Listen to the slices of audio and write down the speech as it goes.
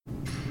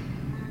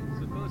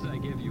I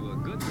give you a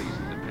good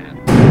reason to pat.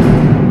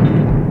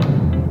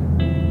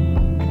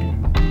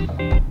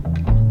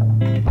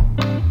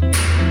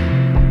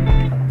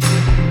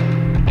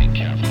 Be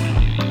careful how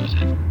you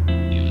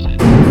use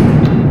it.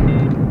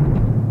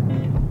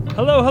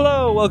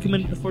 Hello. Welcome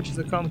into the Fortunes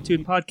of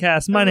Comic-Tude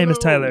podcast. My name is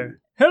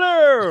Tyler.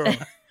 Hello.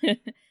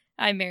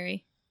 I'm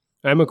Mary.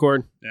 I'm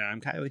McCord. Yeah, I'm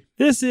Kylie.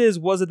 This is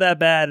Was It That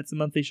Bad? It's a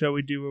monthly show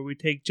we do where we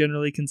take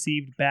generally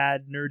conceived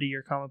bad, nerdy,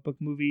 or comic book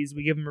movies.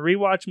 We give them a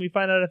rewatch and we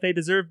find out if they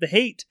deserve the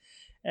hate.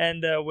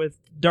 And with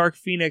Dark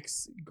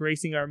Phoenix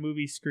gracing our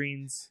movie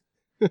screens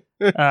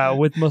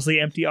with mostly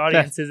empty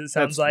audiences, it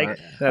sounds like.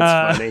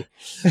 That's funny.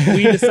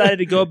 We decided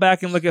to go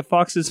back and look at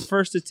Fox's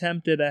first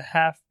attempt at a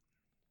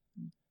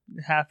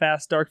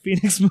half-assed Dark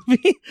Phoenix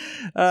movie,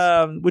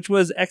 which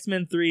was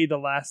X-Men 3 The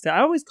Last Stand.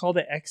 I always called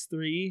it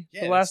X3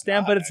 The Last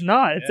Stand, but it's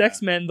not. It's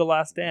X-Men The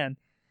Last Stand.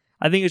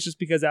 I think it's just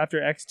because after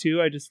X2,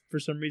 I just, for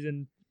some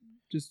reason,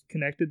 just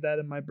connected that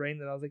in my brain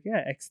that I was like,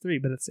 yeah,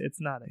 X3, but it's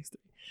not X3.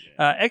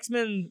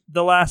 X-Men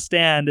The Last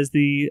Stand is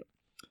the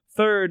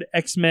third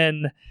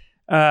X-Men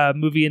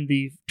movie in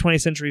the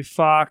 20th Century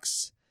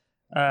Fox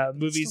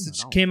movies.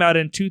 It came out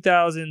in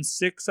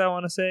 2006, I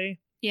want to say.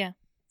 Yeah.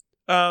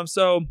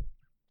 So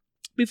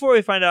before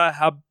we find out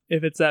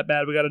if it's that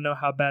bad, we got to know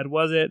how bad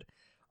was it.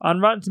 On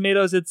Rotten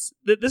Tomatoes, this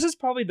is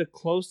probably the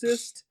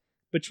closest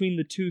between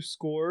the two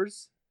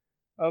scores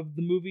of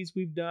the movies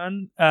we've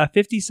done.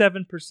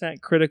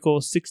 57% critical,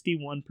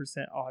 61%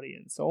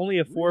 audience. So only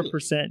a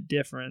 4%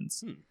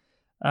 difference.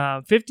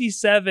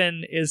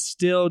 57 is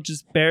still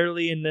just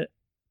barely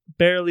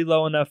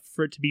low enough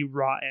for it to be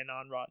rotten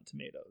on Rotten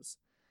Tomatoes.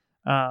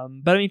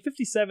 But I mean,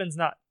 57 is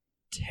not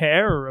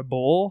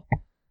terrible.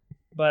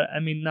 But I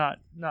mean, not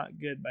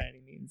good by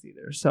any means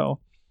either. So,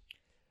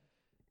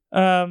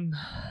 I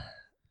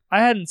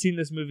hadn't seen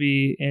this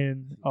movie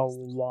in a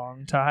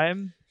long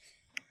time.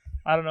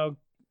 I don't know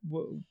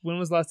when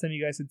was the last time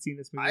you guys had seen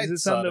this movie. I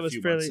saw it a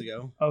few months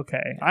ago.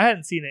 Okay? I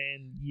hadn't seen it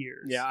in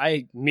years. Yeah,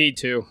 me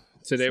too.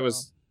 Today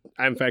was.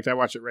 In fact, I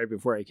watched it right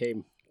before I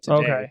came today.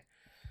 Okay.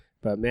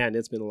 But man,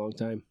 it's been a long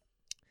time.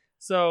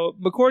 So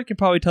McCord can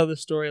probably tell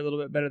this story a little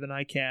bit better than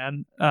I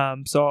can.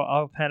 So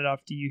I'll hand it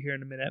off to you here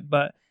in a minute,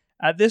 but.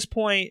 At this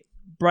point,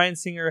 Bryan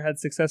Singer had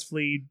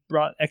successfully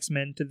brought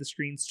X-Men to the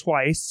screens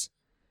twice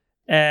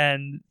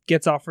and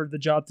gets offered the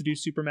job to do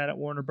Superman at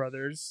Warner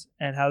Brothers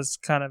and has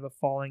kind of a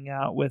falling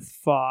out with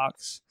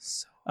Fox.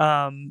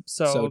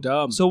 So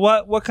dumb. So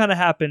what kind of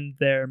happened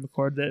there,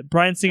 McCord? That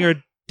Bryan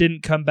Singer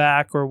didn't come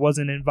back or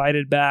wasn't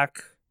invited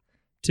back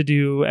to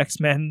do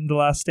X-Men The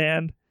Last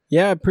Stand?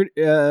 Yeah,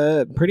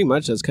 pretty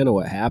much that's kind of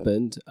what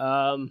happened.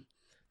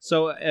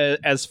 So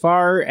as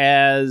far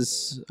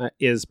as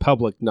is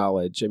public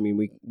knowledge, I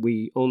mean,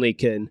 we only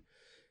can,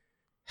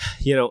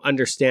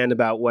 understand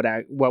about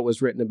what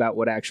was written about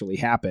what actually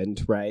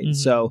happened, right? Mm-hmm.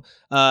 So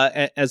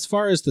as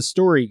far as the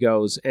story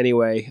goes,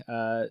 anyway,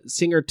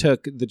 Singer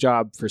took the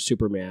job for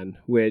Superman,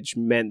 which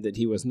meant that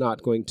he was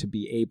not going to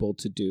be able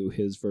to do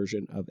his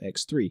version of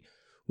X3,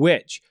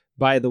 which,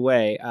 by the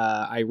way,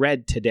 I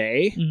read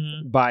today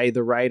by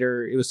the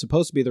writer. It was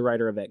supposed to be the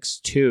writer of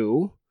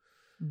X2.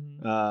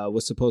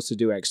 Was supposed to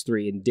do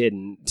X3 and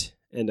didn't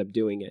end up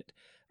doing it.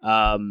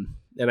 And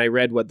I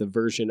read what the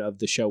version of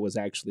the show was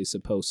actually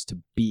supposed to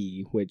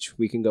be, which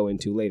we can go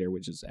into later,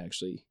 which is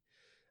actually,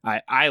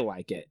 I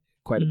like it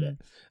quite a bit.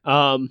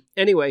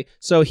 Anyway,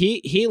 so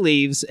he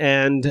leaves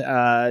and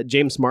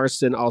James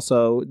Marsden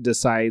also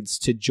decides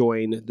to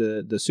join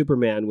the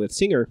Superman with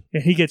Singer. Yeah,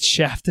 he gets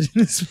shafted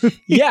in this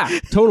movie. Yeah,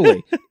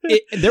 totally.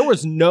 There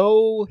was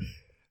no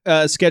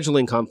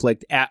scheduling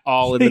conflict at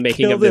all in the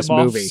making of this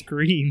movie. Off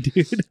screen,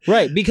 dude.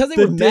 Right, because they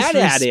were mad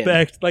at him.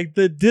 Like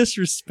the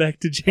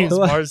disrespect to James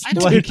Marsden, I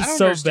don't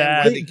so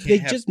bad. Why they can't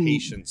have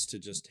patience to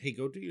just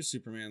go do your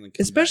Superman and come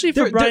especially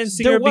back. for Bryan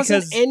Singer, there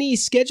wasn't because any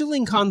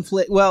scheduling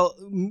conflict. Well,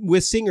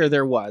 with Singer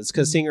there was,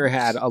 because Singer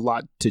had a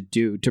lot to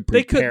do to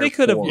prepare. They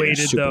could have for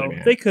waited Superman.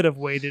 though. They could have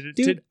waited.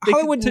 Dude,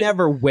 Hollywood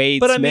never waits,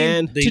 but I mean,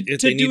 man. They need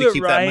to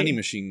keep that money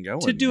machine going.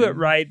 To do it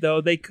right,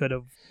 though, they could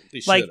have. They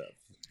should have.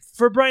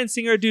 For Bryan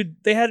Singer, dude,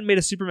 they hadn't made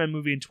a Superman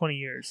movie in 20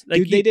 years.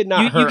 Like, dude, they did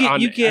not hurt on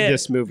get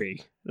this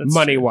movie,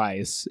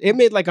 money-wise. It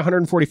made like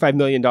 $145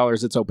 million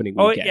its opening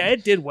weekend. Oh, yeah,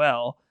 it did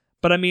well.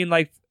 But I mean,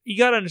 like, you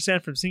got to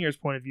understand from Singer's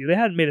point of view, they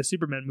hadn't made a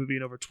Superman movie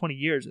in over 20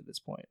 years at this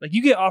point. Like,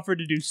 you get offered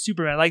to do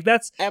Superman. Like,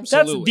 that's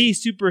the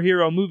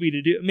superhero movie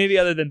to do, maybe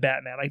other than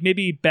Batman. Like,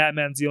 maybe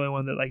Batman's the only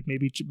one that, like,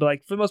 maybe, but,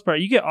 like, for the most part,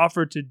 you get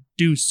offered to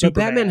do Superman. But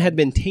Batman had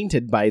been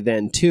tainted by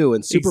then, too,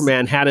 and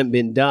Superman hadn't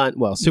been done.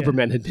 Well,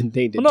 Superman had been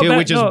tainted, too,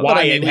 which is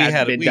why it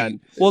hadn't been done.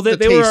 Well, they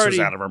taste were already, was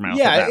out of our mouth.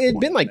 Yeah, it had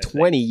been like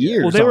 20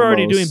 years. Well, they were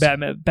already doing almost.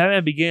 Batman.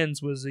 Batman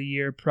Begins was a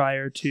year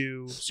prior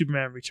to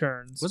Superman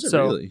Returns. Was it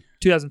really?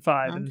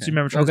 2005, and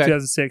Superman Returns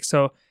 2006.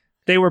 So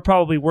they were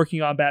probably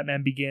working on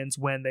Batman Begins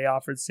when they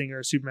offered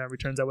Singer Superman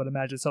Returns, I would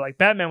imagine. So, like,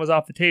 Batman was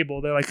off the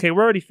table. They're like, hey,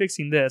 we're already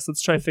fixing this.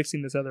 Let's try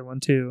fixing this other one,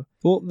 too.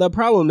 Well, the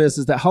problem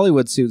is that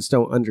Hollywood suits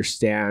don't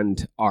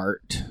understand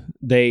art.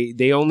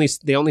 They only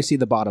see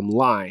the bottom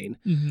line.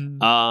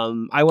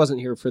 Mm-hmm. I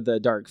wasn't here for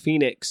the Dark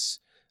Phoenix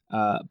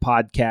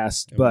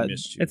podcast, And we but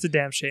missed you. It's a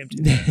damn shame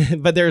too.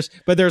 but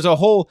there's a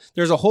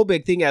whole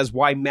big thing as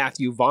why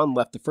Matthew Vaughn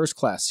left the First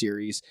Class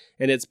series,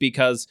 and it's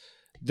because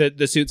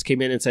the suits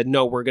came in and said,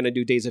 no, we're going to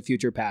do Days of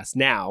Future Past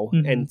now,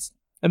 Mhm.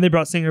 And they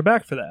brought Singer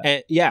back for that.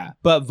 and yeah,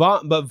 but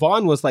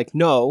Vaughn was like,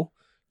 no,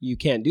 you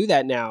can't do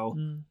that now.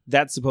 Mm.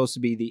 That's supposed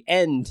to be the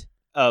end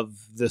of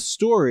the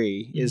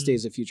story. Is Mhm.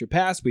 Days of Future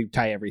Past? We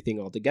tie everything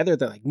all together.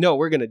 They're like, no,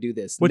 we're going to do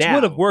this, Which now.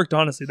 would have worked,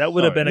 honestly. That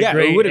would have Oh, been Yeah, a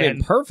great it would have been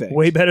and perfect.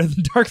 way better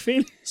than Dark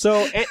Phoenix.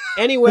 So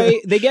anyway,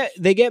 they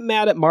get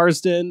mad at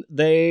Marsden.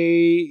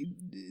 They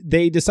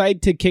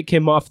decide to kick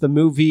him off the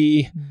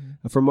movie.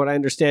 From what I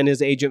understand, his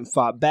agent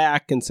fought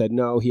back and said,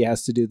 no, he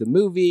has to do the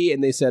movie.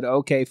 And they said,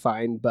 okay,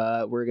 fine,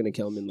 but we're going to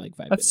kill him in like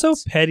 5 That's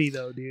minutes. so petty,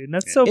 though, dude. And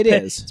that's so It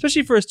petty. is.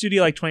 Especially for a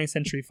studio like 20th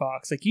Century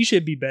Fox. Like, you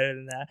should be better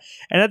than that.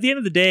 And at the end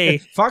of the day,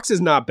 Fox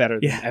is not better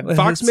than Yeah, that.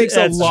 Fox it's- makes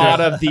a that's lot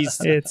true. of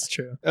these. it's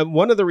true.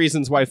 One of the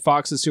reasons why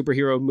Fox's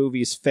superhero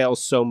movies fail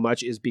so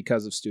much is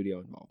because of studio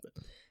involvement.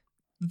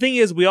 The thing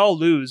is, we all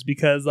lose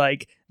because,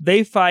 like,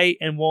 they fight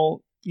and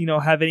won't,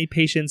 have any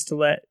patience to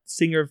let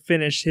Singer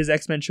finish his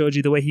X-Men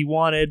trilogy the way he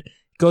wanted.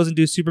 Goes and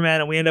do Superman,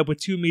 and we end up with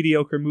 2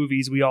 mediocre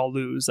movies. We all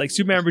lose. Like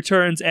Superman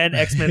Returns and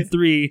X-Men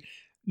 3,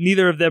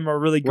 neither of them are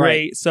really great.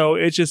 Right. So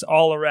it's just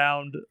all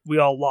around, we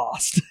all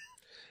lost.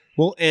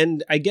 Well,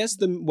 and I guess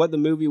what the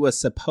movie was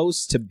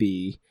supposed to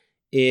be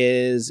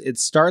is it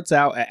starts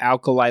out at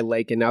Alkali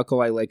Lake, and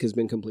Alkali Lake has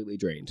been completely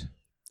drained.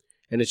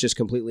 And it's just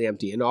completely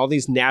empty. And all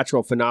these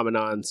natural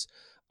phenomenons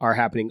are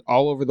happening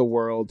all over the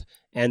world.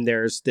 And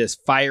there's this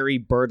fiery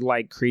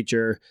bird-like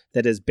creature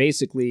that is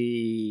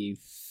basically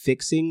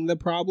fixing the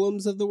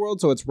problems of the world.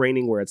 So it's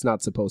raining where it's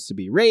not supposed to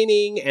be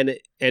raining.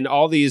 And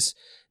all these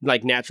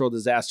like natural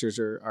disasters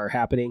are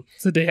happening.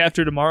 It's the day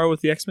after tomorrow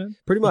with the X-Men.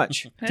 Pretty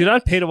much. Did I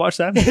pay to watch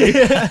that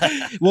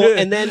movie? Well,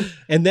 and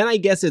then I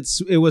guess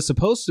it was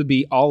supposed to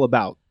be all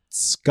about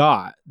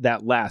Scott,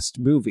 that last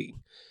movie.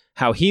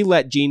 How he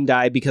let Jean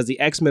die because the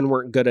X-Men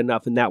weren't good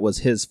enough and that was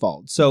his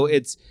fault. So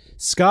it's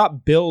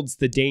Scott builds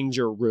the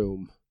danger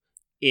room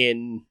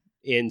in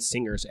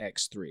Singer's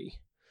X3.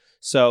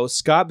 So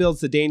Scott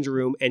builds the danger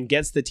room and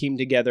gets the team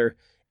together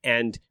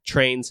and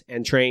trains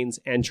and trains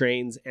and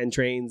trains and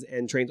trains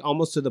and trains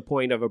almost to the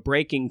point of a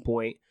breaking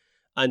point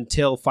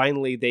until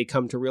finally they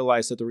come to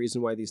realize that the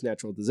reason why these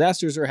natural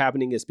disasters are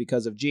happening is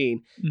because of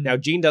Jean. Now,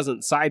 Jean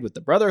doesn't side with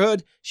the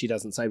Brotherhood. She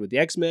doesn't side with the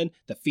X-Men.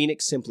 The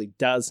Phoenix simply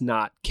does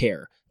not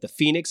care. The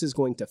Phoenix is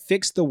going to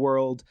fix the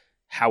world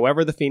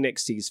however the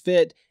Phoenix sees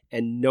fit,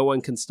 and no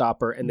one can stop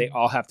her, and they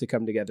all have to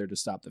come together to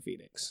stop the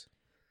Phoenix.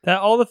 That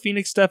all the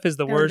Phoenix stuff is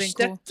the That would've worst.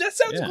 been cool. That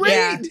sounds Yeah.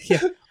 great!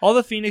 Yeah. All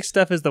the Phoenix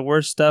stuff is the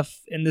worst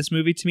stuff in this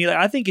movie to me. Like,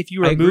 I think if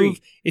you I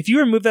agree.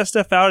 remove that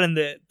stuff out and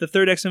the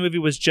third X-Men movie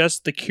was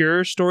just the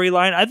Cure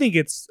storyline, I think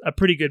it's a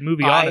pretty good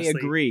movie. Honestly, I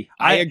agree.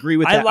 I agree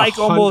with I that. like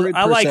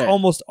 100%.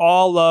 almost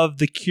all of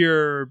the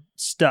Cure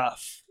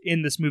stuff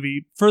in this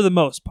movie for the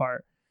most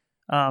part.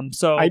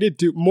 So I did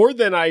too. More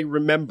than I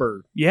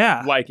remember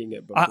yeah. liking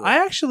it before.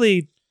 I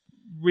actually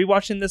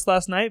rewatching this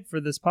last night for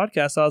this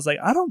podcast. I was like,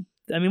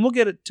 we'll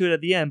get to it at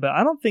the end, but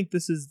I don't think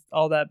this is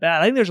all that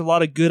bad. I think there's a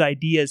lot of good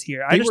ideas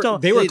here.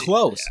 They were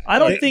close. I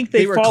don't think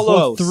they were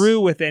follow close.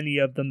 through with any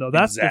of them though.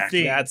 That's Exactly.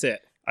 the thing. That's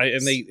it.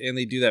 And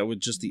they do that with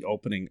just the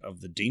opening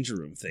of the Danger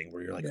Room thing,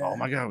 where you're like, Yeah. oh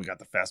my god, we got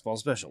the fastball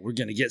special. We're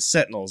gonna get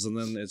Sentinels, and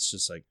then it's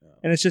just like, oh.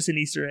 And it's just an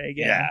Easter egg.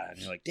 yeah, and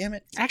you're like, damn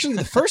it. Actually,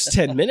 the first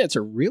 10 minutes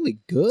are really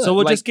good. So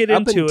we'll just get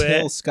up into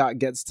until it. Scott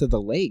gets to the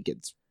lake.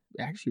 It's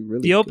actually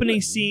really The opening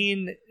good.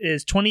 scene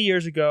is 20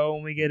 years ago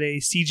when we get a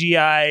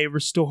CGI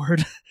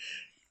restored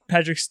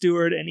Patrick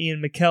Stewart and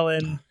Ian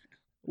McKellen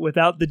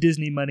without the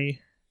Disney money.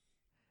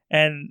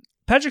 And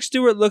Patrick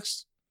Stewart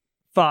looks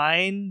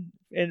fine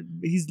and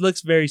he looks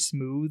very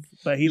smooth,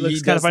 but he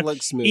looks kind of does fine.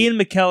 look smooth. Ian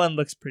McKellen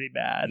looks pretty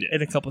bad Yeah.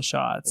 in a couple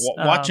shots.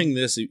 Watching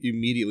this,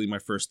 immediately my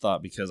first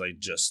thought, because I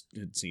just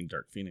had seen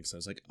Dark Phoenix, I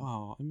was like,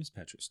 oh, I miss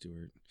Patrick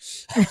Stewart.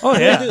 Oh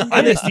yeah, They-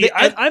 I missed they-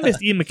 I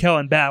missed Ian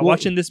McKellen bad. Well,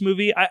 Watching this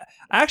movie, I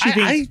actually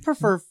think. I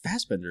prefer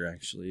Fassbender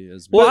actually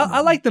as well, I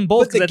like them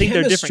both but the because I think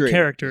they're different chemistry-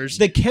 characters.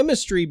 The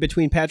chemistry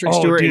between Patrick Oh,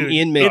 Stewart dude, and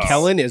Ian it's-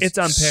 McKellen it's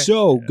unpaired. is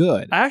so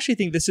good. I actually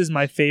think this is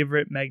my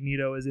favorite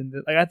Magneto is in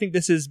this. Like, I think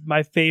this is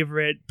my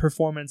favorite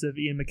performance of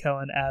Ian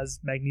McKellen as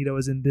Magneto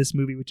is in this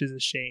movie, which is a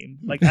shame.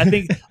 Like, I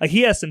think like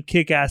he has some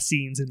kick-ass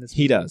scenes in this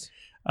movie. He does.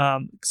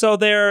 So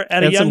they're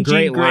at a And some young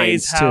great Jean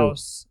Grey's lines, too.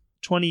 house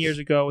 20 years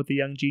ago with the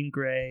young Jean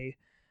Grey.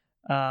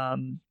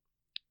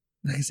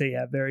 Like I say,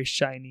 yeah, very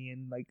shiny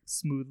and like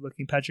smooth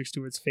looking. Patrick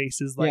Stewart's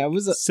face is like yeah, it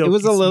was a silky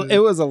little smooth. it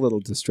was a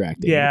little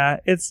distracting. Yeah,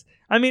 it's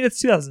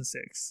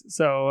 2006,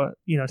 so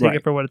take Right.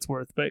 it for what it's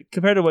worth. But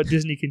compared to what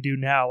Disney can do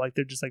now, like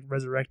they're just like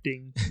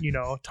resurrecting,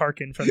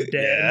 Tarkin from the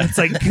dead. Yeah. It's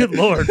like, good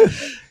lord.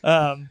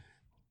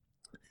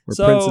 Or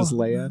So- Princess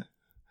Leia.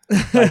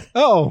 Like,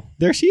 oh,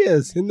 there she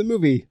is in the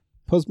movie.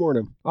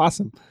 Postmortem.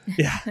 Awesome.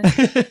 Yeah.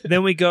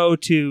 Then we go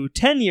to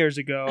 10 years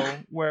ago,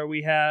 where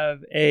we have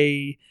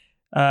a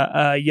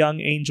young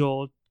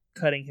Angel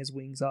cutting his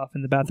wings off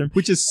in the bathroom.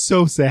 Which is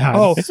so sad.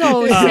 Oh,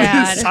 So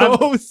sad.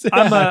 so sad.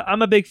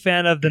 I'm a big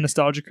fan of the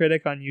Nostalgia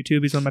Critic on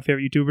YouTube. He's one of my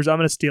favorite YouTubers. I'm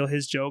gonna steal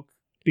his joke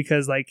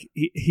because like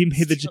he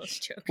made the joke.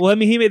 well, I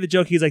mean, he made the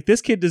joke. He's like,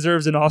 this kid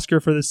deserves an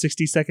Oscar for the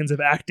 60 seconds of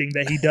acting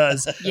that he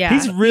does. Yeah,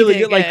 He's really he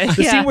did good. Like good.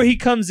 the Yeah. scene where he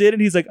comes in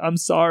and he's like, I'm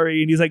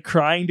sorry, and he's like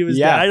crying to his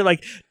Yeah. dad. You're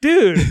like,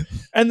 dude.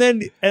 And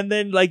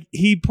then like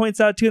he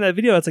points out too in that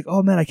video, it's like,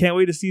 oh man, I can't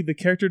wait to see the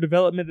character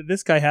development that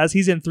this guy has.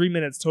 He's in 3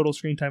 minutes total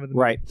screen time of the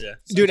movie. Right. Yeah.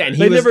 Dude, and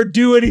They never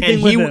do anything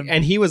and with he him.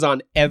 and he was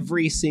on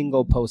every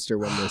single poster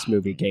when this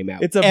movie came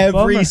out. It's a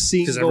every bummer.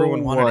 single Because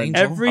everyone wanted one.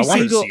 Angel. Every I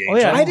wanted to single- see oh,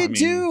 yeah. Angel. I did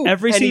too.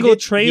 Every And single he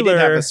did have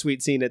trailer- a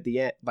sweet scene at the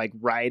end, like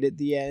right at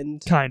the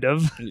end. Kind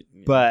of.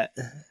 But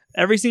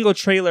Every single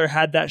trailer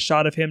had that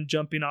shot of him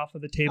jumping off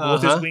of the table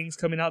with his Uh-huh. wings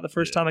coming out the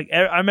first time. Like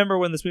I remember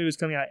when this movie was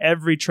coming out,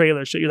 every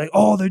trailer showed you're like,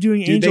 oh, they're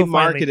doing dude, Angel they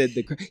finally. marketed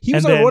the. He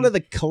was And on then- one of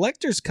the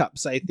collector's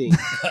cups, I think.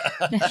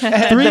 3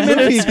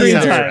 minutes screen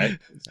Sounds time. right.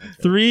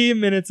 3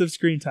 minutes of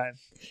screen time.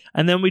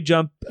 And then we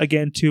jump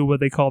again to what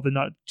they call the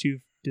not too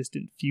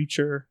distant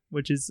future,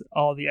 which is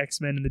all the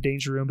X-Men in the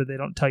Danger Room, but they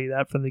don't tell you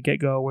that from the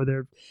get-go, where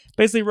they're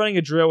basically running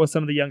a drill with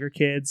some of the younger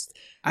kids.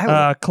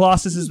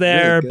 Colossus is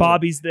there, really good.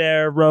 Bobby's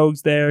there,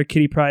 Rogue's there,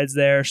 Kitty Pryde's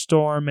there,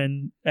 Storm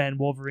and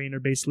Wolverine are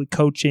basically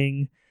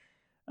coaching.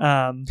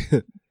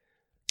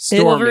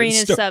 Storm Wolverine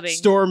is subbing.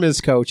 Storm is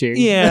coaching.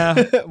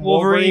 Yeah,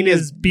 Wolverine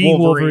is being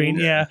Wolverine.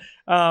 Yeah.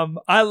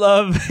 I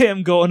love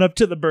him going up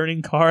to the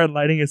burning car and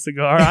lighting a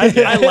cigar.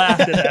 I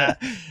laughed at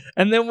that.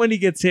 And then when he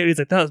gets hit, he's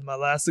like, that was my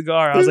last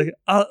cigar. I was like,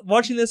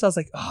 watching this, I was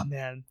like, oh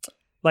man.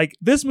 Like,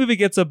 this movie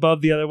gets above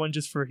the other one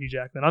just for Hugh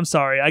Jackman. I'm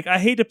sorry. Like, I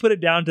hate to put it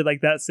down to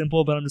like that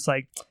simple, but I'm just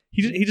like,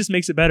 he just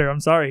makes it better. I'm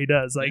sorry, he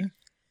does. Like,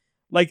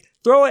 like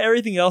throw out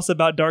everything else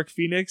about Dark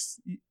Phoenix.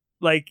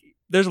 Like,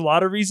 there's a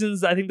lot of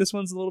reasons I think this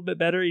one's a little bit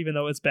better, even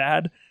though it's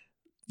bad.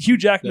 Hugh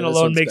Jackman No, this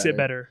alone one's makes it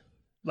better. better.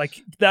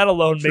 Like, that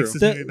alone True. makes this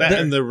The- movie That better.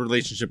 and the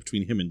relationship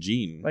between him and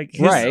Jean. Like,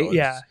 his, Right.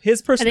 yeah, his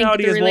I think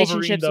personality the as Wolverine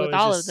relationships though with is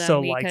all just of them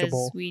so because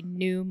likable. we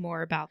knew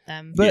more about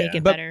them But- make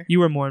it but- better. You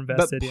were more But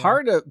invested. yeah.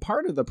 part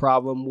of the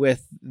problem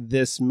with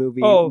this movie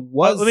Oh,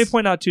 was let me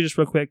point out too, just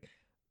real quick.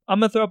 I'm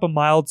gonna throw up a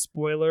mild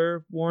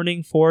spoiler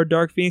warning for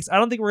Dark Phoenix. I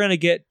don't think we're gonna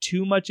get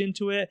too much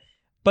into it,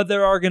 but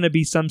there are gonna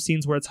be some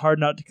scenes where it's hard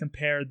not to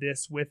compare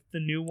this with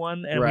the new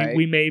one, and Right.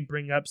 we may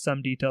bring up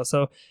some details.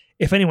 So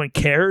if anyone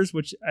cares,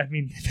 which I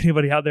mean, if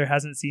anybody out there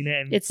hasn't seen it,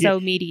 and It's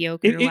so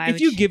mediocre. if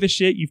you give a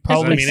shit, you've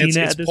probably I mean, seen it's,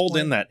 it it's at this pulled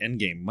point. in that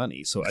Endgame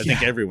money, so I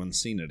think everyone's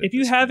seen it. If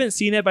you haven't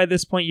seen it by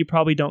this point, you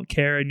probably don't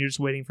care, and you're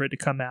just waiting for it to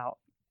come out.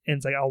 And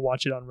it's like, I'll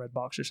watch it on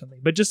Redbox or something.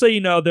 But just so you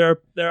know, there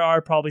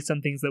are probably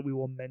some things that we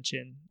will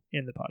mention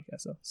in the podcast.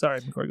 So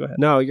sorry, McCoy, go ahead.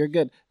 No, you're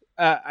good.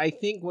 I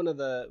think one of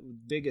the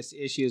biggest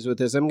issues with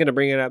this, I'm going to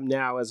bring it up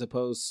now as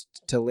opposed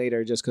to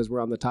later, just because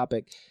we're on the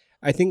topic.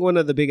 I think one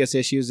of the biggest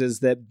issues is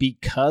that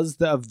because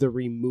of the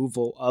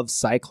removal of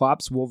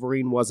Cyclops,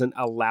 Wolverine wasn't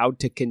allowed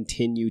to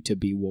continue to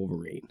be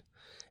Wolverine.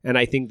 And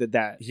I think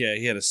that Yeah,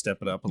 he had to step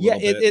it up a yeah,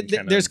 little bit.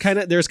 and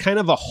there's kind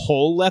of a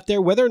hole left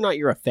there. Whether or not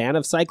you're a fan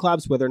of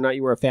Cyclops, whether or not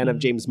you were a fan of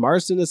Mhm. James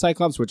Marsden as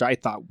Cyclops, which I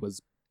thought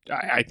was,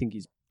 I think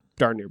he's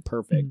darn near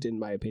perfect in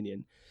my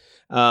opinion.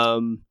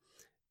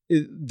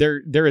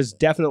 There is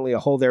definitely a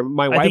hole there.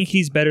 My I wife, think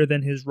he's better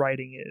than his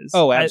writing is.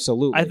 oh,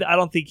 absolutely, I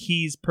don't think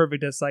he's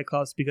perfect as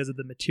Cyclops because of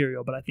the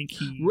material, but I think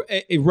he.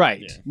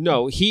 Right? Yeah.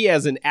 No, he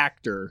as an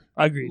actor,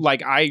 Agreed.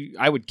 like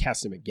I would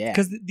cast him again.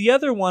 Because the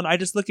other one, I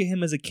just look at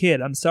him as a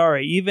kid. I'm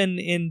sorry. Even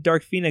in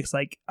Dark Phoenix,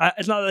 like,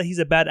 it's not that he's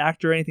a bad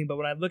actor or anything, but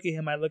when I look at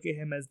him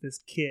as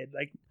this kid.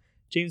 Like,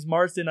 James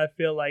Marsden, I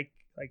feel like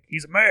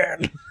he's a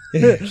man.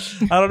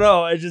 I don't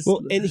know. I just.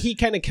 Well, and he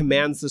kind of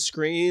commands the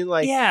screen,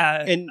 like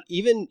yeah. And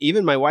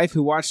even my wife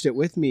who watched it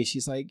with me,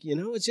 she's like,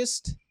 it's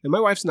just. And my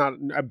wife's not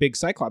a big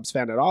Cyclops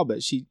fan at all,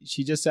 but she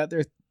just sat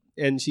there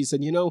and she said,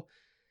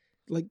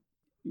 like,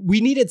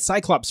 we needed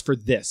Cyclops for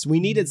this. We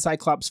needed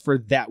Cyclops for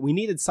that. We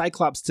needed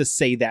Cyclops to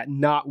say that,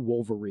 not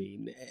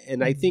Wolverine.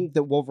 And I think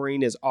that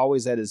Wolverine is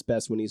always at his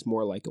best when he's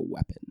more like a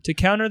weapon. To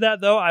counter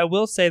that, though, I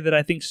will say that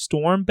I think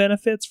Storm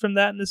benefits from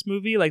that in this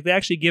movie. Like, they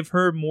actually give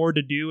her more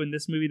to do in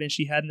this movie than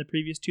she had in the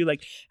previous two.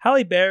 Like,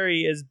 Halle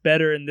Berry is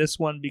better in this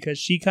one because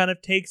she kind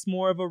of takes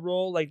more of a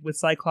role, like, with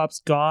Cyclops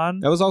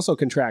gone. That was also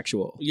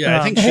contractual. Yeah,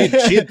 I think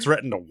she had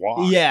threatened to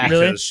walk. Yeah. because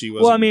Really? she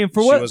was. Well, I mean,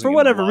 for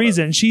whatever reason,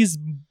 reason. she's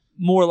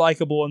more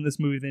likable in this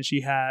movie than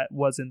she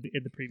was in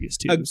the previous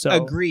two. So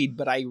Agreed,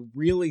 but I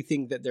really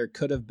think that there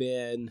could have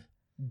been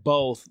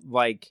both.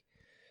 Like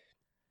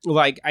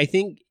I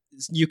think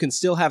you can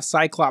still have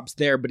Cyclops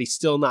there, but he's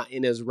still not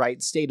in his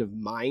right state of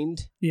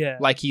mind. yeah,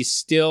 Like he's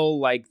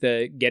still like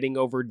the getting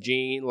over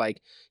Jean.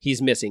 Like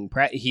he's missing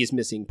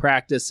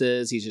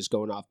practices. He's just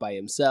going off by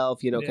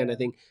himself, kind Yeah. of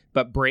thing.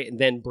 But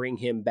then bring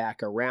him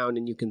back around,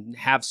 and you can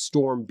have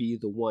Storm be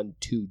the one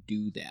to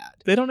do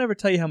that. they don't ever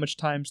tell you how much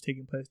time's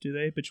taking place, do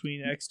they,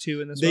 between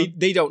X2 and this one?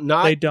 They don't.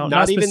 Not They don't, Not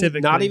not even. specifically.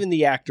 Not even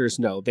the actors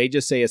know. They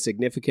just say a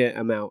significant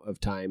amount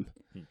of time.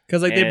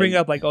 Because like they bring And-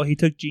 up like, oh, he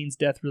took Jean's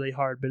death really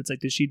hard, but it's like,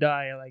 did she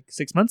die like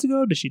 6 months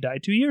ago? Did she die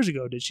 2 years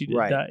ago? Did she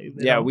Right. die?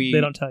 They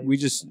don't tell you.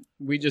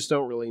 We just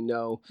don't really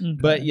know. Okay.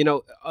 But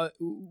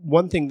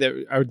one thing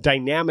that a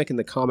dynamic in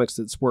the comics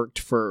that's worked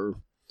for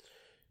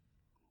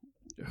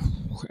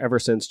ever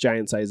since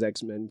Giant Size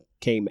X-Men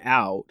came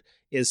out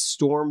is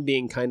Storm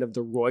being kind of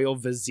the royal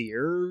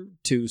vizier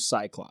to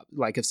Cyclops.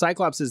 Like if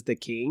Cyclops is the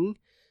king,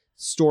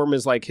 Storm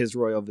is like his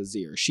royal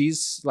vizier.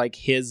 She's like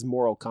his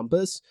moral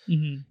compass.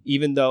 Mhm.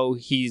 Even though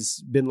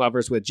he's been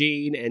lovers with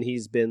Jean and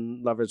he's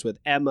been lovers with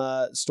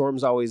Emma,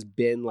 Storm's always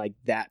been like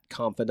that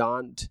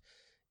confidant.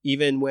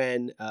 Even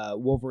when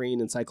Wolverine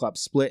and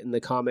Cyclops split in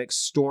the comics,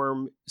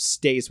 Storm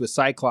stays with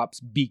Cyclops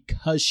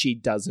because she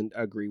doesn't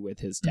agree with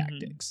his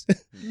tactics.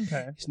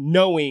 Okay.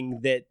 Knowing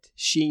that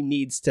she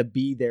needs to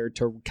be there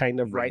to kind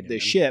of right the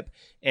ship.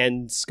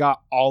 And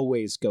Scott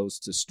always goes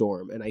to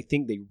Storm. And I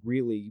think they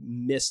really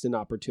missed an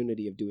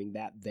opportunity of doing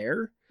that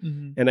there.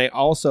 Mhm. And I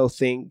also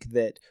think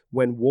that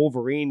when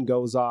Wolverine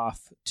goes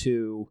off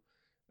to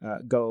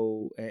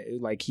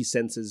like he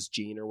senses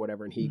Jean or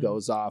whatever, and he Mhm.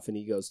 goes off and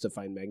he goes to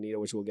find Magneto,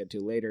 which we'll get to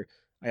later.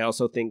 I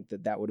also think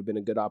that would have been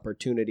a good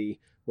opportunity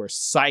where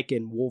Psyche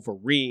and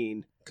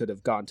Wolverine could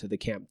have gone to the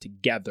camp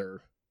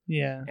together.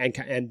 Yeah.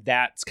 And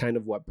that's kind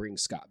of what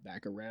brings Scott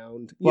back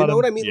around. Lot You know of-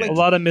 what I mean? yeah. A Like,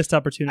 lot of missed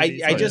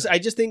opportunities. I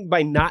just think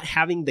by not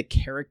having the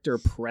character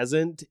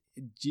present,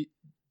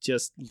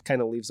 just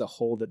kind of leaves a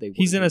hole that they.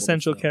 he's weren't an able to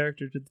essential fill.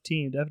 character to the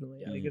team,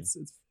 definitely. Like Mhm.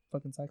 it's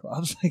fucking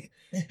Cyclops. Like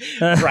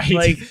Right.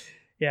 Like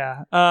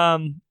yeah.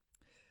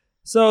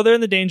 So they're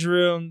in the danger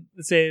room.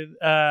 Let's say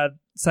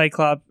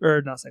Cyclops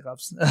or not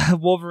Cyclops.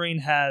 Wolverine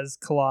has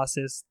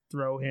Colossus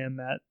throw him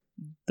at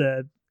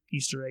the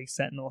Easter egg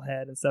Sentinel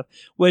head and stuff,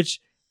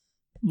 which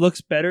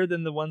looks better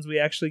than the ones we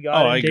actually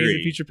got I in Days of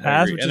agree. Future I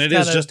Past, agree. which And is it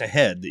is kinda, just a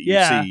head that you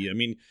Yeah. see. I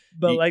mean,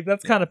 but you- like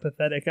that's kind of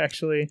pathetic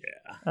actually.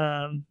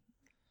 yeah.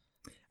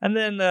 And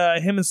then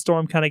him and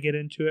Storm kind of get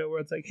into it where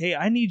it's like, hey,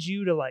 I need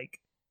you to like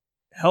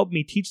help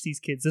me teach these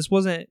kids. This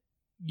wasn't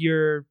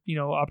your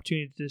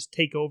opportunity to just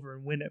take over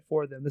and win it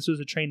for them. This was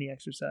a training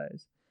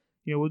exercise.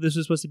 This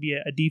was supposed to be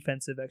a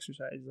defensive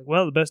exercise. He's like,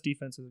 well, the best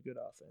defense is a good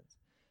offense.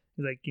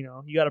 He's like,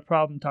 you got a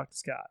problem, talk to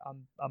Scott.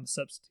 I'm a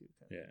substitute.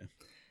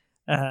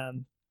 Yeah.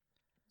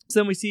 So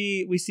then we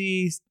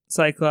see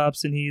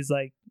Cyclops and he's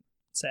like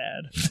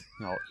sad.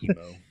 All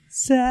emo.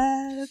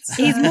 sad.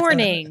 He's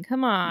mourning.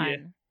 Come on. Yeah.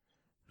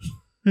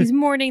 He's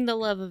mourning the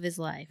love of his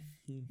life.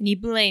 And he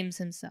blames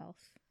himself.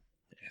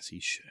 As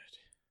he should.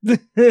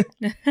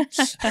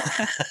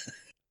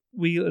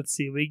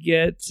 We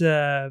get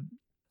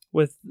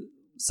with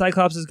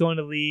Cyclops is going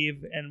to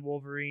leave and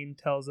Wolverine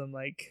tells him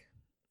like,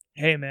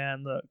 hey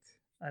man, look,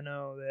 I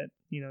know that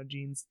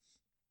Jean's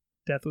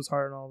death was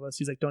hard on all of us.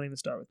 He's like, don't even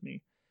start with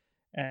me.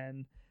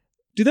 And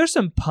dude, there's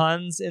some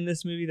puns in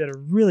this movie that are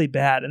really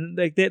bad, and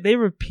like they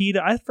repeat.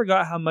 I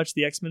forgot how much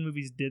the X-Men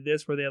movies did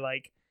this, where they're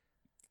like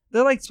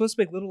supposed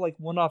to make little like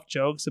one-off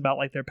jokes about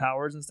like their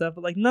powers and stuff,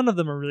 but like none of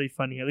them are really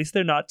funny. At least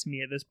they're not to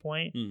me at this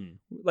point. Mhm.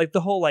 Like the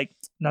whole like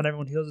not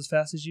everyone heals as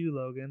fast as you,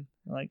 Logan.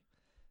 I'm like,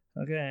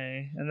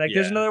 okay. And like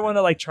there's Yeah. another one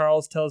that like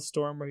Charles tells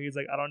Storm where he's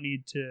like, I don't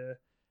need to,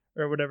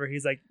 or whatever.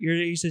 He's like,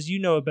 he says, you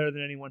know it better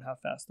than anyone how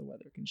fast the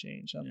weather can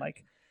change. I'm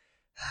like,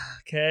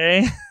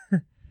 okay.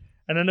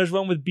 And then there's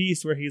one with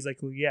Beast where he's like,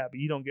 well, yeah, but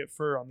you don't get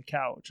fur on the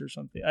couch or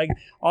something. Like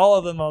all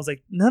of them, I was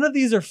like, none of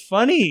these are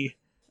funny.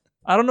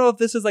 I don't know if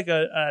this is like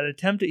an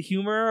attempt at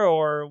humor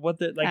or what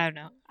the I like. don't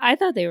know. I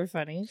thought they were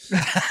funny.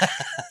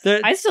 They're,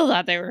 I still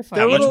thought they were How They're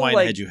funny. much little, wine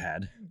like- had you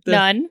had? they're-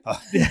 None.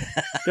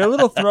 they're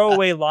little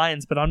throwaway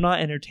lines, but I'm not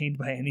entertained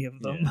by any of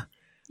them.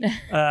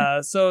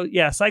 So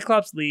yeah,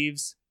 Cyclops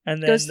leaves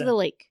and then Goes to the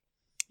lake.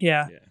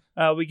 yeah,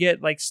 we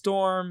get like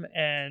Storm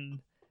and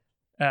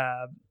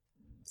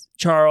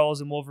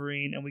Charles and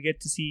Wolverine, and we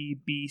get to see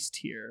Beast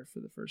here for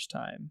the first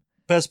time.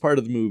 Best part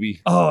of the movie.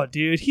 Oh,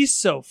 dude, he's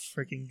so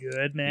freaking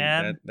good,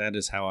 man. That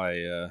is how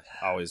I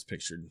always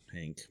pictured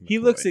Hank. He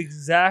McCoy. looks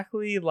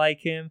exactly like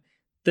him.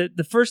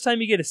 The first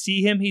time you get to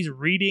see him, he's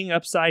reading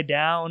upside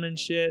down and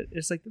shit.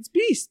 It's like, it's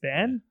Beast,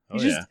 man. Oh,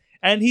 He's yeah.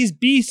 And he's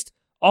Beast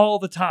all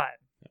the time.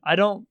 I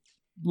don't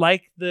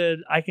like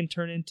I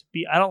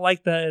don't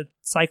like the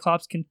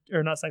Cyclops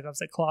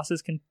that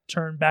Colossus can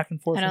turn back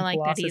and forth I don't from like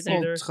that Colossus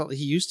either. either.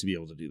 He used to be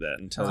able to do that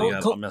until Col- he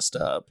got Col- messed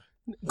up.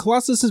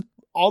 Colossus has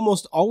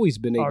almost always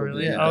been able Oh,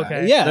 really? to do Yeah. that.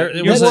 Okay. Yeah. There-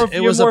 You're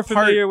it more a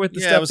familiar with the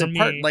it stuff was a than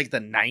part me. like the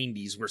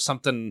 90s where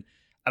something,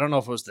 I don't know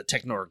if it was the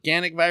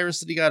techno-organic virus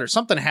that he got or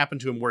something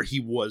happened to him where he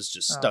was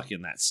just stuck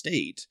in that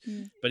state.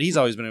 Mm. But he's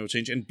always been able to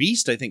change. And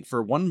Beast, I think,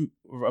 for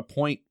a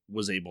point,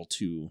 was able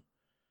to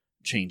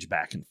change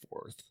back and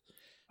forth.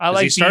 I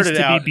like he started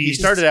Beast to out. be He Beast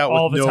started out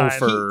all with the no time.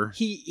 fur.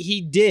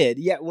 He did.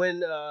 Yeah,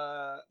 when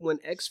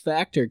X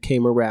Factor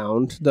came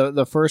around,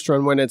 the first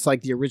run when it's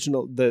like the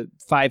original, the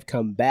 5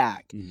 come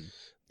back. Mhm.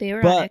 They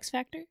were But- on X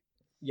Factor?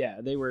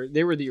 Yeah, they were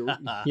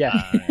the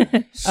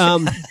yeah.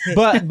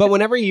 But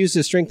whenever he used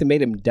his strength, it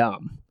made him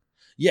dumb,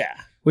 Yeah.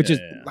 which Yeah,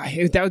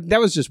 is that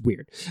was just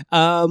weird.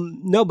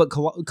 No, but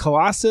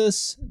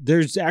Colossus,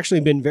 there's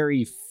actually been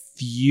very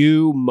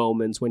few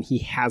moments when he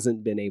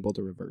hasn't been able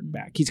to revert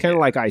back. He's kind of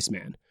like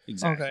Iceman.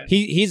 Exactly. Okay.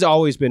 He's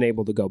always been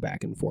able to go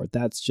back and forth.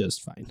 That's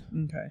just fine.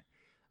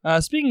 Okay.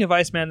 Speaking of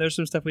Iceman, there's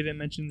some stuff we didn't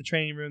mention in the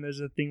training room.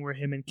 There's a thing where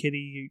him and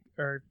Kitty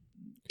are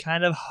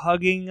kind of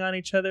hugging on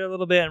each other a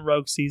little bit, and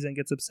Rogue sees it and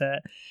gets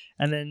upset.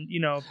 And then,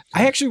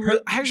 I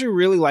actually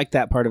really like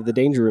that part of the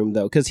Danger Room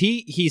though, because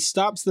he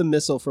stops the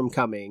missile from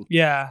coming.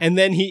 yeah. And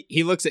then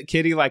he looks at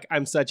Kitty like,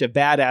 I'm such a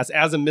badass,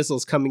 as a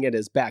missile's coming at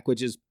his back,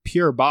 which is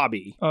pure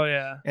Bobby. Oh,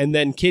 yeah. And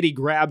then Kitty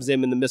grabs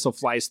him and the missile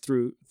flies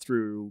through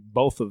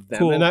both of them.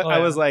 Cool. And I Oh, yeah.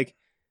 was like,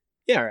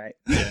 yeah, all right.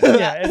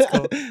 Yeah, it's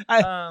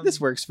cool. This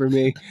works for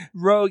me.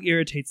 Rogue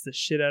irritates the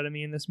shit out of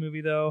me in this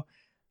movie, though.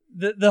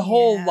 The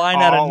whole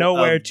line out All of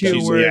nowhere, of too,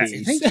 these where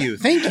movies. Thank you.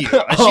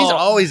 She's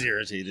always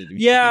irritated me.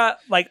 yeah,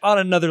 like on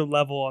another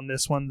level on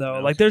this one, though.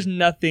 Okay. Like, there's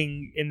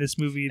nothing in this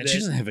movie And that she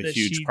doesn't have a that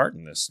huge she- part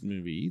in this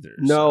movie either.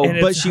 No, And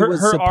but it's- she her, was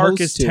her arc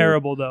supposed is to.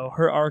 terrible, though.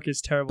 Her arc is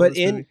terrible. But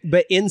in this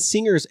movie. in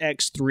Singer's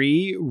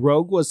X3,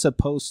 Rogue was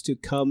supposed to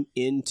come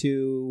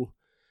into.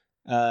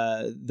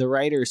 The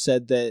writer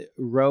said that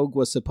Rogue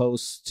was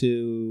supposed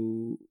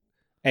to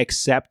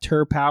accept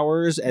her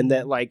powers, and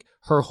that like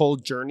her whole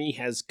journey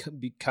has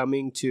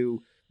becoming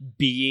to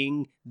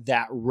being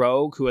that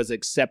Rogue who has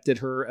accepted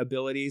her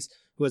abilities,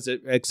 who has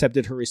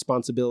accepted her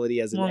responsibility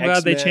as an Well, I'm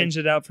X-Men. glad they changed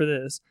it out for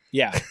this.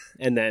 Yeah,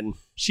 and then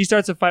She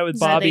starts a fight with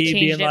So they Bobby, changed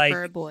being it like,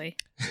 for a boy.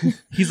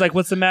 he's like,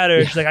 "What's the matter?"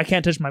 Yeah. She's like, "I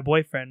can't touch my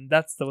boyfriend.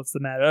 That's what's the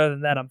matter. Other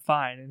than that, I'm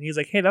fine." And he's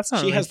like, "Hey, that's not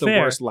she really has fair." the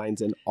worst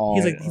lines in all.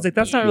 He's like,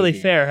 "That's not really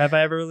movie. fair. Have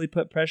I ever really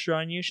put pressure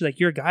on you?" She's like,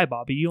 "You're a guy,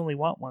 Bobby. You only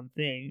want one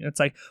thing." It's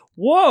like,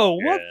 whoa,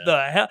 what Yeah.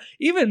 the hell?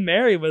 Even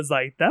Mary was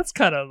like, "That's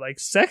kind of like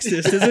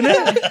sexist, isn't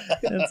it?"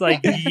 And it's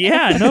like,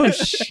 yeah, no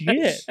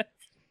shit.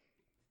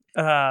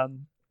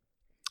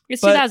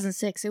 It's But-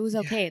 2006. It was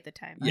okay at the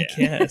time. I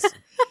guess.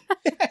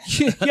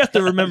 You have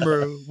to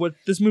remember what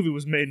this movie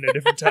was made in a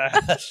different time,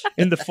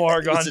 in the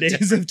far gone It's a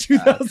days of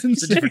different time. 2006.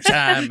 It's a different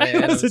time,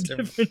 man. It was a It's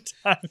different. different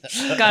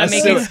time. Gotta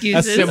make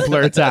excuses. A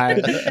simpler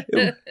time.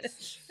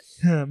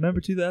 Remember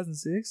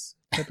 2006?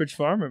 Pepperidge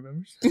Farm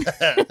remembers.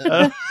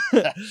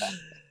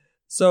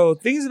 So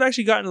things have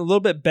actually gotten a little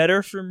bit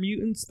better for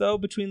mutants, though,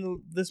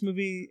 between this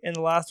movie and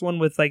the last one,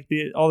 with like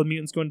all the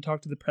mutants going to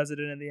talk to the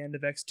president at the end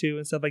of X2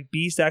 and stuff. Like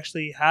Beast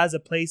actually has a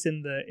place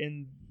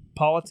in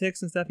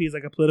politics and stuff. He's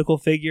like a political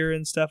figure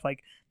and stuff.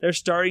 Like they're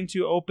starting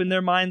to open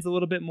their minds a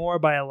little bit more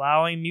by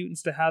allowing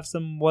mutants to have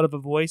somewhat of a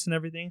voice and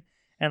everything.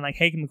 And like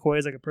Hank McCoy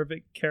is like a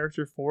perfect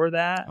character for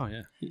that. Oh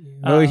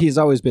yeah. He's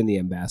always been the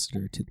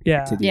ambassador to the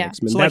Yeah.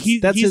 X-Men. So like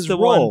that's he's his the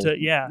role. one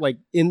to Like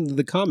in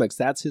the comics,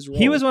 that's his role.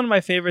 He was one of my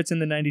favorites in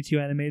the 92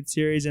 animated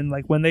series, and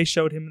like when they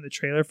showed him in the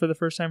trailer for the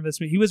first time for this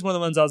movie, he was one of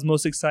the ones I was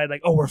most excited,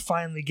 like, oh, we're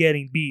finally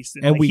getting Beast.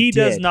 And like, we he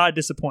does did. not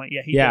disappoint.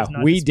 Yeah, he Yeah, does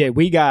not we disappoint. did.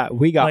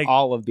 We got Like-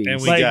 all of these.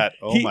 And we Like, got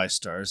he- my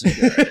stars and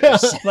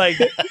garters.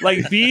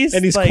 like Beast,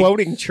 and he's like,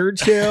 quoting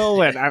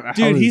Churchill and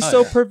dude, he's Oh,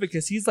 so yeah. perfect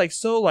because he's like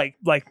so like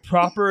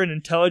proper and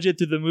intelligent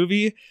through the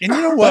movie. And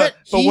you know what?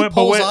 But He when- but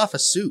pulls when- off a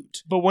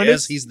suit. but when as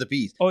it's- he's the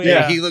Beast. Oh,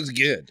 yeah. he looks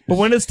good. But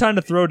when it's time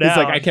to throw down, He's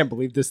like, I can't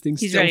believe this thing's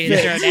He's still ready to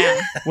fixed. throw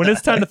down. when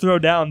it's time to throw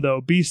down,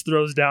 though, Beast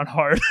throws down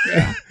hard.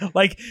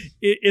 Like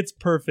it's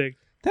perfect.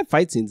 That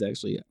fight scene's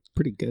actually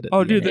pretty good. At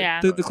Oh, the dude,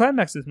 end. Yeah. the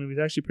climax of this movie is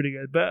actually pretty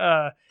good.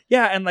 But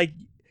yeah, and like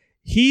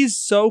he's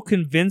so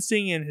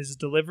convincing in his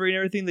delivery and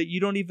everything that you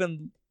don't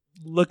even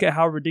look at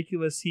how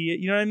ridiculous he is.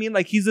 You know what I mean?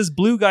 Like he's this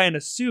blue guy in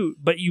a suit,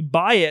 but you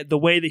buy it the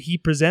way that he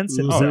presents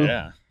Mhm. himself. Oh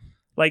yeah.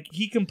 Like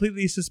he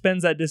completely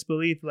suspends that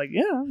disbelief. Like,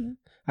 yeah,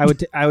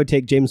 I would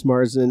take James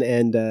Marsden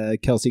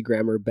and Kelsey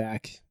Grammer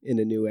back in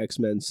a new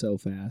X-Men so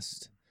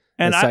fast.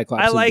 and As I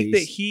Cyclops and like that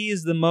Beast.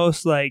 he's the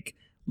most like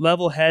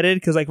level-headed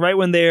because like right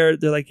when they're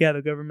like, yeah,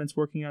 the government's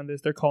working on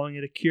this, they're calling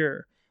it a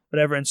cure,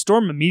 whatever. And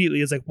Storm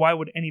immediately is like, why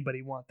would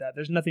anybody want that?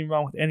 There's nothing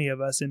wrong with any of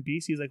us. And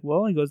Beast, he's like,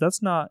 well, he goes,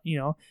 that's not, he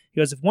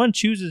goes, if one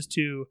chooses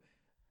to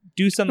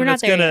do something We're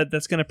not there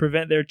that's gonna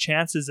prevent their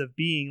chances of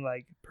being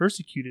like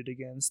persecuted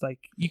against, like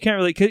you can't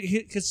really,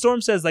 because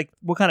Storm says like,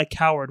 what kind of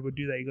coward would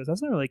do that? He goes,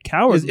 that's not really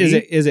cowardly.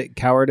 Is it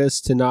cowardice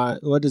to not?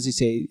 What does he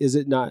say? Is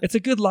it not? It's a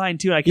good line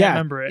too, and I can't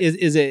remember it.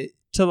 Is it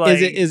to like,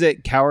 is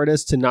it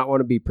cowardice to not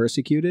want to be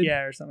persecuted?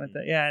 yeah, or something like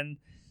that. Yeah,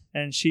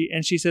 and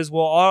she says,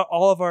 well,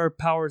 all of our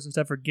powers and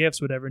stuff are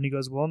gifts, whatever. And he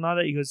goes, well, not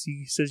it.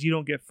 He says, you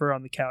don't get fur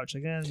on the couch.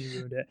 Like, you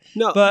ruined it.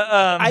 No, But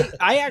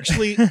I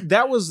actually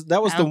that was I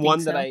the don't one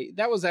think that so.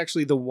 that was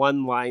actually the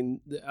one line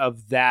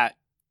of that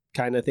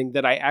kind of thing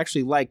that I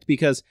actually liked,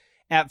 because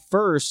at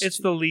first it's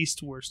the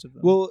least worst of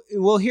them.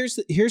 well here's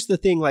the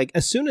thing, like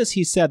as soon as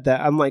he said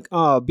that, I'm like,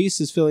 oh,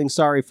 Beast is feeling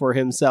sorry for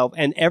himself,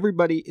 and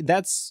everybody,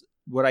 that's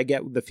what I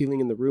get the feeling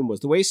in the room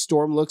was the way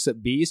Storm looks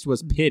at Beast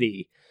was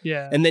pity,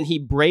 yeah, and then he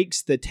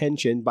breaks the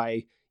tension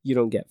by, you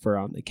don't get fur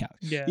on the couch.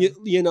 yeah,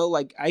 You know,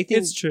 like I think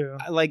it's true.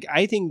 like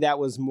I think that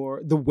was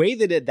more the way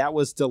that that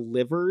was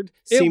delivered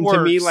It seemed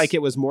to me works. like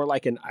it was more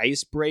like an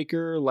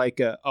icebreaker,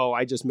 like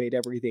I just made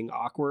everything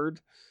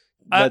awkward.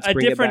 A Let's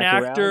bring it different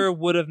back actor around.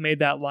 would have made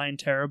that line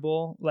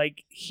terrible.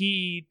 Like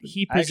he I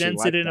actually presents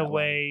like it in a that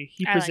way.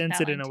 He I like presents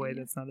that it in line a way too.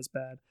 that's not as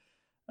bad.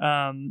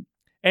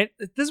 And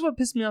this is what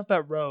pissed me off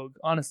about Rogue,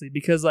 honestly,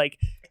 because like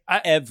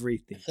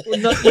Everything.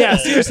 yeah,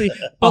 seriously.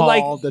 But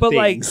All the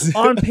things.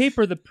 on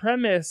paper, the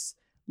premise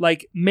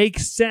like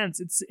makes sense.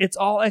 It's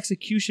all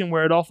execution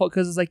where it all falls,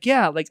 because it's like,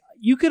 yeah, like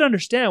you could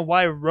understand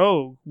why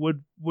Rogue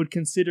would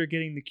consider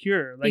getting the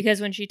cure. Like,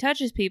 because when she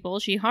touches people,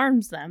 she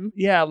harms them.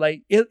 yeah,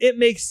 like it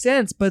makes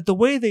sense, but the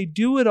way they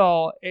do it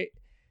all,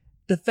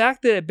 the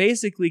fact that it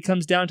basically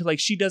comes down to like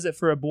she does it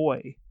for a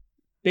boy,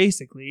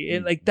 basically,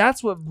 it like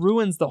that's what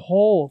ruins the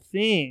whole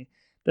thing.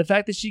 The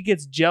fact that she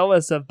gets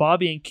jealous of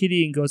Bobby and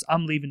Kitty and goes,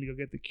 "I'm leaving to go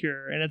get the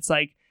cure," and it's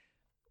like,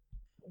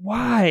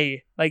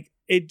 why? Like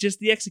it just,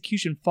 the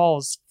execution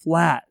falls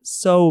flat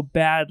so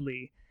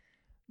badly.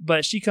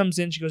 But she comes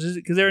in, she goes,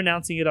 because they're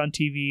announcing it on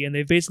TV, and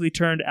they've basically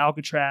turned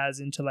Alcatraz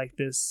into like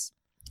this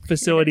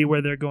facility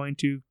where they're going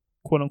to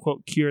quote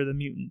unquote cure the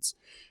mutants.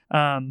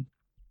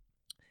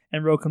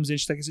 And Rogue comes in,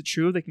 she's like, "Is it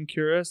true they can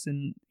cure us?"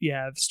 And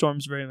yeah,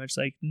 Storm's very much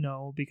like,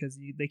 "No, because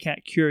they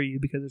can't cure you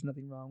because there's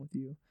nothing wrong with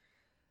you."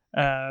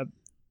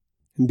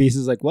 And Beast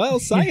is like, well,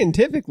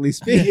 scientifically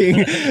speaking.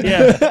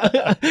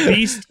 Yeah.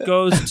 Beast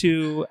goes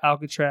to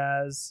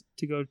Alcatraz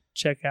to go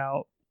check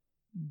out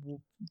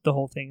the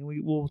whole thing.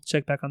 We'll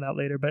check back on that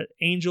later. But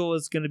Angel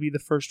is going to be the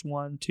first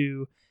one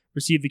to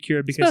receive the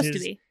cure because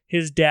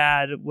his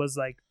dad was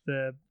like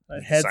the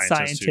head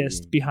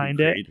scientist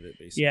behind it.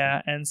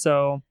 Yeah, and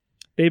so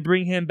they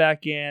bring him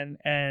back in,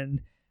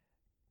 and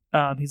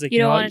he's like, "You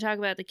don't want to talk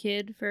about the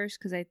kid first,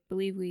 because I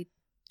believe we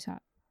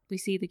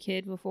see the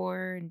kid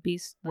before, and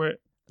Beast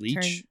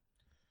Leech,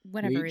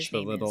 whatever Leech, his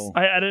name little... is.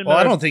 I didn't. Well,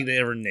 I don't think they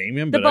ever name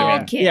him. The but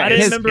bald kid. I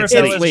didn't remember if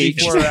it was Leech.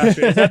 before or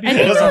after. Is that I before? think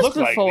It it doesn't was look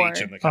before. like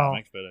Leech in the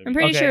comic, but I'm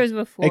pretty sure it was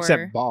before.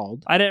 Except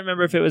bald. I didn't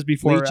remember if it was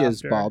before Leech or is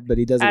after. bald, but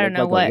he doesn't I don't look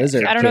know like what. a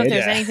lizard I don't know if kid.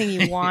 there's anything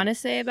you want to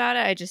say about it.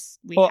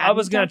 I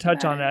was going to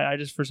touch on it. that. I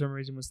just for some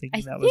reason was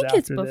thinking I that was think after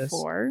it's this.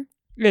 before.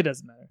 It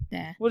doesn't matter.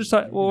 Yeah. We'll just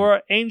talk. Well,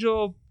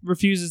 Angel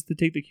refuses to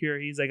take the cure.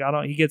 He's like, I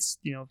don't. He gets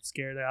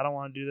scared. Like, I don't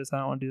want to do this. I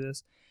don't want to do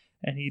this.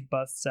 And he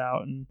busts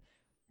out, and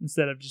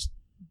instead of just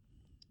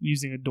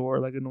using a door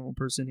like a normal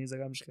person, he's like,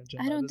 I'm just gonna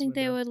jump. I don't think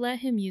they would let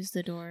him use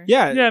the door.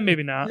 Yeah,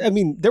 maybe not. I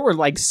mean, there were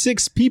like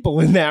 6 people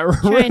in that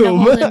Trying to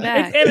hold room, him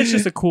back. And it's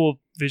just a cool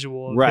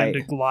visual of Right.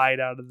 him to glide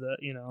out of the,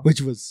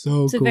 which was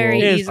so It's a cool. very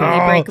It is easily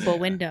cool. breakable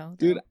window,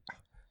 Dude,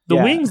 The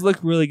Yeah. wings look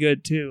really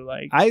good too.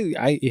 Like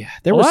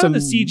there a were lot some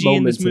of the CG in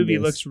moments this movie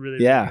looks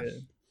really, Yeah. really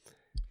good.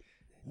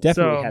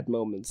 Definitely So, had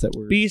moments that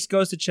were Beast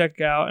goes to check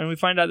out, and we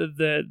find out that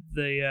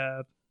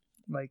the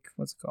like,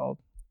 what's it called?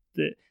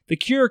 The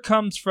cure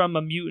comes from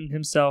a mutant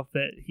himself,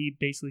 that he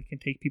basically can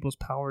take people's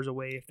powers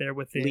away if they're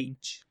within.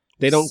 Leech.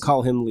 They don't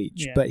call him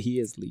Leech, Yeah. but he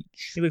is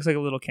Leech. He looks like a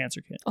little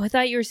cancer kid. Oh, I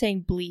thought you were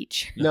saying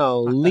bleach.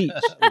 No, Leech.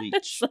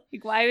 Leech.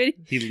 Like, why would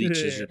He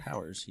leeches your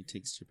powers. He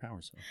takes your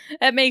powers away.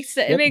 that makes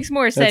it Yep. makes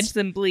more That's- sense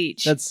than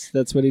bleach? That's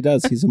what he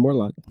does. He's a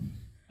Morlock.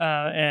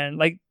 And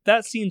like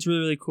that scene's really,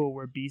 really cool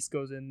where Beast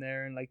goes in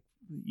there and like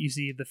you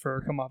see the fur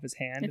come off his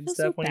hand I and feel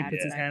stuff so when he bad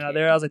puts for his that hand out kid.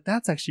 there. I was like,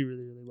 that's actually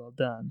really, really well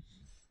done.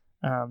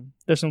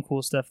 There's some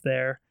cool stuff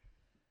there.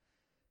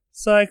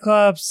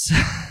 Cyclops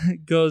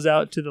goes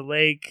out to the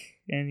lake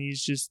and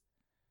he's just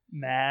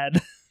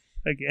mad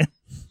again.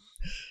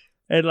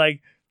 And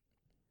like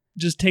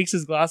just takes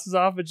his glasses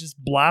off and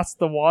just blasts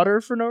the water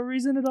for no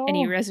reason at all. and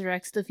he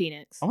resurrects the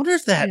Phoenix. I wonder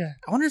if that. Yeah.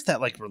 I wonder if that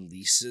like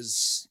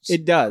releases.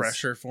 It does.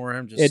 pressure for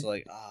him. Just It-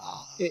 like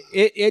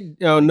It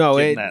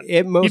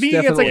most You think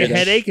he gets like a definitely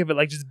headache if it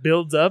like just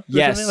builds up? Or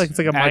Yes. something? Like it's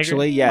like a migraine?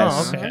 Actually, yes.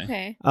 Oh, okay.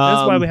 Okay.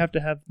 That's why Um, we have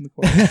to have him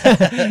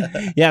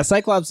record. yeah,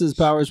 Cyclops'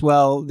 powers,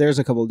 well, there's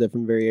a couple of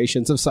different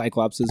variations of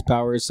Cyclops'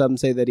 powers. Some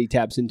say that he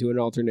taps into an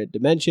alternate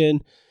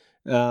dimension,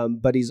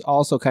 but he's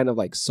also kind of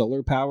like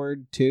solar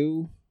powered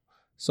too.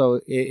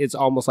 So it's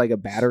almost like a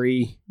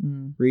battery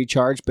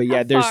recharge. But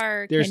yeah, How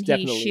far there's can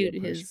definitely he shoot a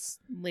pressure. his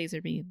laser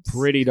beams?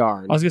 Pretty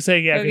darn. I was gonna say,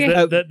 yeah,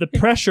 'cause Okay. the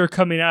pressure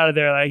coming out of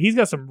there, like he's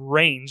got some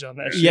range on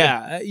that shit.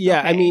 Yeah.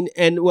 I Okay. mean,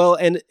 and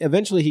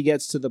eventually he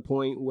gets to the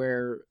point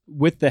where,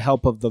 with the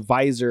help of the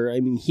visor, I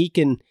mean, he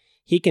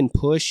can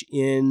push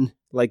in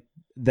like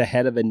the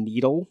head of a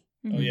needle.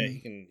 oh yeah, he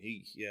can.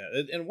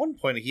 At one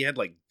point he had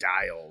like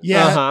dials.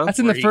 Yeah, Uh-huh. that's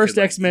in Where the he first could,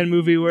 like- X-Men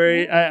movie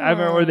where I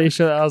remember where they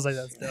showed that. I was like,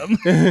 that's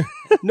dumb.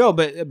 No,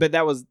 but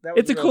that was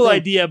It's a real cool thing.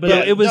 idea, but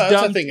Yeah, it was no,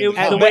 that's dumb. the thing. It was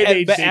But- the way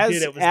they but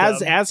did it was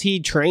dumb. as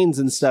he trains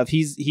and stuff,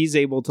 he's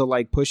able to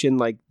like push in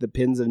like the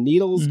pins of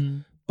needles,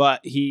 Mhm.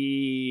 but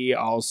he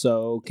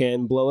also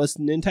can blow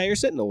an entire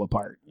Sentinel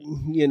apart.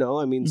 You know,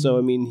 I mean, so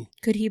I mean,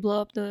 Could he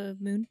blow up the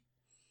moon?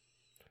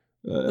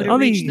 Would I it don't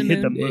think reach he the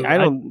hit the moon? moon. I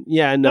don't.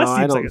 Yeah, no, that I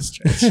seems don't. like a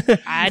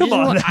stretch. Come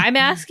on. I'm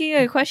asking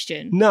a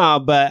question. No,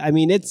 but I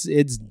mean, it's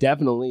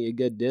definitely a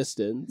good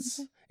distance,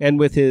 and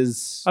with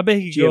his I bet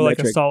he could go like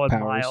a geometric solid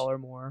powers. mile or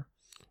more.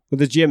 with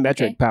his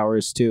geometric Okay.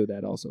 powers too,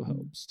 that also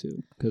helps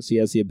too, because he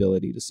has the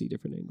ability to see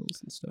different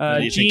angles and stuff. Uh,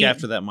 Do you think Gene-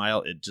 after that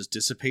mile it just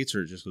dissipates,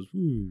 or it just goes?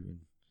 Woo?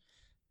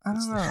 I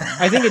don't know.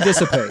 I think it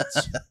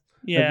dissipates.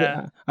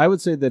 Yeah, I would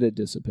say that it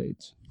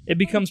dissipates. it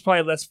becomes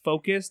probably less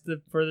focused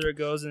the further it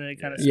goes, and it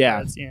kind of Yeah.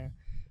 spreads. Yeah.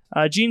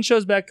 Jean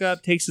shows back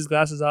up, takes his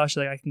glasses off. She's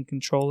like, I can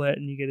control it,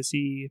 and you get to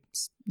see,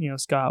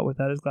 Scott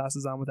without his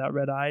glasses on, without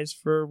red eyes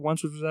for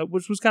once,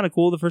 which was kind of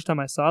cool. The first time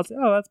I saw it,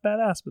 oh, that's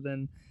badass. But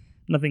then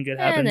nothing good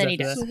happens then he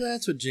after that. So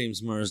that's what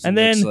James Marsden And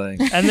then, looks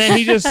like. and then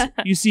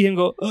you see him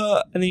go,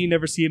 and then you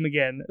never see him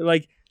again.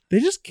 Like, they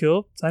just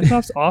killed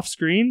Cyclops off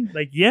screen.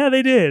 Like, yeah,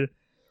 they did.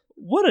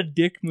 What a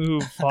dick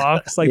move,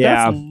 Fox. Like,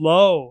 Yeah. that's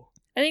low.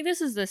 I think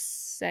this is the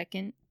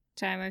second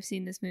time I've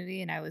seen this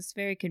movie, and I was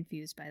very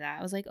confused by that.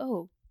 I was like,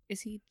 oh, is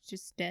he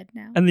just dead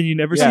now? And then you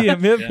never Yeah. see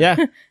him. Yep.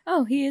 Yeah.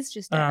 Oh, he is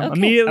just dead. Okay.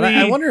 Immediately. And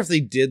I wonder if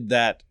they did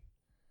that.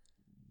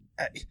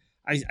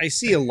 I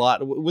see a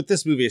lot with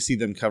this movie. I see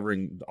them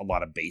covering a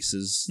lot of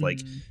bases.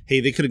 Like, hey,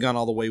 they could have gone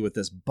all the way with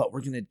this, but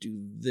we're gonna do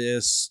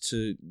this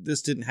to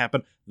this didn't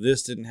happen.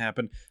 This didn't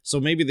happen. So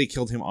maybe they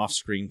killed him off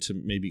screen to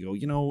maybe go,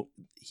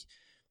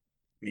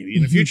 maybe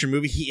in a future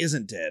movie he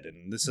isn't dead,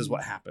 and this is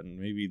what happened.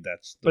 Maybe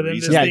that's the But then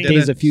reason this Yeah, they thing- did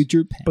Days it. of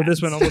Future Past. But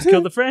this one almost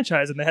killed the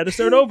franchise, and they had to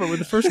start over with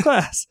the first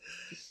class.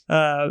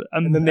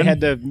 And then they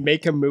had to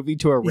make a movie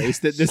to erase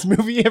that this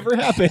movie ever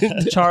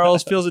happened.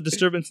 Charles feels a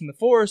disturbance in the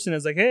force and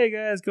is like, hey,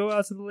 guys, go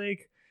out to the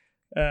lake.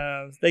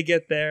 They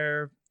get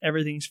there.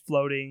 Everything's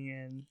floating,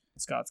 and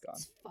Scott's gone.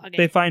 Fuck it.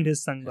 They find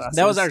his sunglasses.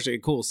 That was actually a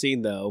cool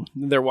scene, though.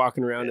 They're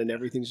walking around and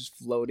everything's just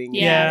floating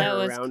Yeah, that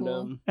was around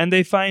cool. them. And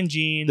they find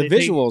Jean. The They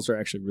take- visuals are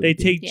actually really They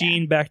good. take Yeah.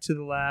 Jean back to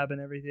the lab and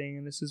everything,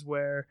 and this is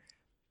where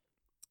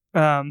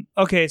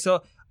okay,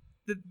 so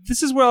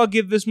this is where I'll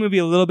give this movie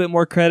a little bit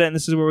more credit, and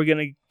this is where we're going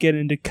to get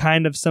into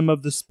kind of some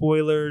of the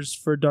spoilers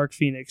for Dark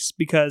Phoenix,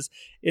 because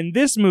in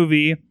this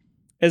movie,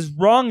 as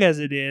wrong as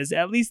it is,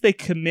 at least they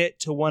commit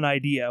to one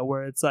idea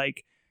where it's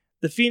like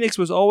the Phoenix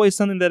was always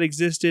something that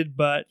existed,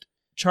 but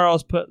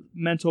Charles put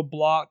mental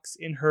blocks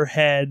in her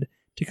head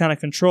to kind of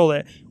control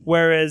it,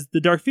 whereas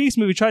the Dark Phoenix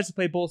movie tries to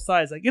play both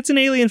sides. Like, it's an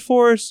alien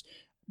force,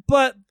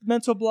 but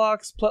mental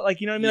blocks,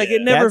 like, you know what I mean? Like,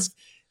 Yeah.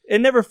 it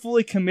never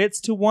fully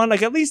commits to one.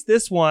 Like, at least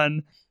this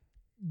one,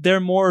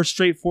 they're more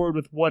straightforward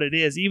with what it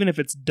is, even if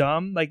it's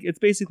dumb. Like, it's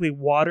basically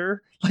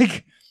water.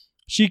 Like,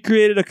 she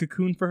created a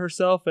cocoon for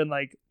herself, and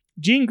like,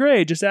 Jean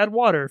Grey, just add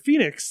water.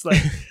 Phoenix,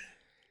 like,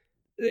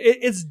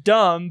 it's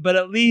dumb, but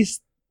at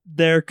least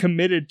they're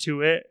committed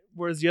to it.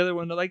 Whereas the other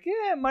one, they're like,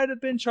 yeah, it might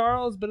have been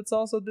Charles, but it's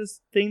also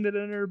this thing that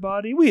entered her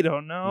body. We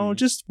don't know. Mhm.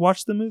 Just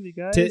watch the movie,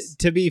 guys.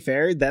 To be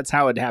fair, that's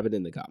how it happened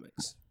in the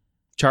comics.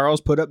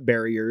 Charles put up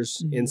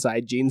barriers Mhm.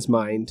 inside Jean's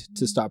mind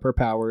to stop her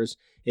powers.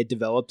 It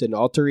developed an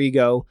alter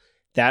ego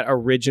that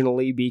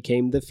originally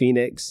became the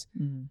Phoenix.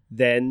 Mhm.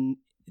 Then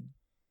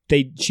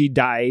she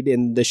died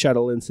in the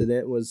shuttle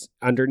incident, was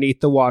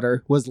underneath the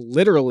water, was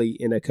literally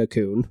in a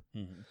cocoon.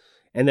 Mhm.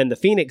 And then the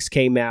Phoenix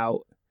came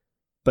out,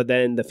 but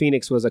then the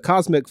Phoenix was a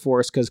cosmic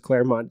force because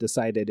Claremont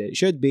decided it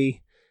should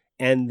be.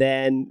 And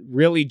then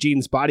really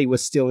Jean's body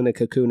was still in a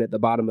cocoon at the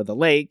bottom of the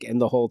lake, and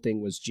the whole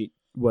thing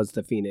was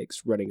the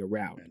Phoenix running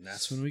around. And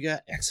that's when we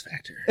got X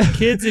Factor.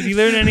 Kids, if you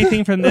learn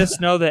anything from this,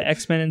 know that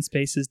X-Men in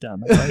space is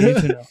dumb. That's all you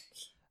need to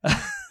know.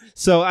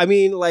 So I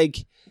mean,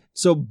 like,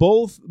 so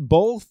both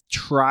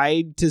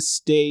tried to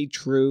stay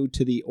true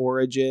to the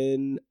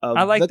origin of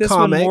I like the this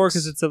comics, one more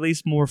because it's at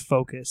least more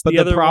focused. But the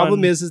other problem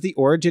one, is the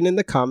origin in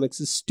the comics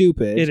is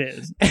stupid. it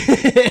is.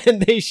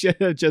 And they should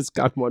have just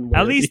gone one way.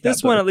 At or least the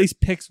this other. one at least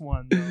picks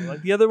one. Though.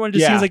 Like the other one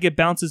just Yeah. seems like it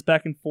bounces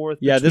back and forth.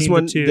 Yeah, this between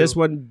one the two. this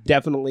one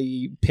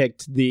definitely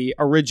picked the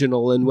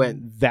original and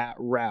went that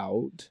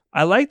route.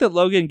 I like that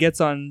Logan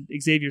gets on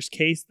Xavier's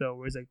case though,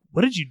 where he's like,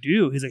 "What did you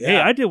do?" He's like, "Hey,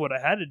 Yeah. I did what I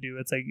had to do."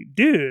 It's like,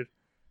 dude,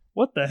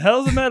 what the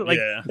hell's the matter? Like,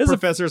 Yeah. this is a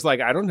Professor's like,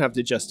 I don't have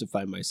to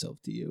justify myself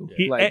to you.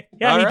 He, like,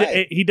 yeah, all he,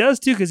 right. he does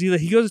too, because he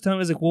goes to tell him,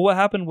 he's like, well, what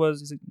happened was,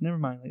 he's like, never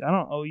mind, like, I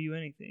don't owe you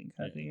anything,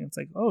 kind of thing. And it's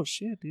like, oh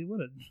shit, dude,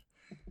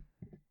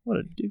 what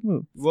a dick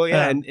move. Well,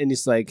 yeah, Um, and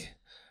he's like,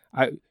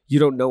 you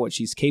don't know what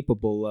she's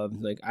capable of.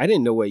 Like, I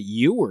didn't know what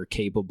you were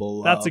capable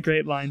of. That's a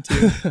great line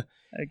too.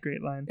 A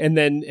great line.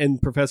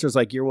 And Professor's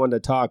like, you're one to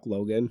talk,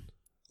 Logan.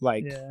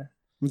 Like, Yeah,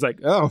 he's like,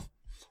 oh,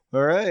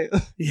 all right.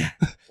 yeah.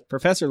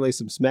 Professor lays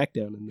some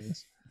smackdown in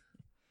this.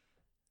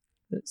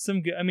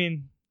 Some good. I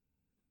mean,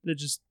 they're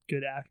just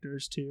good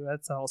actors too.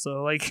 That's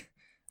also like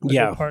a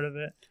Yeah. good part of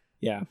it.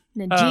 Yeah,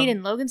 And then Jean Um,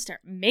 and Logan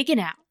start making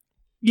out.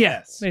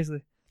 Yes,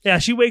 basically. Yeah,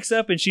 she wakes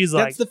up and she's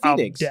like, That's the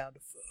Phoenix. I'm down to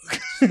fuck.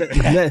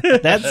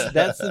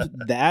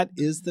 that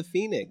is the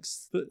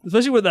Phoenix.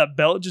 Especially when that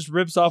belt just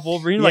rips off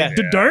Wolverine, like Yeah.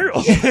 the dirt.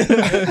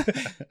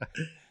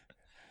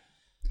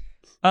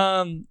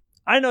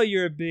 I know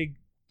you're a big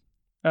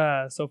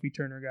Sophie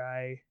Turner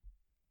guy.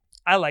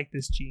 I like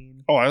this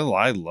Jean. Oh,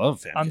 I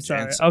love Famke I'm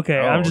sorry. Janssen. Okay,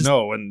 oh, I'm just-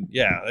 no, and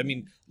yeah, I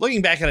mean,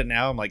 looking back at it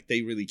now, I'm like,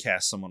 they really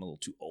cast someone a little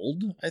too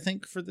old, I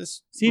think, for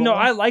this. See, no, role.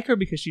 I like her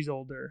because she's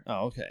older.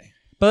 Oh, okay.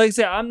 But like I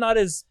said, I'm not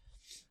as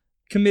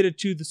committed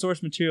to the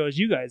source material as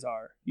you guys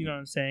are. You know what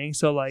I'm saying?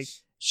 So like,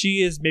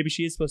 she is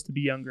supposed to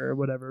be younger or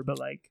whatever. But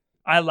like,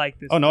 I like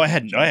this. Oh no, I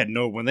had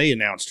no. When they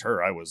announced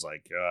her, I was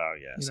like, oh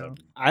yes. You know.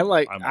 I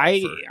like. I'm all I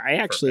for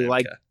actually Famke.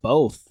 like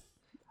both.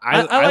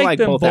 I I like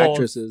them both both.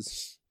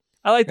 actresses.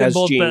 I like them as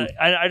both, Jean. but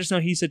I just know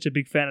he's such a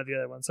big fan of the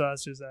other one. So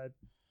that's just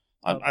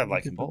I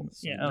like them both.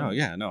 Yeah. No,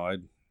 yeah, no.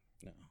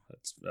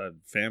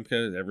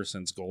 Famke ever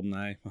since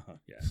Goldeneye.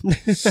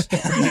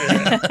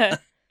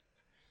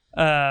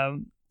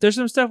 There's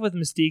some stuff with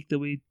Mystique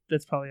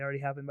that's probably already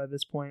happened by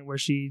this point where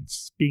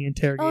she's being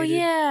interrogated. Oh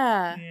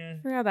yeah. Yeah.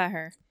 Forgot about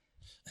her.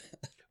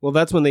 Well,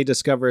 that's when they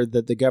discovered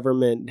that the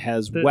government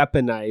has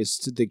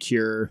weaponized the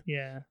cure,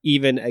 Yeah.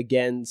 even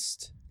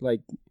against,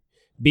 like,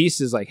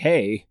 Beast is like,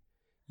 hey,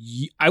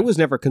 I was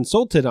never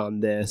consulted on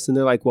this. And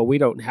they're like, well, we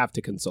don't have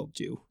to consult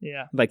you.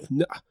 Yeah. Like,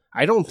 no,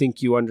 I don't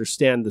think you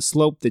understand the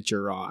slope that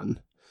you're on,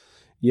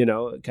 you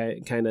know,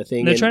 kind of thing.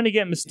 And they're And- trying to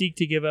get Mystique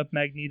to give up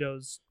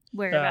Magneto's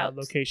Whereabouts?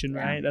 location, Yeah.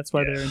 right? That's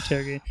why they're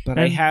interrogating. but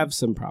I And- have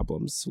some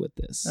problems with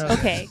this. Oh.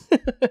 Okay.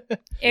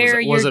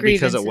 Air Was your it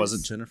because it grievances.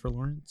 wasn't Jennifer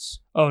Lawrence?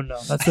 Oh no,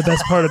 that's the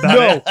best part about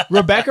No, it.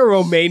 Rebecca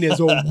Romaine is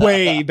a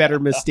way better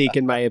Mystique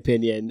in my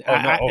opinion. Oh,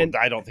 no, and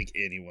I don't think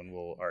anyone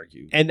will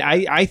argue.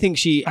 I think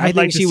she, I I'd think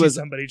like to she see was,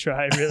 somebody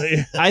try.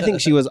 Really. I think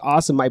she was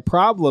awesome. My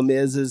problem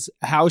is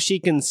how she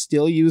can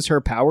still use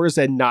her powers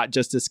and not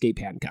just escape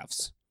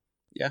handcuffs.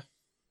 Yeah.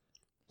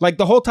 Like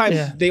the whole time,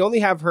 Yeah. they only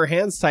have her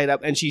hands tied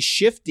up, and she's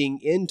shifting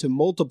into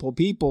multiple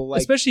people.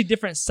 Like, Especially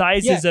different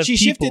sizes yeah, of she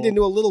people. shifted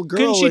into a little girl.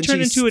 Couldn't she and turn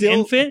she's into still- an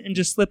infant and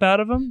just slip out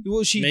of them?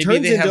 Well, she Maybe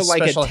turns they have into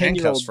like a special 10-year-old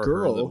handcuffs for her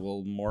that girl.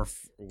 will morph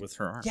with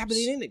her arms. Yeah, but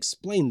they didn't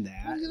explain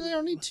that. They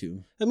don't need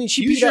to. I mean,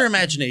 she Use beat your up-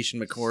 imagination,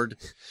 McCord.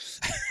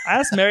 I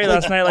asked Mary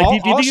last night, like, all, do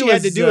you all think she it was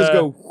had to do is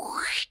go,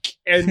 uh,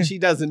 and she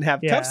doesn't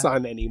have Yeah. cuffs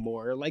on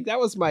anymore. Like that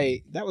was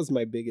my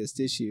biggest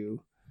issue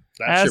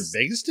That's As-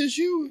 your biggest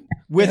issue?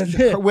 with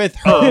her, with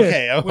her. Oh,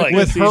 okay. I'm With- like,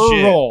 with her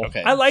shit. role.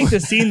 Okay. I like the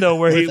scene though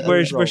where With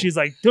where her role. she's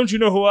like, "Don't you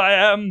know who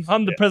I am?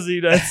 I'm the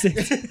president of the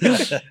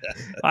United States."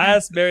 I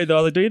asked Mary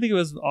though, like, "Do you think it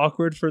was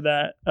awkward for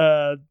that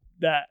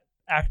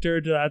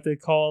actor to have to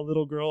call a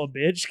little girl a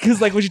bitch?"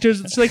 Because like when she turns,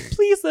 she's like,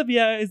 "Please let me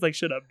out." He's like,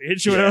 "Shut up,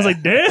 bitch." And I was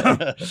like,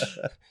 "Damn."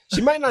 She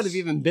might not have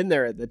even been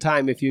there at the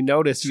time. If you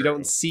notice, you True.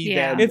 don't see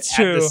Yeah. them It's at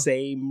true. the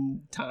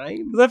same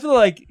time. Because I feel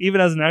like even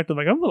as an actor,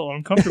 like I'm a little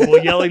uncomfortable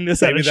yelling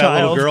this at Maybe a that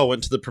child. little girl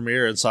went to the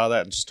premiere and saw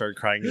that and just started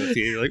crying in the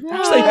theater. Like,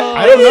 She's like, Oh.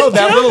 I don't know.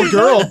 That Tell little me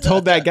girl that.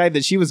 told that guy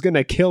that she was going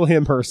to kill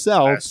him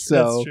herself. That's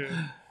So, That's true.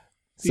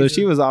 so These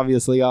she are- was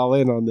obviously all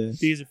in on this.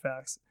 These are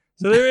facts.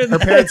 So they're in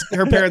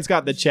Her parents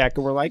got the check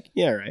and were like,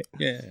 "Yeah, right."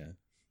 yeah.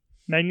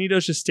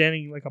 Magneto's just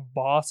standing like a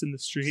boss in the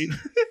street.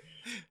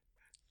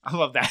 I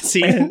love that And,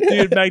 scene.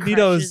 dude,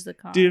 Crushes the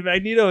car.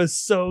 Magneto is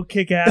so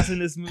kick ass in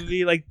this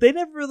movie. Like they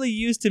never really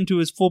used him to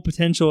his full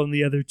potential in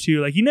the other two.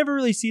 Like you never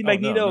really see Oh,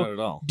 Magneto no, not at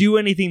all. do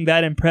anything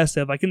that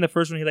impressive. Like in the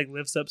first one, he like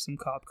lifts up some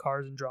cop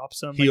cars and drops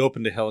them. He Like,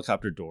 opened a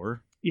helicopter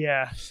door.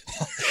 yeah,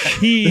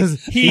 he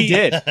He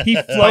did. He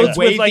floats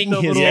with like waving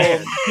the his little.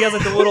 hand. He has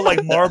like the little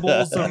like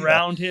marbles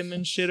around him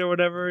and shit or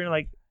whatever. And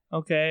like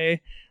okay,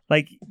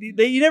 like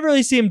you never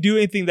really see him do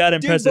anything that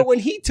Dude, impressive. but when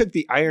he took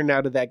the iron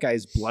out of that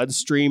guy's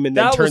bloodstream and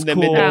then That was turned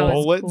them cool. into That was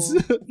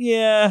bullets, cool.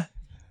 Yeah.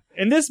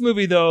 In this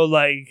movie, though,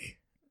 like,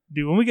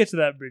 dude, when we get to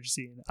that bridge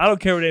scene, I don't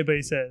care what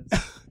anybody says.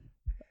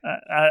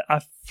 I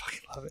fucking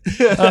love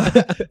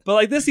it. But,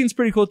 like, this scene's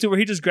pretty cool, too, where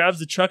he just grabs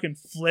the truck and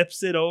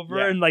flips it over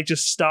Yeah. and, like,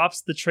 just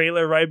stops the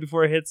trailer right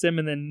before it hits him.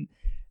 And then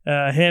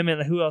him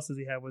and who else does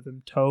he have with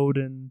him? Toad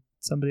and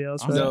somebody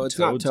else, right? No, it's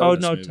not Toad's Toad.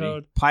 in Oh, this no, movie.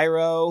 Toad.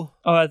 Pyro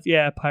Oh,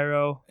 yeah,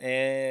 Pyro.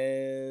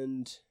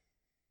 and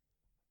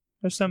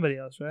There's somebody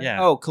else, right?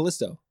 Yeah. oh,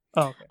 Callisto.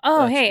 Oh, okay. Oh,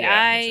 That's- hey, yeah,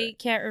 that's I right.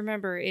 can't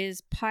remember.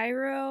 Is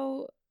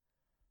Pyro?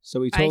 So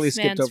we totally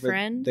skipped Iceman's over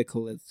friend? the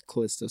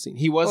Callisto scene.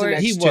 He wasn't. Or-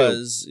 He X2.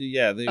 was.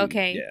 Yeah. They,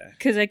 Okay, Yeah.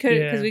 because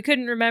Yeah. we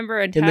couldn't remember,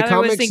 and In the Tyler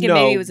was comics, thinking no,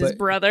 maybe it was his but-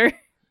 brother.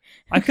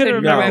 I couldn't couldn't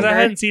remember because I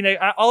remember. hadn't seen it.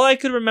 All I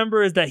could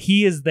remember is that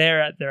he is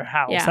there at their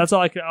house. Yeah. That's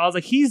all I could. I was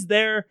like, he's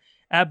there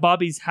at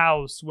Bobby's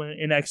house when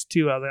in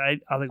X2. I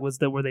was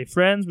like, were they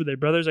friends? Were they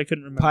brothers? I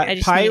couldn't remember. I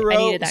just Pyro.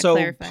 needed that so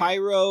clarified.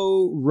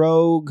 Pyro,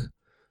 Rogue,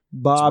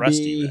 Bobby. It's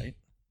Rusty, right?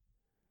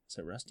 Is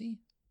it Rusty?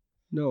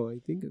 No, I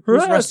think it,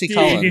 Who's Rusty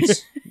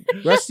Collins?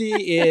 Rusty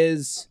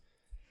is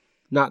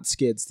not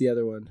Skids. The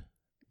other one,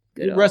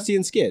 Good old, Rusty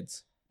and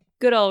Skids.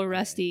 good old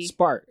Rusty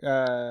Spark.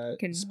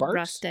 can Sparks.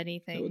 rust Is that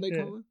anything. what they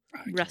Yeah. call it?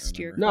 I can't Rust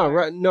your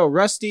remember. No, no.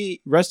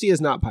 Rusty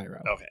is not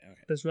Pyro. Okay.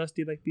 Does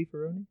Rusty like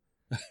beefaroni?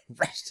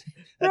 Rusty.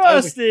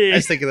 Rusty. I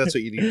was thinking that's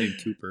what you need to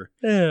do, Cooper.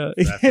 Yeah.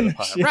 After the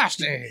pod.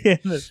 Rusty.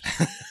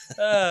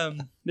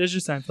 There's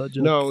your Seinfeld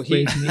joke. No, he-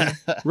 Wait, me.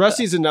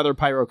 Rusty's another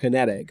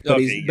pyrokinetic, but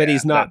Okay, he's yeah,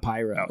 not that-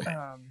 Pyro. okay.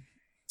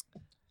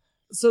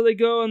 So they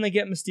go and they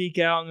get Mystique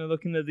out and they're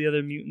looking at the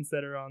other mutants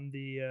that are on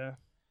the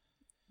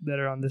that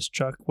are on this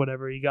truck.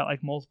 Whatever, you got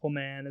like Multiple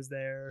Man is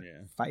there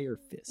Yeah. Fire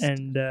Fist.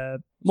 and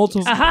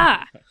multiple.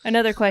 Aha!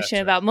 Another question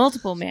That's right. about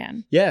Multiple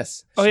Man.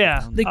 yes. Oh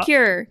yeah, The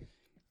Cure,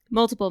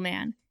 Multiple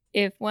Man.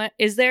 If one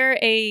is there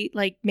a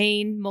like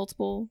main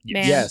Multiple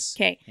Man? Yes.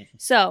 Okay.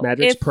 So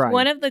Madrix if Prime.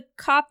 one of the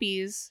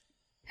copies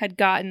had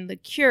gotten the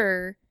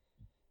cure,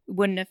 it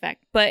wouldn't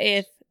affect. But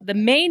if the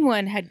main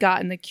one had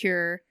gotten the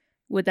cure,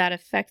 would that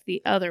affect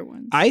the other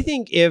ones? I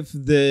think if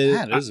the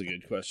That is a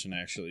good question,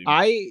 actually.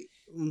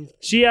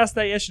 She asked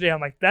that yesterday.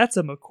 I'm like, that's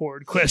a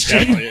McCord question.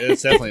 Definitely,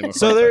 it's definitely a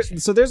so McCord there question.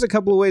 so there's a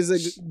couple of ways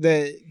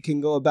that can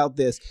go about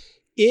this.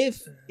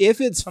 If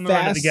it's I'm gonna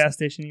run to the fast, gas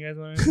station. You guys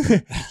want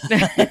to?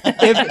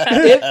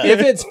 if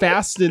it's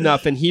fast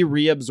enough and he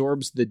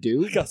reabsorbs the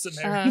dupe, Got some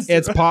Uh-huh. Marys.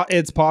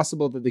 it's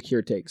possible that the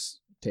cure takes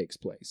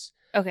place.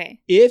 Okay.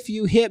 If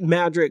you hit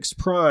Madrix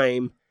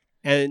Prime,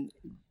 and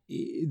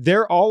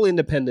they're all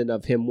independent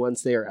of him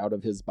once they are out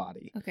of his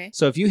body. Okay.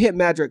 So if you hit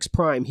Madrix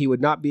Prime, he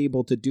would not be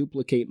able to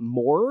duplicate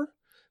more,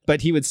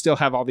 but he would still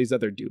have all these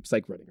other dupes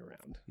like running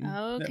around.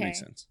 That Okay. makes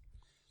sense.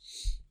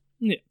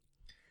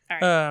 All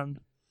right.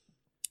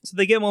 So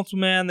they get Multiple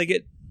Man. They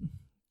get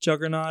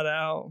Juggernaut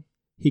out.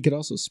 He could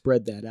also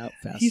spread that out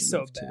fast. He's so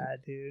enough, too.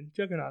 bad, dude.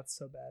 Juggernaut's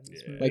so bad in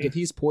this Yeah. movie. Like if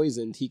he's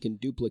poisoned, he can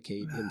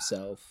duplicate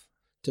himself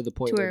to the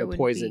point To where where it the wouldn't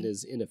poison be-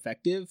 is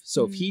ineffective.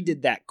 So if he Mm.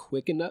 did that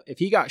quick enough, if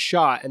he got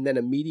shot and then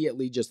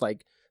immediately just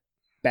like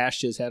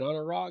bashed his head on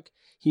a rock,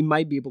 he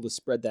might be able to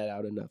spread that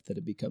out enough that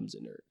it becomes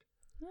inert.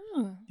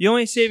 Oh. The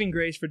only saving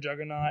grace for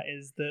Juggernaut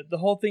is the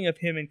whole thing of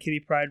him and Kitty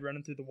Pryde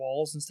running through the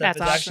walls and stuff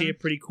That's is actually awesome. a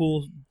pretty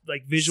cool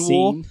like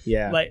visual. Scene?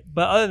 Yeah. Like,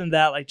 but other than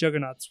that, like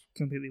Juggernaut's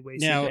completely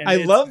wasted. Now, And I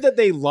it's- love that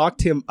they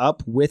locked him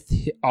up with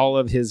all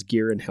of his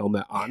gear and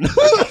helmet on.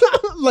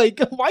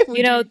 Like, why would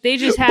You know, they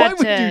just why had would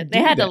you to. do They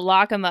had that? to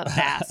lock him up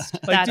fast.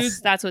 Like,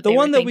 That's what the they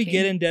one were that we thinking.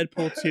 get in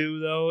Deadpool 2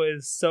 though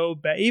is so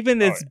bad. Even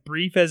it's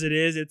brief as it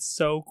is, it's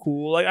so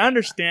cool. Like I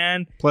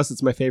understand. Plus,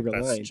 it's my favorite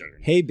That's line.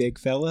 Juggernaut. Hey, big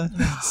fella.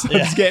 It's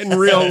Yeah. getting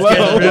real It's low.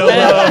 getting real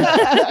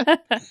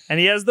low. And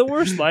he has the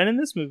worst line in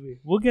this movie.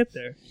 We'll get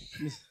there.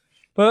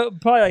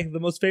 But probably like the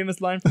most famous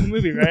line from the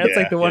movie, right? It's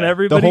like the one Yeah. The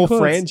everybody whole quotes.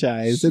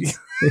 franchise.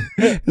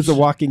 It's a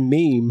walking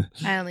meme.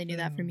 I only knew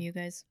that from you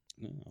guys.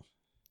 No.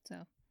 So,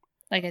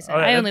 like I said, Oh,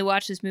 yeah. I only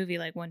watched this movie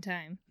like one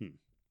time.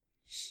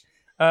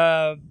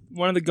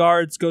 One of the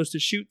guards goes to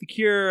shoot the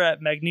cure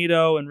at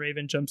Magneto, and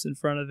Raven jumps in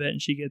front of it,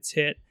 and she gets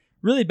hit.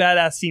 Really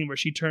badass scene where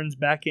she turns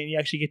back in. You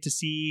actually get to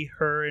see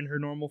her in her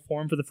normal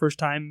form for the first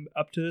time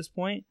up to this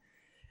point.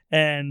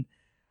 And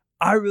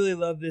I really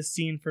love this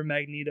scene for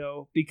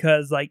Magneto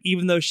because, like,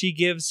 even though she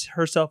gives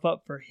herself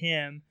up for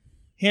him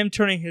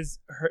turning his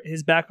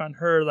back on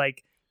her,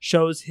 like,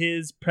 shows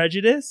his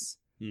prejudice.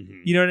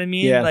 Mhm. You know what I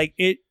mean? Yeah. Like,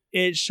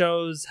 it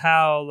shows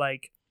how,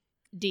 like,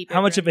 Deep.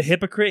 how much of a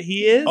hypocrite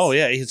he is. Oh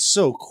yeah, it's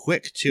so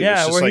quick too. Yeah,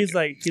 It's just where like,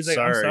 he's like,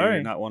 I'm sorry.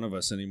 you're not one of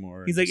us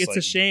anymore. He's like, Just it's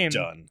a shame.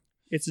 Done.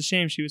 It's a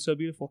shame she was so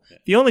beautiful. Yeah.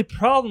 The only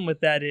problem with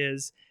that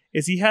is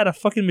he had a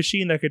fucking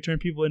machine that could turn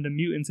people into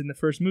mutants in the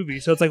first movie.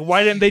 So it's like,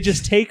 why didn't they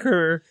just take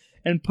her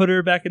and put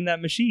her back in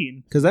that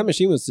machine? Because that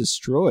machine was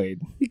destroyed.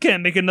 You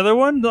can't make another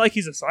one. Not like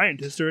he's a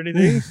scientist or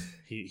anything.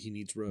 He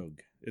needs Rogue.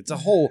 It's a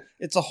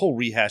whole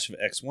rehash of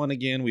X1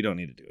 again. We don't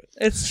need to do it.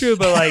 It's true,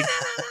 but like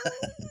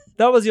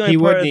that was the only He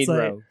part. would It's need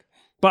like, Rogue.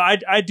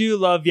 but I do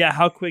love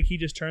how quick he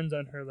just turns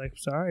on her. Like,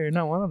 sorry, you're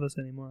not one of us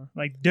anymore.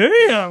 Like,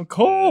 damn,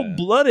 cold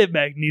blooded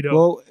Magneto.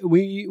 Well,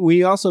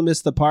 we also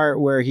missed the part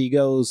where he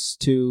goes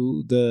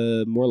to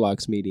the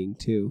Morlocks meeting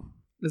too.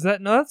 is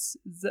that nuts?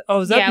 Is that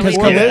Yeah, we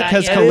before know that? that,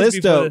 Because yeah. That is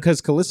before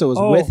the- Callisto was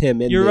Oh, with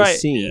him in you're this right.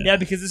 scene. Yeah,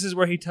 because this is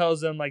where he tells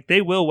them like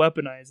they will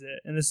weaponize it,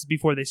 and this is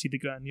before they see the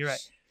gun. You're right.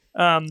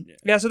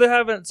 So they're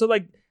having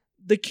like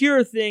the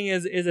cure thing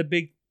is a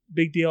big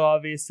deal.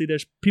 Obviously,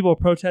 there's people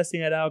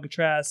protesting at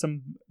Alcatraz.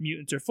 Some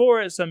mutants are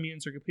for it. Some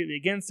mutants are completely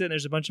against it. And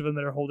there's a bunch of them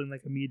that are holding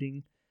like a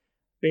meeting,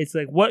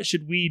 basically like, what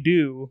should we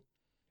do?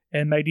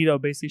 And Magneto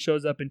basically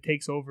shows up and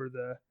takes over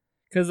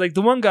because like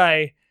the one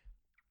guy.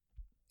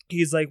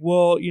 He's like,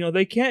 well,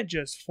 they can't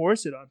just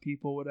force it on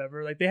people,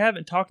 whatever. Like, they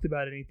haven't talked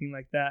about anything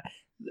like that.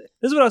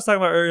 This is what I was talking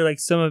about earlier. Like,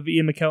 some of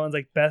Ian McKellen's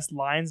like best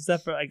lines and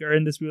stuff are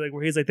in this movie, like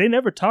where he's like, they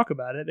never talk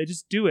about it, they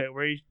just do it.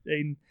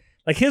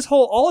 Like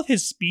all of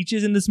his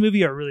speeches in this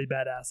movie are really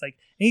badass. Like,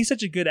 and he's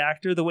such a good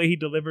actor. The way he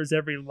delivers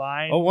every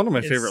line. Oh, one of my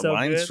is favorite so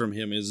lines good. from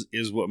him is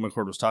what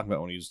McCord was talking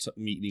about when he was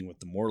meeting with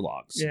the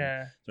Morlocks.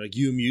 Yeah. They're like,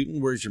 you a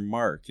mutant? Where's your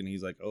mark? And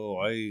he's like, oh,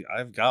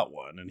 I've got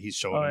one. And he's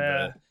showing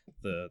him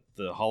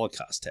the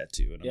Holocaust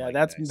tattoo. And I'm Yeah,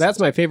 like, that's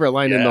my favorite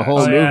line in the Yeah.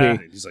 whole Oh, yeah.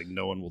 movie. He's like,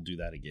 no one will do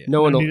that again.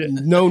 No one,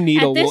 no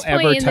needle At this will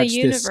ever point in the touch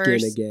this skin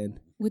universe- again.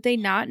 Would they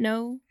not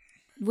know?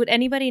 Would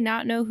anybody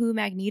not know who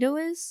Magneto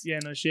is? Yeah,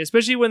 no shit.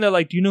 Especially when they're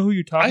like, do you know who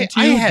you're talking to?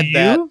 I had Do you?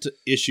 that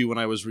issue when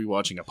I was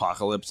rewatching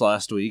Apocalypse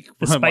last week.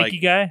 The where I'm spiky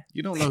like, guy?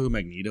 you don't know who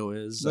Magneto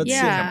is? Let's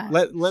Yeah. see.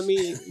 Let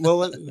me. Well,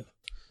 let,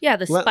 Yeah,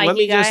 the Let spiky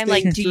me guy. just I'm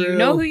like, think do you through-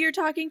 know who you're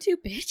talking to,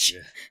 bitch?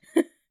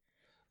 Yeah.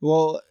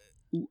 well,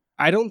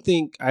 I don't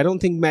think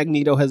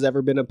Magneto has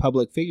ever been a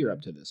public figure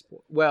up to this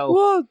point. Well,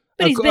 Well,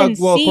 But he's been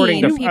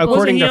according seen. to People- Wasn't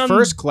according he to on-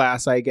 First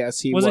Class, I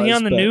guess he wasn't he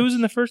on the but- news in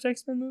the first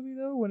X-Men movie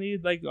though, when he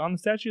like on the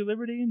Statue of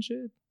Liberty and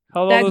shit?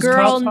 Held all That those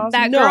girl, cops that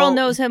hostage? No. girl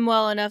knows him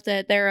well enough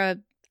that they're a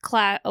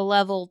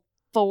level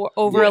 4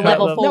 over Yeah, a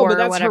level level- 4 No, but or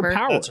that's whatever. her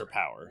power. That's her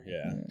power.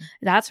 Yeah.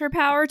 That's her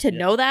power to Yeah.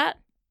 know that.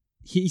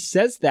 He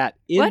says that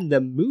in What?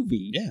 the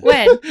movie. Yeah.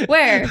 When?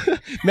 Where?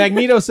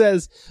 Magneto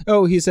says,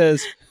 he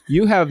says,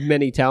 you have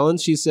many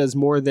talents. She says,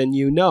 more than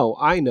you know.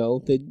 I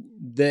know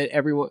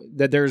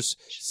that there's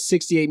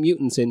 68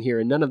 mutants in here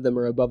and none of them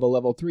are above a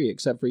level 3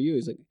 except for you.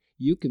 He's like,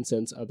 you can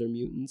sense other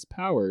mutants'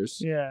 powers.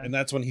 Yeah. And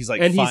that's when he's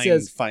like, And he find,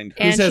 says- find her.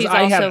 And says, she's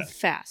 "I also have-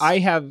 fast. I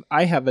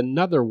have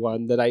another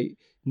one that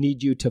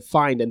need you to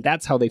find, and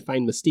that's how they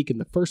find Mystique in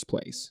the first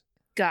place.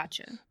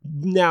 Gotcha.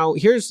 Now,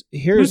 here's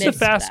Who's the Missed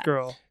fast that.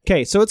 girl?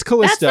 okay. So it's That's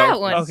Callisto. that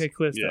one. Okay,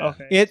 Callisto. Yeah.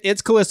 Okay.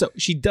 It's Callisto.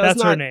 She does That's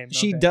not. her name,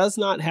 She okay. does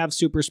not have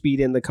super speed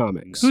in the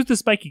comics. Who's the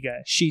spiky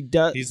guy? She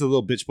does. He's the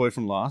little bitch boy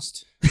from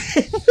Lost.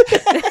 He's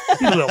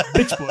a little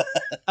bitch boy.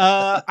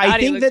 God, I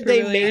he think looks that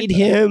they familiar. made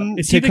him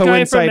Is to he the guy from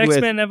coincide with.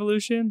 X-Men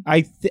Evolution?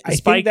 I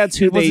Spike- think that's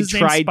who was they his name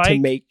tried to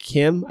Spike? make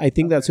him. I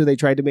think that's who they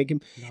tried to make him.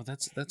 No,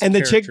 that's And a the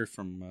chick- character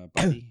from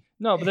Buffy.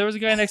 No, but there was a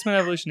guy in X-Men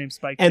Evolution named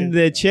Spike. And too.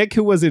 the chick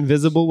who was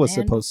invisible was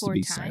Man supposed to Before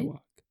be Time? Psylocke.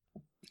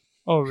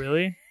 Oh,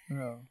 really?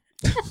 Oh,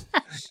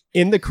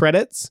 In the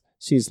credits,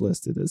 she's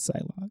listed as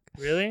Psylocke.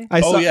 really?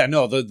 I saw,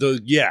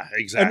 Yeah,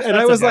 exactly. and I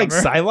That's a was like,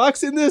 bummer.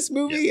 Psylocke's in this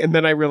movie, and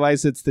then I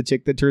realized it's the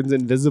chick that turns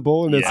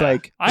invisible, and it's Yeah.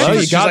 like, I well, just-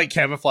 you she's got like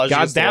camouflage. got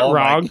against the that wall.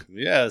 I'm wrong. like,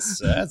 yes,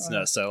 that's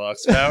not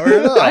Psylocke's power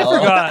at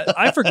all.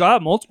 I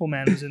forgot Multiple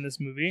Man was in this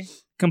movie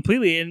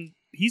completely, and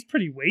he's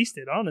pretty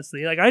wasted,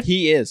 honestly. Like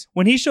he is.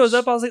 when he shows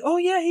up, I was like, oh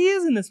yeah, he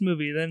is in this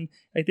movie. Then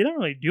like they don't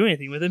really do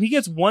anything with him. He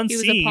gets one He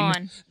was scene. a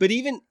pawn. But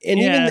even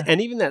Yeah.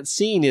 even that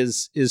scene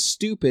is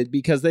stupid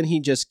because then he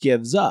just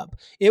gives up.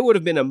 It would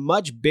have been a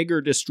much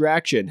bigger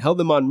distraction, held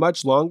them on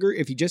much longer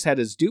if he just had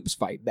his dupes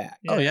fight back.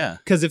 Oh yeah.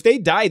 Because if they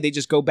died, they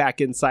just go back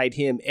inside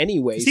him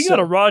anyway. 'Cause he got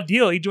a raw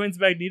deal. He joins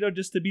Magneto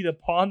just to be the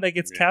pawn that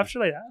gets Yeah. captured.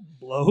 Like that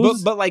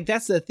blows. but like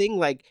that's the thing.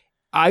 Like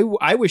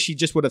I wish he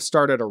just would have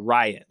started a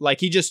riot. Like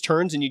he just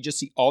turns and you just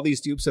see all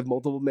these dupes of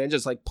multiple men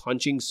just like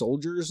punching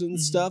soldiers and Mhm.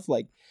 stuff.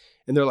 Like,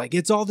 and they're like,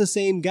 it's all the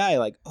same guy.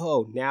 Like,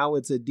 oh, now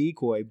it's a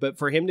decoy. But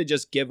for him to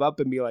just give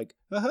up and be like,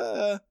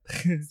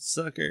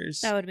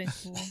 Suckers. That would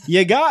have been cool.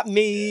 you got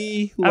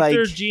me.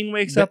 After Like, Jean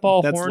wakes that- up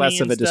all that's horny less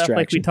of and a stuff, like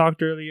we distraction.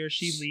 talked earlier,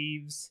 she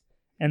leaves,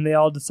 and they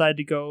all decide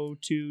to go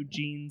to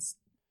Jean's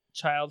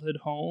childhood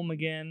home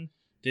again.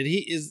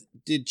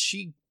 Did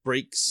she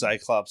break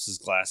Cyclops'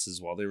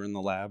 glasses while they were in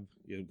the lab?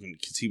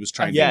 Because he was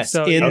trying. yes,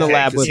 so, in yeah. the Okay,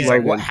 lab 'cause with he's like,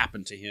 Logan. what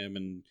happened to him?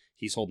 And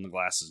he's holding the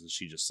glasses, and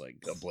she just like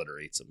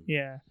obliterates him.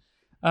 Yeah.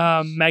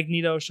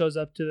 Magneto shows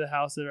up to the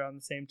house around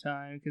the same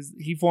time because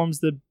he forms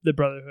the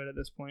Brotherhood at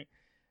this point.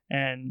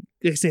 And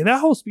they say,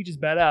 that whole speech is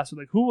badass.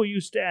 Like, who will you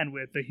stand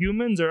with, the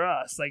humans or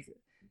us? Like,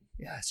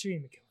 yeah,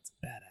 Shane McKellen's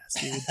badass,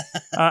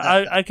 dude.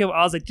 I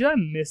was like, dude, I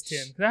missed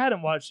him because I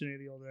hadn't watched any of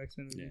the older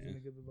X-Men movies in a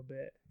good little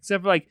bit.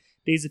 Except for, like,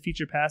 Days of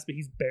Future Past, but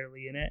he's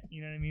barely in it.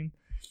 You know what I mean?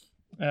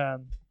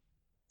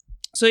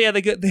 So, yeah,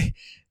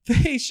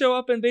 they show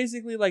up and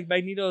basically, like,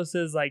 Magneto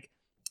says, like,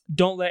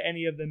 don't let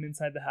any of them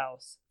inside the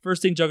house.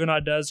 First thing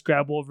Juggernaut does,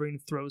 grab Wolverine,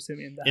 throws him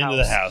in the house.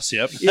 Into the house.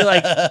 Yep. You're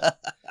like,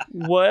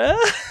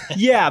 what?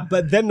 Yeah,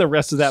 but then the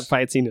rest of that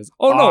fight scene is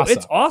Oh, no, awesome.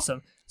 it's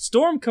awesome.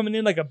 Storm coming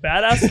in like a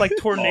badass, like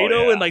tornado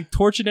Oh, yeah. and like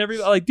torching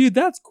everybody. Like, dude,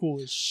 that's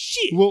cool as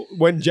shit. Well,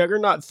 when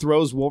Juggernaut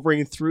throws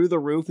Wolverine through the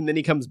roof and then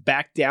he comes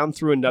back down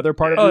through another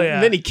part of the Oh, roof yeah.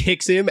 and then he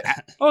kicks him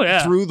Oh,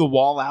 yeah. through the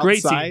wall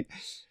Great scene. outside.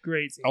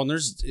 Great scene. Oh, and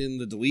there's in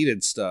the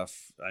deleted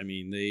stuff. I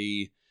mean,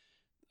 they.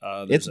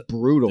 It's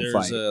brutal There's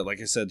fight. like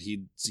I said,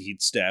 he'd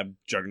stab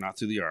Juggernaut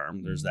through the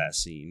arm. There's that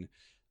scene.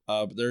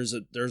 But there's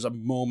a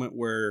moment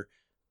where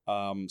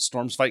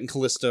Storm's fighting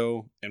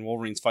Callisto and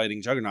Wolverine's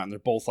fighting Juggernaut, and they're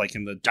both like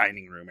in the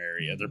dining room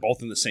area. They're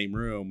both in the same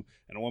room,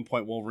 and at one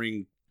point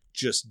Wolverine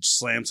just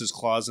slams his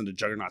claws into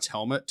Juggernaut's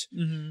helmet,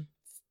 Mm-hmm.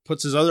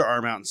 puts his other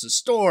arm out and says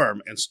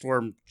 "Storm," and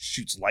Storm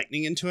shoots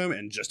lightning into him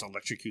and just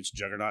electrocutes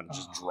Juggernaut and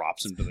just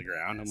drops him to the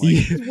ground. I'm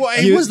like,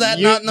 why was that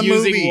not in the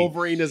using movie?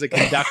 Wolverine as a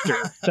conductor.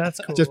 That's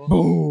cool. Just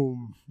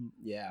boom.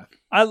 Yeah.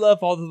 I love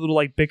all the little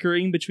like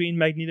bickering between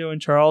Magneto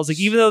and Charles. Like,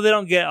 even though they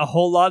don't get a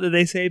whole lot that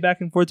they say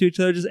back and forth to each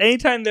other, just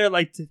anytime they're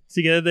like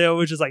together, they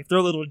always just like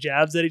throw little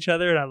jabs at each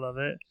other, and I love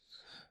it.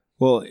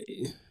 Well,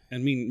 I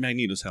mean,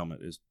 Magneto's helmet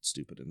is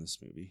stupid in this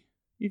movie.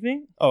 You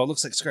think? Oh, it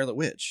looks like Scarlet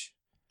Witch.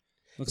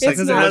 Looks It's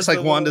like not it looks the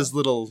like Wanda's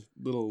little.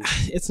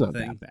 it's not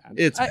Thing. that bad.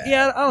 It's bad.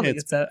 Yeah, I don't think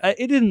it's that.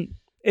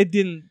 It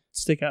didn't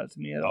stick out to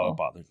me at Oh, all. it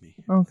bothered me.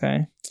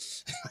 Okay,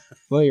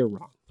 Well, you're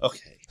wrong.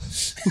 Okay.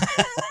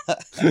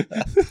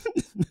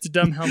 it's a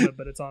dumb helmet,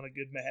 but it's on a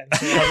good man.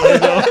 So I let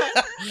it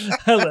go.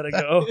 I let it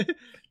go.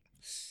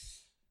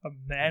 A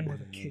man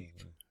with a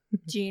cape.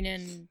 Jean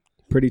and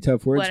Pretty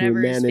tough words from a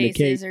whatever his man in a cape.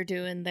 faces are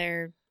doing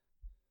their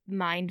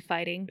mind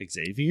fighting.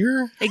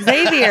 Xavier.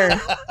 Xavier. Are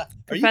you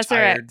Professor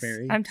tired, X.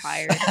 Mary? I'm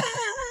tired.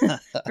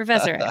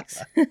 Professor X.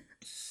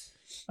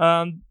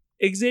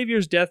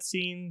 Xavier's death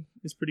scene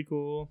is pretty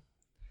cool.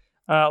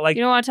 Like,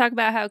 You don't want to talk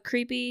about how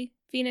creepy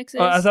Phoenix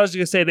is? as I was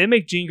gonna say, they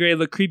make Jean Grey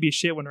look creepy as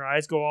shit when her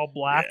eyes go all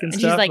black Yeah. and and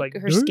stuff. she's like,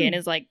 her "Ugh." skin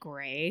is like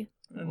gray.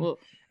 Ugh.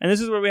 And this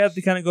is where we have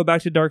to kind of go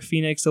back to Dark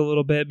Phoenix a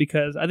little bit,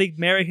 because I think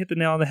Mary hit the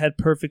nail on the head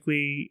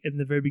perfectly in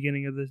the very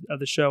beginning of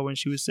the show when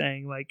she was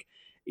saying, like,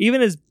 even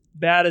as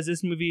bad as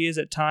this movie is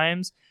at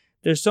times,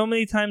 there's so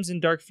many times in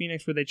Dark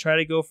Phoenix where they try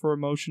to go for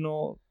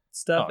emotional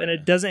stuff Oh, and yeah.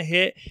 it doesn't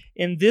hit.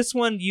 In this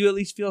one, you at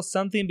least feel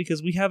something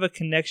because we have a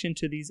connection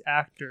to these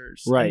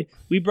actors. Right. And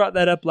we brought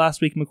that up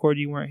last week. McCord,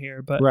 you weren't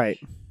here, but Right.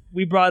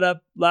 we brought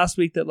up last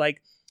week that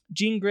like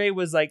Jean Grey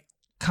was like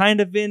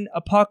kind of in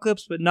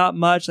Apocalypse, but not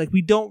much. Like,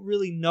 we don't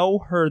really know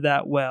her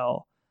that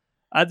well.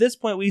 At this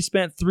point, we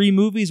spent 3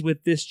 movies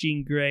with this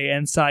Jean Grey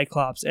and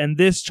Cyclops, and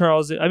this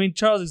Charles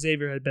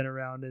Xavier had been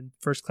around in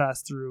First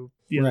Class through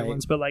the other Right.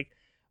 ones, but like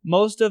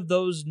most of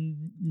those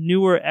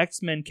newer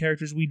X-Men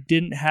characters, we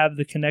didn't have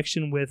the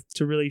connection with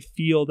to really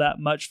feel that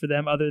much for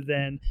them, other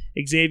than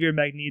Xavier,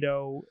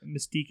 Magneto,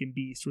 Mystique, and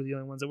Beast were the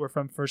only ones that were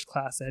from First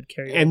Class that had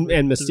carried And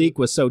over Mystique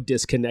through. was so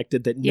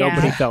disconnected that Yeah.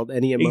 nobody felt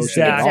any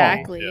emotion at all.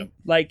 Exactly. Yeah.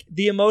 Like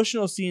the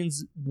emotional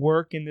scenes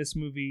work in this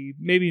movie,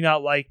 maybe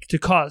not like to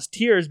cause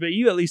tears, but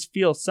you at least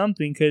feel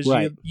something because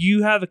Right.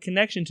 you have a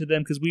connection to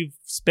them because we've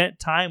spent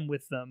time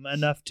with them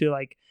enough to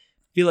like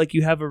feel like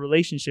you have a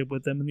relationship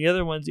with them. And the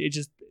other ones, it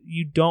just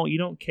you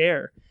don't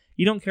care.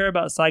 You don't care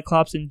about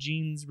Cyclops and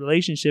Jean's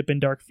relationship in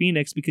Dark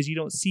Phoenix because you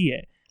don't see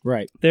it.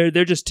 Right. They're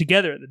just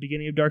together at the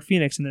beginning of Dark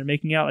Phoenix and they're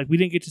making out. Like we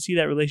didn't get to see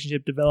that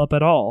relationship develop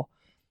at all.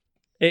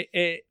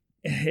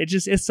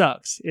 It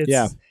sucks.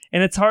 Yeah.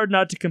 And it's hard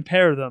not to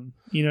compare them.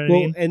 You know what I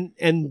Well, mean?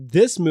 and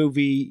this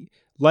movie,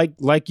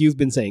 like you've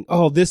been saying,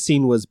 oh, this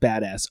scene was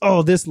badass.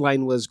 Oh, this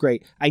line was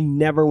great. I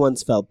never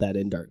once felt that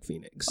in Dark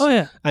Phoenix. Oh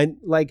yeah. I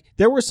like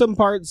there were some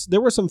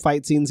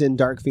fight scenes in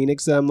Dark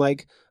Phoenix that I'm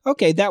like,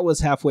 okay, that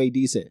was halfway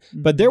decent.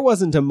 But there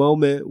wasn't a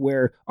moment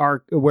where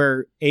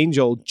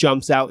Angel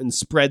jumps out and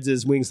spreads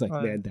his wings like,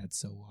 Oh, man, that's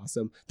so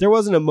awesome. There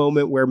wasn't a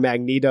moment where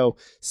Magneto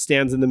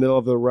stands in the middle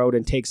of the road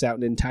and takes out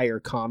an entire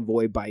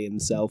convoy by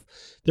himself.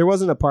 There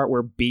wasn't a part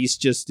where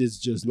Beast is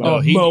just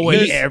like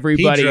mowing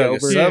everybody he drug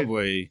over. a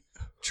subway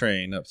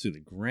train up through the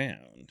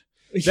ground.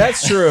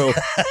 That's true.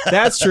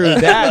 That's true.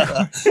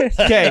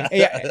 Okay.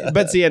 Yeah,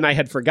 but see, and I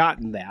had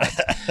forgotten that.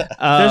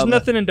 There's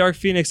nothing in Dark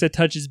Phoenix that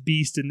touches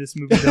Beast in this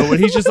movie though, when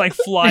he's just like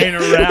flying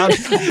around,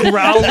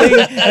 growling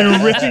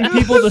and ripping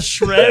people to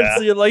shreds. Yeah.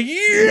 So you're like,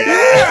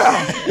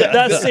 yeah!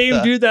 That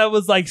same dude that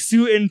was like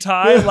suit and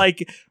tie,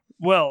 like,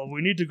 well,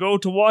 we need to go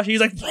to wash.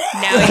 He's like, Now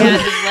he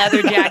has his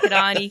leather jacket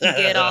on. He can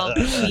get all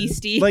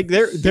beastie. Like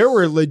there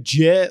were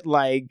legit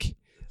like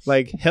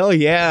hell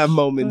yeah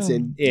moments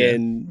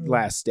in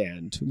Last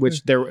Stand,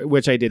 which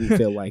I didn't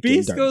feel like.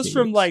 Beast in Dark goes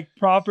from Phoenix. like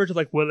proper to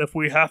like, well, if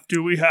we have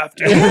to, we have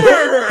to.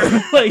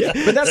 Like,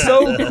 but that's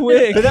so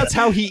quick. But that's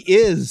how he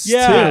is.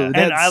 Yeah, too. and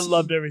That's- I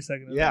loved every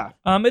second of it. Yeah.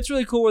 It's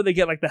really cool where they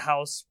get like the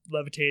house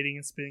levitating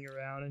and spinning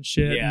around and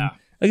shit. Yeah. And,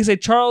 like I say,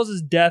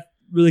 Charles's death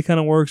really kind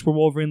of works where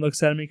Wolverine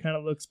looks at him, he kind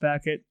of looks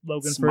back at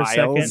Logan for a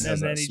second, Smiles. and Has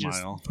then that he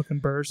smile. just fucking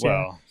bursts.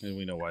 Well, and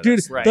we know why. Dude,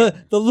 that's right.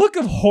 the look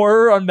of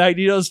horror on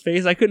Magneto's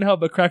face, I couldn't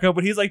help but crack up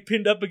when he's like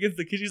pinned up against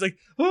the kitchen. He's like,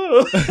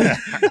 oh.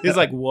 He's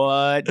like,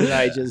 what did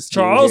I just do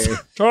Charles, here?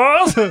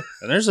 Charles. And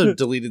there's a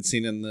deleted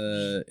scene in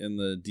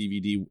the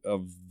DVD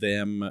of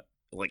them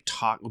like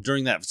talk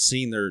during that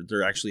scene.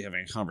 They're actually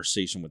having a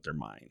conversation with their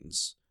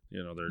minds.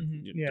 You know,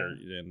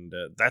 and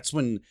that's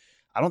when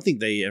I don't think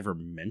they ever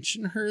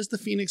mention her as the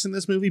Phoenix in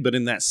this movie, but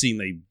in that scene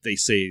they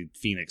say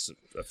Phoenix.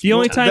 The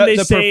only time they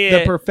say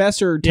the it,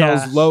 professor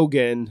tells Yeah.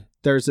 Logan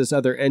there's this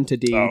other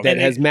entity Oh, that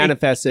and has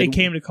manifested. it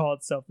came to call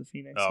itself the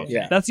Phoenix. Oh,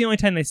 okay. That's the only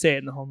time they say it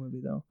in the whole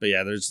movie, though. But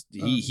yeah, there's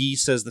he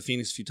says the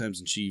Phoenix a few times,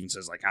 and she even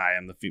says like, "I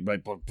am the Phoenix."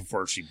 Right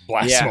before she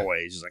blasts Yeah. him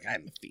away, she's like, "I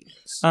am the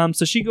Phoenix."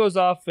 So she goes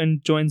off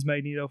and joins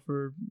Magneto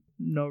for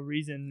no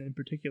reason in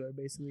particular.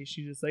 Basically,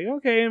 she's just like,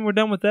 okay, and we're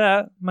done with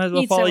that. Might as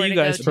well Need follow somewhere you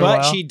to guys go for a but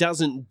while. she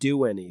doesn't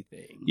do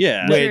anything.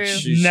 Yeah, Which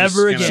she's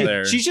Never just kinda again.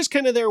 there. She's just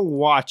kind of there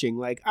watching,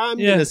 like, I'm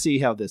Yeah. gonna see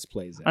how this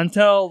plays out.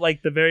 Until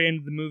like the very end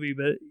of the movie.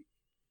 But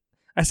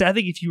I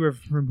think if you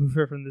remove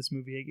her from this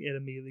movie, it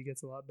immediately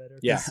gets a lot better. 'Cause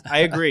Yeah, I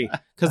agree.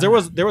 Because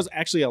there was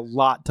actually a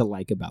lot to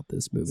like about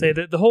this movie. Say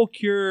that the whole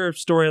Cure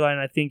storyline,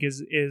 I think,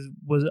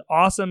 was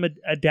awesome,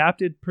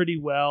 adapted pretty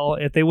well.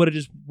 If they would have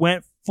just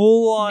went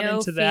full on no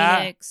into that,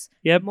 Phoenix,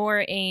 Yep.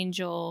 more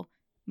Angel,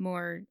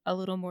 a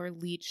little more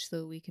Leech,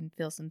 so we can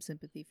feel some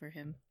sympathy for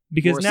him.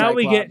 because More now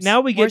we Cyclops.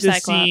 get More this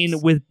Cyclops.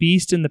 scene with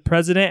Beast and the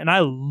President, and I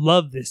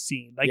love this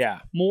scene. Like yeah,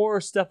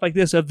 more stuff like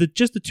this of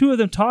just the two of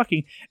them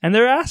talking, and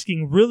they're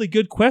asking really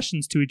good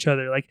questions to each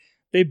other. Like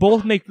they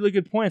both make really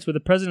good points. Where the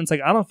President's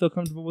like, I don't feel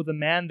comfortable with a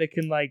man that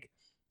can like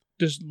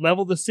just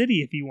level the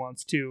city if he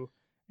wants to,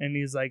 and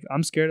he's like,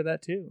 I'm scared of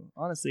that too,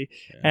 honestly.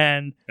 Yeah.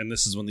 And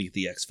this is when they get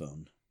the X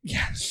phone.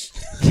 Yeah.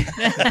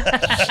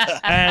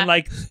 And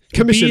like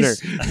Commissioner.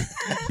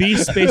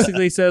 Beast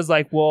basically says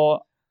like,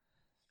 well,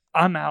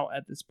 I'm out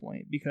at this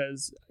point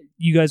because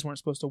you guys weren't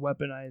supposed to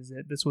weaponize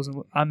it.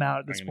 I'm out at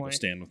I'm this gonna go point.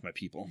 stand with my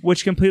people.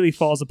 Which completely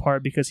falls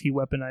apart because he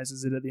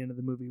weaponizes it at the end of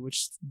the movie,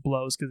 which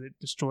blows because it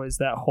destroys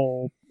that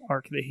whole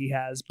arc that he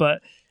has.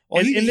 But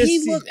Well, in this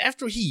scene- look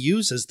after he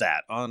uses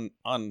that on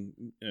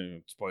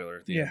spoiler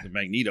at the end, Yeah. the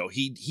Magneto.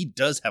 He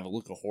does have a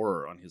look of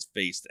horror on his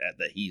face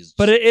that he's.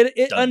 But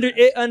it done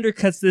that.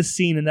 undercuts this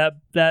scene, and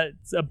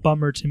that's a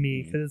bummer to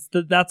me because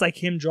that's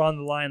like him drawing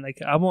the line,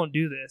 like I won't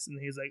do this, and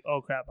he's like,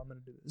 oh crap, I'm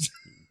gonna do this.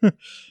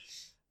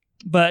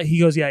 But he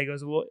goes,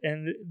 well,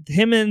 and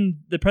him and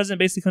the President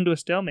basically come to a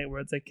stalemate where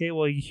it's like, okay,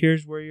 well,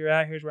 here's where you're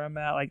at, here's where I'm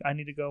at. Like I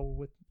need to go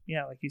with,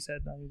 like you said,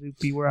 I need to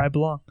be where I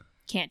belong.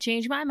 Can't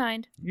change my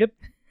mind. Yep.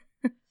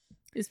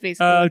 Is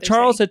basically what they're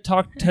Charles saying.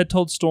 had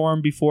told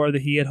Storm before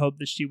that he had hoped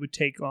that she would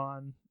take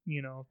on,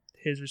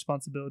 his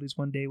responsibilities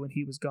one day when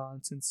he was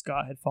gone, since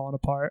Scott had fallen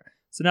apart.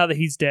 So now that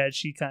he's dead,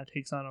 she kind of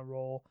takes on a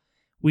role.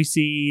 We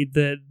see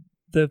the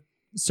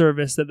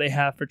service that they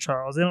have for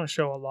Charles. They don't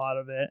show a lot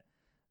of it,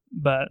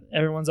 but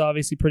everyone's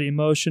obviously pretty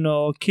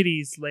emotional.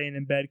 Kitty's laying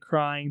in bed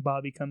crying.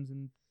 Bobby comes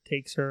and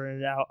takes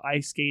her out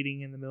ice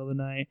skating in the middle of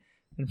the night,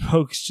 and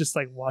Rogue's just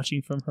like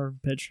watching from her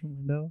bedroom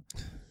window.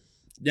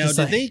 Now, Just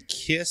did like- they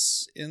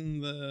kiss in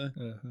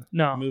the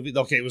No. movie?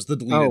 Okay, it was the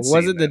deleted scene.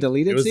 was it the then.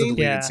 deleted It was scene? the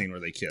deleted Yeah. scene where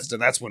they kissed.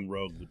 And that's when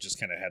Rogue just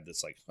kind of had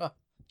this like,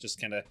 just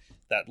kind of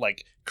that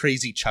like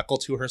crazy chuckle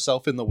to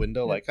herself in the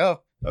window, like,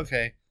 oh,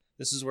 okay,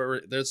 this is where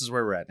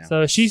we're at now.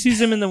 So she sees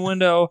him in the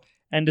window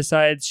and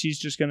decides she's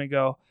just gonna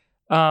go.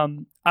 I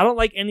don't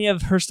like any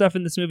of her stuff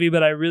in this movie,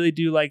 but I really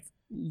do like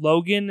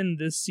Logan in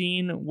this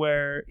scene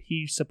where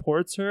he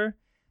supports her,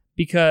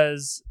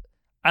 because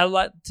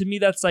to me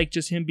that's like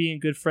just him being a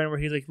good friend, where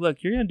he's like, look,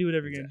 you're gonna do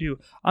whatever you're gonna do.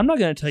 I'm not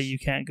gonna tell you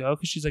can't go,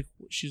 because she's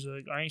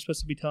like, aren't you supposed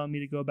to be telling me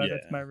to go back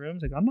up to my room?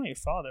 It's like, I'm not your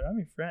father, I'm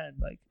your friend.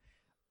 Like,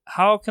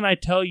 how can I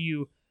tell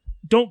you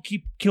don't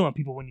keep killing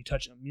people when you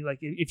touch them? You like,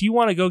 if you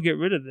want to go get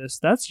rid of this,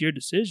 that's your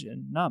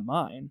decision, not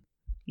mine.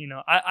 You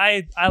know,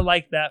 I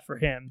like that for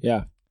him.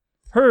 Yeah.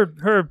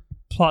 Her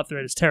plot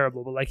thread is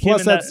terrible, but like him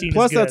in that scene is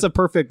good. that's a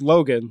perfect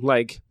Logan.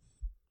 Like,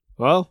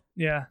 well,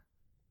 yeah.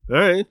 all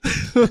right.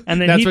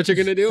 And then that's what you're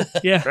gonna do.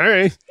 Yeah. All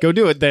right, go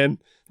do it then.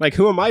 Like,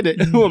 who am I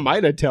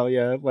to tell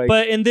you? Like,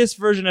 But in this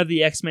version of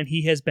the X-Men,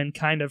 he has been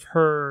kind of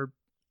her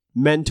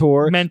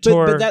mentor.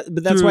 Mentor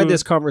But that's why through-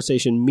 this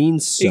conversation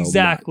means so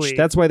Exactly. much.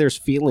 That's why there's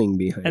feeling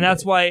behind it. and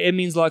that's why it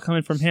means a lot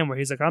coming from him, where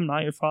he's like, I'm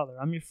not your father,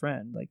 I'm your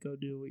friend. Like, go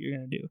do what you're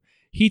gonna do.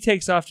 He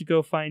takes off to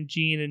go find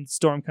Jean, and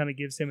Storm kind of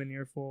gives him an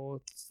earful.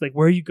 It's like,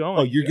 where are you going?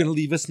 oh, you're gonna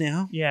leave us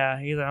now?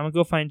 Yeah, he's like, I'm gonna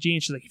go find Jean.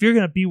 She's like, if you're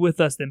gonna be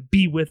with us, then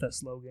be with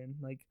us, Logan.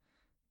 Like,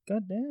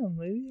 goddamn,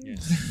 lady. Yeah.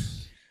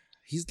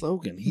 He's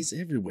Logan. He's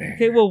everywhere.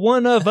 Okay, well,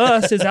 one of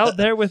us is out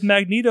there with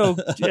Magneto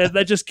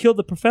that just killed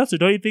the professor.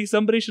 Don't you think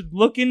somebody should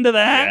look into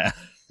that?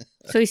 Yeah.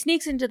 So he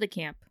sneaks into the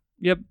camp.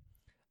 Yep.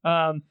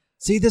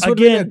 See, this would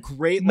have been a Again,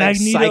 great like,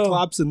 Magneto-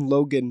 Cyclops and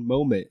Logan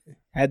moment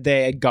had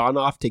they had gone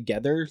off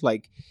together.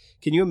 Like,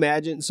 can you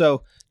imagine?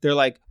 So they're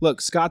like,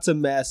 "Look, Scott's a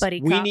mess.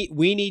 Buddy We cop.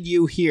 need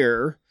you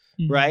here."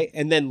 Mhm. Right,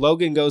 and then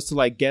Logan goes to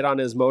like get on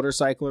his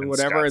motorcycle or And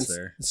whatever, Scott's and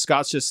there.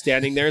 Scott's just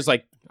standing there. It's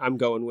like, I'm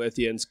going with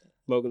you, and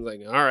Logan's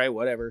like, all right,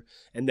 whatever.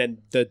 And then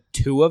the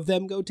two of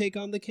them go take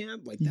on the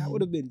camp. Like, that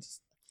would have been,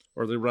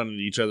 Or they run into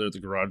each other at the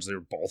garage. They're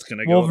both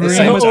gonna go. at the Wolverine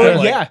same was time, there.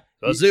 like, yeah,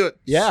 let's do it.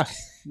 yeah.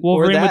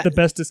 Wolverine Or with that. the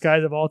best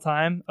disguise of all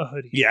time, a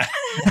hoodie. Yeah.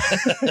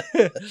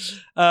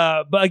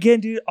 But again,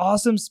 dude,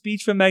 awesome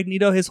speech from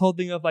Magneto. His whole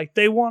thing of like,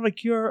 they want to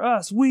cure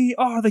us. We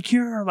are the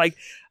cure. Like,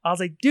 I was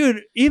like,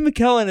 dude, Ian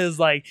McKellen is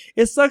like,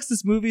 it sucks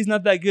this movie's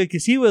not that good,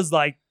 because he was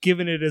like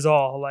giving it his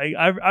all. Like,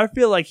 I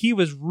feel like he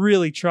was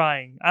really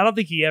trying. I don't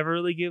think he ever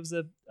really gives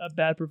a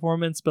bad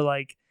performance, but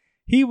like,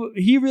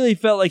 he really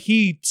felt like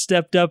he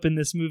stepped up in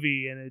this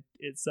movie, and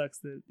it sucks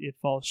that it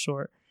falls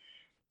short.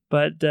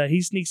 But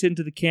he sneaks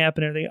into the camp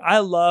and everything. I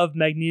love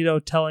Magneto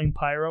telling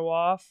Pyro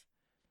off.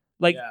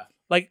 Like,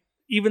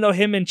 even though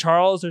him and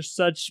Charles are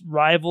such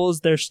rivals,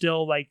 they're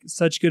still like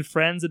such good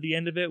friends at the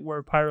end of it,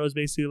 where Pyro is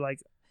basically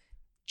like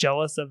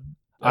jealous of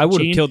I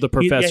would have Jean. killed the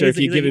professor if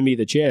he's you'd given me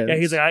the chance. Yeah,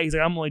 he's like,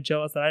 I'm only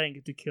jealous that I didn't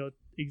get to kill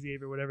Xavier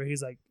or whatever.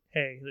 He's like,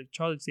 hey, like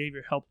Charles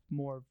Xavier helped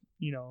more,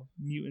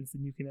 mutants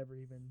than you can ever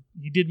even.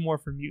 He did more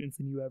for mutants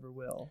than you ever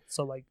will.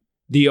 So like,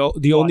 the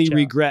only Watch out.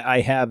 regret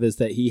I have is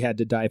that he had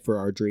to die for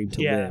our dream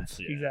to yeah, live.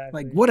 Yeah.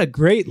 exactly. Like, what a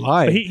great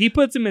line. But he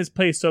puts him in his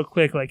place so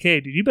quick, like, hey,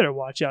 dude, you better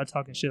watch out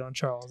talking shit on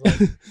Charles. Like,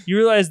 you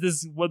realize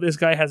what this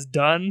guy has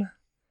done?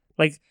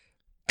 Like,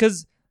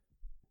 because,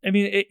 I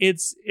mean,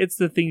 it's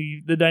the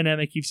thing, the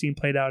dynamic you've seen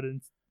played out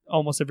in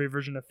almost every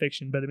version of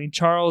fiction. But I mean,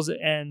 Charles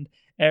and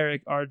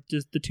Eric are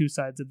just the two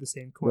sides of the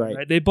same coin,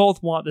 right? They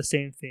both want the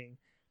same thing,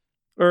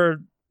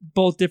 or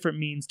both different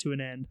means to an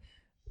end.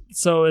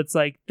 So it's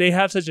like they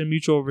have such a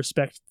mutual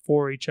respect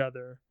for each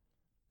other.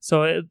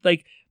 So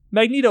like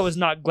Magneto is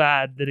not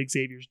glad that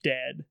Xavier's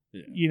dead.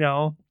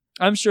 Yeah.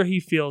 I'm sure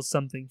he feels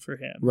something for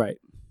him. Right.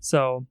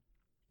 So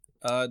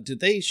Did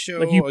they show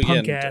Like, you again?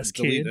 punk-ass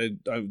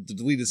The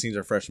deleted scenes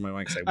are fresh in my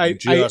mind because I I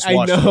just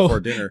watched it know. before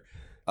dinner.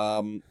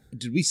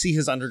 Did we see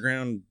his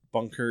underground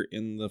bunker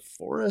in the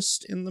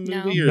forest in the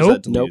No. movie, or Nope. is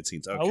that deleted Nope.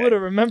 scenes? I Okay. would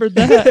have remembered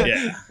that.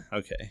 Yeah.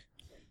 Okay.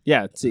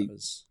 Yeah. See,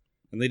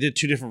 And they did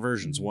two different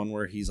versions. One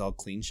where he's all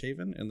clean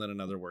shaven, and then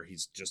another where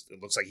he's just.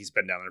 It looks like he's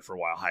been down there for a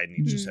while hiding.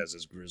 He just has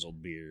his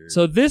grizzled beard.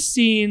 So this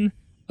scene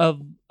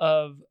of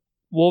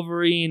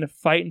Wolverine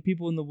fighting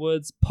people in the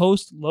woods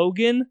post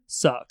Logan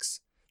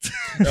sucks.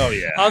 oh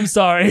yeah. I'm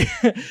sorry,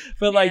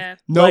 but like Yeah.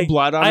 no like,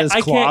 blood on his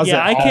I claws.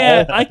 can't, yeah,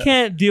 at all. I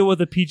can't deal with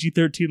a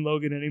PG-13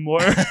 Logan anymore.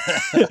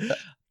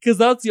 Because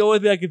that's the only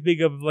thing I can think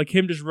of, like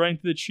him just running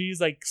through the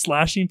trees, like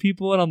slashing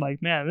people, and I'm like,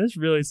 man, this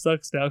really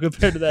sucks now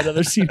compared to that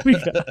other scene we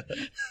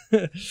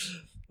got.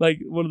 Like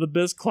one of the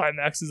best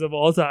climaxes of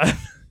all time.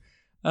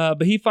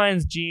 But he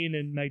finds Jean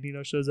and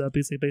Magneto shows up.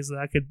 He's like, basically,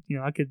 you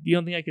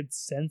don't think I could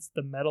sense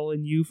the metal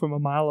in you from a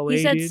mile away?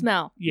 He said dude?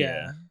 smell.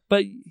 Yeah.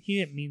 But he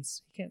didn't mean,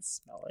 he can't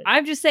smell it.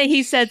 I'm just saying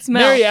he said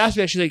smell. Mary asked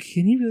me, she's like,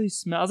 can he really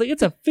smell? I was like,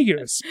 it's a figure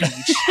of speech.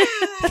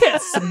 He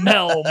can't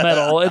smell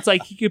metal. It's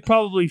like he could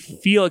probably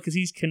feel it because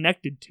he's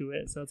connected to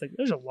it. So it's like,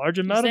 there's a large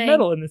amount of saying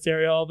metal in this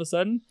area all of a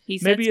sudden. He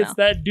said Maybe it's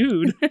smell. that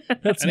dude.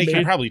 That's And he can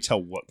made- probably tell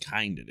what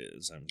kind it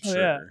is, I'm Oh,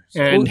 sure.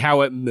 yeah. And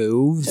how it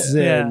moves.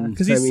 Yeah, and,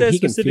 because he I mean, says he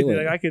can feel specifically, it.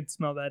 like, I could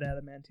smell that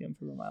adamantium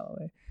from a mile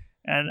away.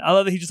 And I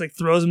love that he just like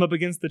throws him up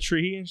against the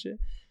tree and shit.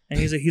 And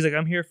he's like,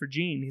 I'm here for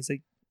Jean. He's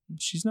like,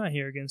 she's not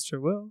here against her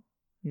will.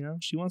 You know,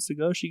 she wants to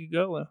go, she could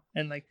go.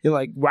 And like, You're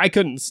like, well, I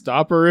couldn't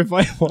stop her if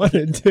I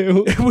wanted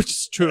to. which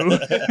is true.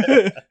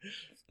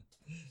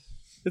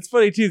 It's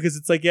funny too, because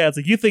it's like,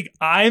 you think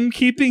I'm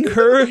keeping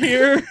her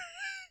here?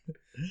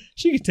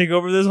 She could take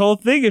over this whole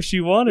thing if she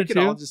We wanted could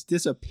to. all just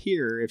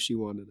disappear if she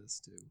wanted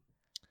us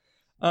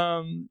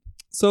to.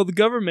 So the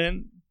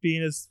government,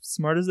 being as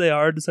smart as they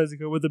are, decides to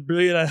go with a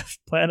brilliant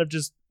plan of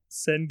just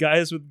send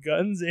guys with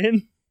guns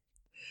in.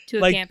 to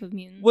a like, camp of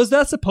mutants. Was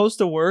that supposed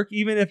to work?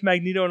 Even if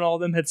Magneto and all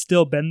of them had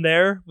still been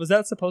there, was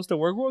that supposed to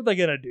work? What were they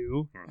gonna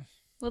do?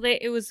 Well,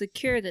 it was the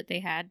cure that they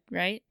had,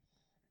 right?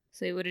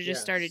 So they would have just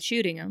Yes. started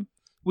shooting them.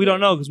 We don't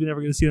know because we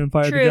never get to see them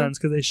fire True. the guns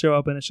because they show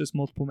up and it's just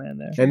multiple man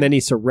there. And then he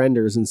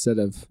surrenders instead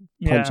of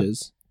Yeah.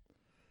 punches.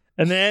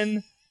 And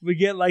then we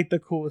get like the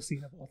coolest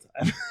scene of all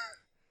time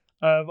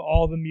of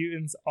all the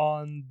mutants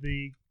on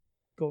the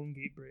Golden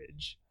Gate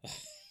Bridge.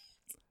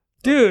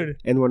 Dude,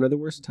 And one of the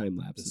worst time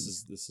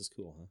lapses. This is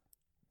cool, huh?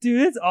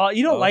 dude, it's all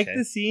you don't like Okay.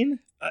 this scene?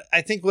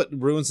 I think what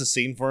ruins the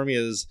scene for me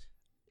is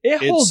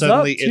It holds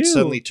suddenly up too. it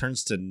suddenly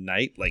turns to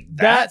night like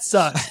That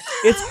sucks.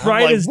 It's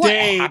bright like, as what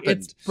day. happened?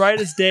 It's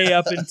bright as day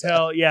up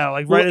until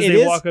right Well, as it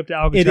they is- walk up to It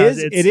Alcatraz.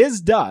 is. It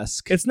is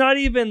dusk. It's not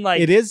even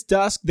like It is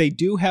dusk. They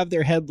do have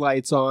their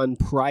headlights on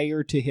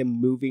prior to him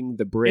moving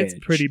the bridge.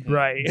 It's pretty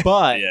bright.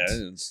 But yeah.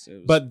 It was,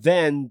 but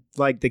then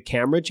like the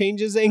camera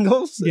changes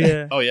angles.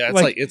 Yeah. oh yeah, it's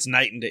like- like it's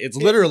night and day. It's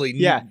literally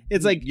Yeah,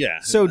 it's like yeah.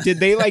 So did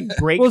they like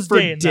break Well, it's for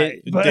day and di-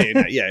 night, but- Day and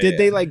night, yeah, Did yeah.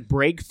 they like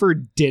break for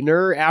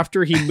dinner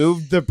after he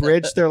moved the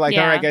bridge? They're like,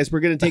 Yeah. all right, guys, we're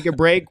gonna take a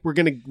break. We're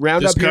gonna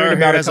round this up here car in here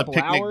about a has a couple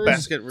picnic hours.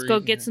 basket. Where Go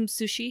you- get some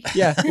sushi.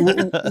 Yeah,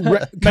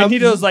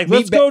 Magneto's like,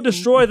 let's meet go ba-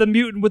 destroy the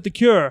mutant with the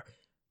cure.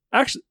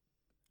 Actually,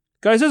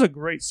 guys, there's a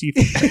great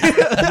seafood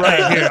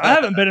right here. I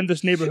haven't been in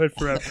this neighborhood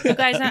forever. So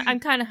guys, I'm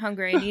kind of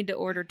hungry. I need to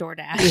order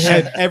DoorDash.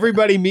 Yeah,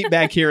 everybody meet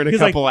back here in a He's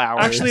like, couple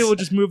hours. actually, we'll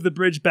just move the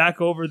bridge back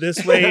over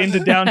this way into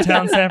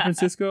downtown San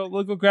Francisco.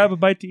 We'll go grab a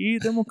bite to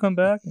eat, then we'll come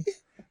back.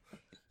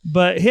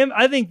 But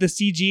I think the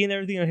CG and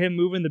everything of him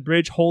moving the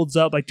bridge holds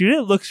up. Like, dude,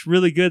 it looks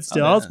really good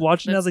still. Oh, I was yeah.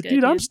 watching, I was Looks like, good,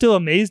 dude, I'm dude. still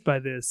amazed by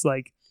this.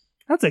 Like,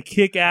 that's a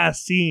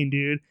kick-ass scene,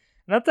 dude.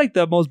 And that's like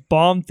the most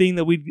bomb thing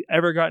that we've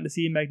ever gotten to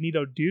see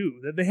Magneto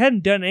do. That they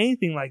hadn't done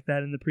anything like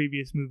that in the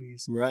previous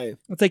movies. right.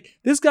 It's like,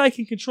 this guy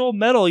can control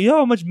metal. You know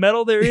how much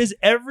metal there is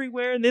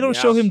everywhere, and they don't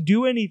Yeah. show him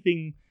do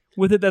anything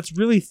with it that's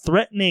really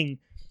threatening.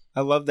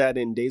 I love that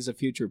in Days of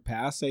Future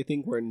Past, I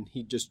think, when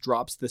he just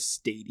drops the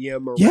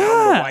stadium around Yeah.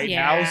 the White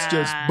Yeah. House,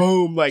 just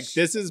boom, like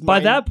this is By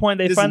mine. that point,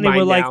 they this is finally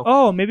were mine like, now.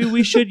 "Oh, maybe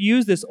we should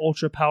use this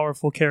ultra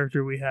powerful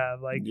character we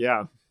have." Like,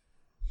 Yeah.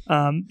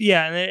 and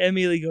then it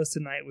immediately goes to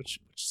night, which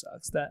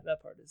sucks. That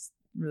part is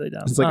really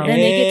dumb. It's like, And then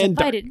they get to And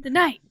fight it in the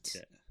night.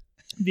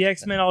 The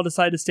X-Men all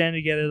decide to stand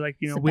together. Like,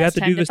 It's the we have best to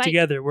time do to this fight.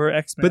 together. We're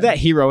X-Men. But that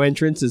hero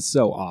entrance is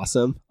so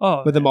awesome.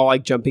 man. With them all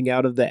like jumping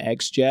out of the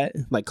X jet,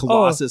 like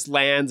Colossus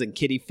lands and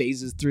Kitty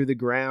phases through the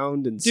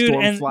ground and Dude,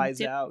 Storm and-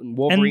 flies out and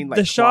Wolverine and like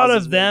the shot claws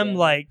his of way them down.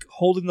 like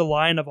holding the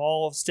line of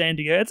all standing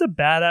together. It's a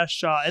badass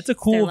shot. It's a Their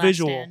cool last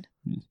visual. stand.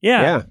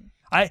 Yeah.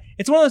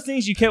 It's one of those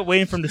things you kept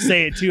waiting for them to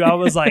say it too. I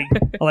was like,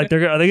 are they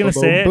gonna boom,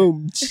 say it?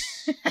 boom.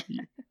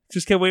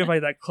 Just kept waiting for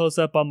like that close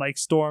up on like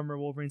Storm or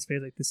Wolverine's face,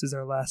 like this is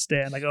our last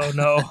stand. Like, oh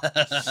no,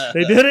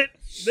 they did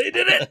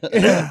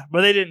it,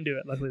 but they didn't do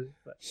it. Luckily,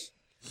 but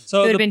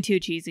so Would have been too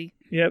cheesy.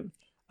 yep.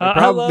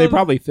 They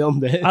probably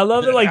filmed it. I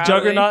love that like Probably.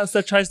 Juggernaut and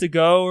stuff tries to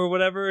go or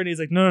whatever, and he's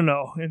like,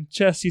 no. And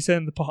Chess, you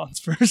send the pawns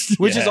first.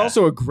 Which is Yeah.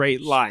 also a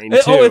great line.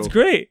 Oh, too. it's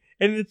great.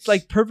 And it's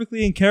like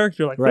perfectly in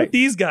character. Like, Right. let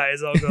these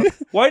guys all go.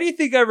 Why do you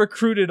think I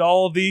recruited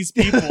all of these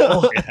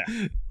people?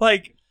 Yeah.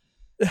 Like,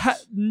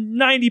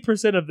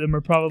 90% of them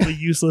are probably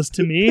useless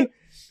to me.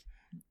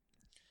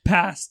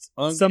 Past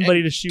somebody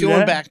and to shoot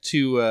going at. back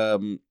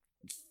to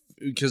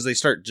because they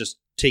start just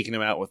taking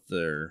them out with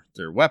their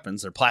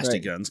weapons, their plastic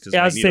Right. guns. Because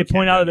Yeah, I was to say,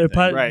 point out that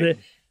they're Right.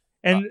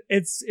 and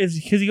it's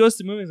because he goes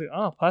to movies like,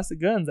 oh, plastic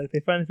guns. Like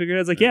they finally figured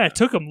out. It's like, yeah, it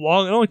took them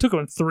long. It only took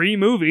them 3 They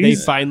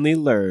movies. finally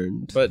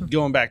learned. But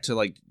going back to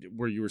like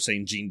where you were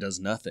saying Jean does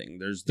nothing.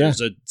 There's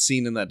a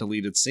scene in that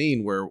deleted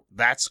scene where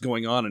that's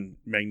going on and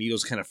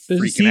Magneto's kind of There's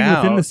a freaking scene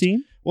out. within the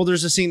scene. Well,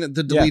 there's a scene at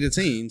the deleted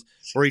scenes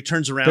where he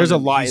turns around. There's a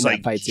and lot he's in that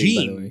like, fight scene, by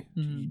the Jean, way.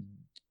 Mm-hmm.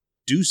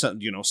 do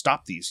something.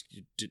 Stop these.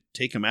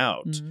 Take them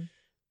out. Mhm.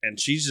 And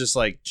she's just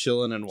like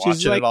chilling and She's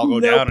watching like, it all go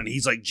 "Nope." down. And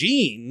he's like,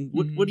 Jean,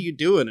 what Mhm. are you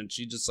doing? And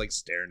she's just like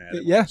staring at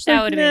him. Yeah.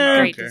 That would have been nah.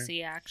 great Okay. to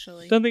see,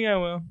 actually. Don't think I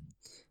will.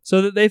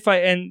 So that they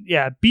fight, and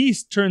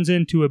Beast turns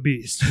into a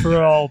beast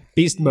for all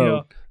Beast you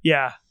mode.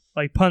 know,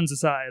 like puns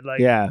aside, like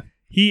Yeah.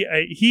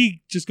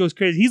 he just goes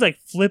crazy. He's like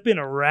flipping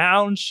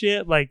around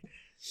shit, like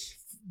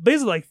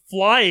basically like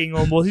flying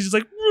almost. He's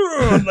just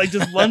like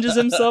just lunges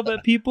himself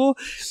at people,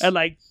 and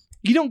like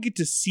you don't get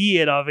to see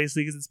it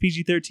obviously because it's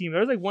PG-13.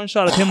 There's like one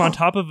shot of him on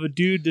top of a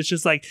dude that's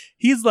just like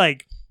he's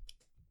like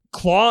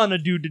clawing a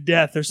dude to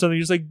death or something,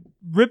 just like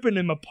ripping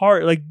him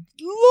apart. Like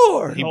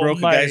Lord, He broke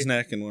almighty. a guy's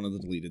neck in one of the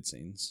deleted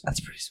scenes. That's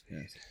pretty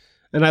sweet.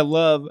 And I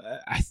love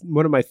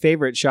one of my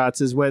favorite shots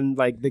is when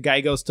like the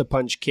guy goes to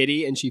punch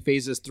Kitty and she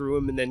phases through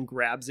him and then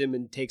grabs him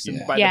and takes him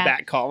by Yeah. the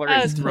back collar That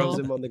and was throws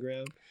cool. him on the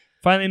ground.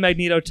 Finally,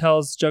 Magneto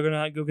tells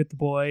Juggernaut, "Go get the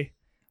boy."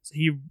 So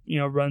he,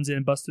 runs in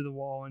and busts through the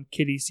wall, and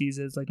Kitty sees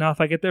it. It's like, "No,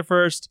 if I get there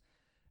first,"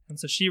 and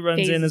so she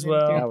runs in Phases as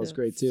well. through That was the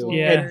great too. floor.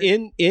 Yeah.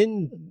 And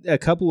in a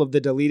couple of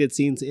the deleted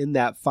scenes in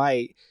that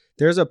fight,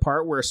 there's a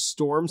part where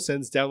Storm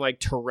sends down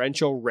like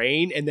torrential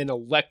rain and then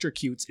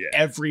electrocutes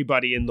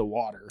everybody in the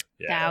water.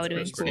 That would've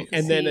been was cool. pretty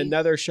And then See.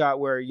 another shot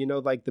where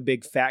like the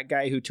big fat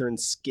guy who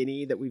turns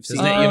skinny that we've His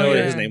seen. name, Oh,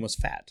 his yeah. name was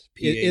Fat.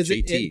 Is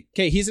it- PHAT.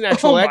 Okay, he's an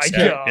actual my ex.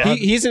 God.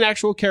 He's an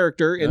actual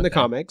character in the Okay.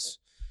 comics.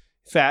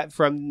 Fat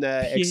from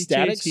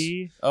Ecstatics.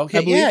 PHAT. Okay,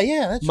 I believe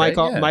that's Mike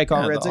right. Mike Yeah,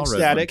 Allred's the Allred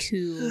Ecstatic.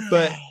 Cool.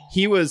 But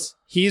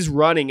he's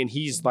running and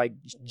he's like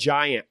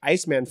giant.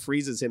 Iceman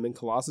freezes him and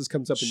Colossus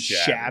comes up and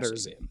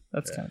shatters him.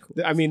 That's kind of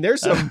cool. I mean,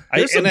 there's some.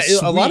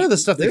 A lot of the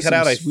stuff they there's cut some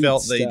out, I sweet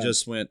felt they stuff.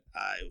 just went,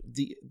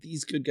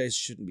 these good guys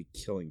shouldn't be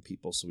killing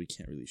people, so we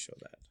can't really show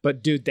that.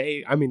 But dude,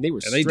 they were And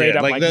they straight did.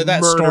 up like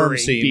that storm murdering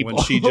scene people.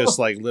 when she just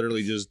like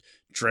literally just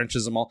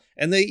drenches them all.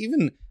 And they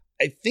even,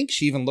 I think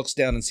she even looks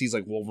down and sees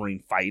like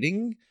Wolverine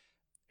fighting.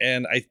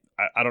 And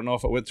I don't know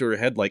if it went through her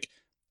head like,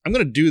 I'm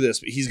gonna do this,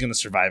 but he's gonna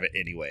survive it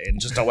anyway, and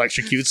just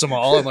electrocutes them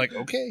all. I'm like,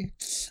 okay.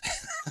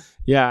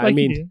 Yeah, Like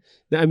you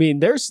I mean,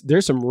 there's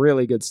some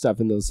really good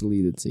stuff in those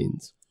deleted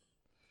scenes.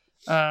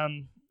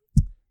 do.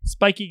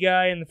 Spiky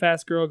guy and the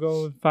fast girl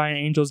go and find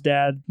Angel's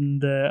dad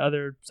and the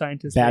other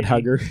scientist. Bad lady.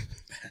 hugger.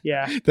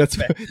 Yeah, That's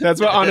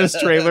what Honest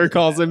Trailer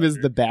calls him is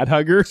the bad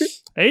hugger.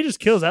 and he just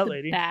kills that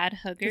lady. Bad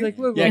hugger. He's like,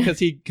 look, Yeah, look.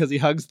 because he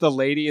hugs the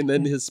lady and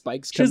then his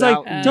spikes come She's like,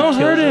 out. and don't kills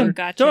hurt her. him.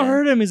 Gotcha. Don't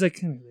hurt him. He's like,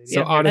 come here, lady.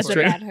 So I'm Honest That's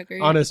a Tra- bad hugger.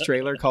 yeah. Honest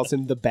Trailer calls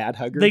him the bad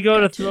hugger, They go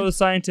to Gotcha. throw the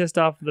scientist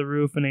off the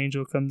roof, and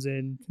Angel comes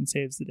in and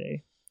saves the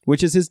day.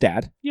 which is his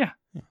dad. Yeah.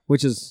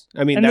 Which is,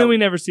 I mean, And that, then we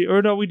never see,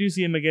 or no, we do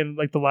see him again,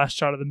 like the last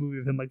shot of the movie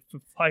of him like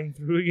flying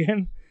through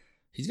again.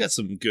 He's got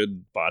some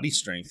good body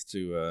strength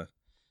to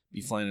be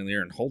flying in the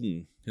air and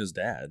holding his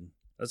dad.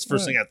 That's the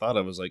first thing I thought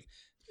of. Was like,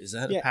 is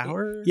that a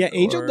power? yeah,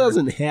 Angel Or-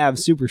 doesn't have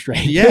super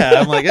strength. Yeah,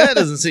 I'm like, that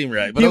doesn't seem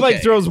right. But he okay.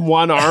 like throws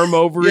one arm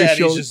over yeah, his and he's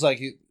shoulder. just like,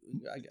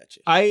 I got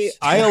you.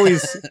 I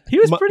always He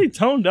was My- pretty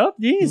toned up.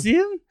 Didn't you see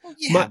him?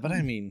 Yeah, my- but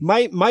I mean,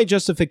 my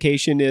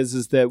justification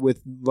is that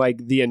with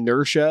like the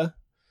inertia,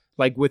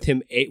 like with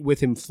him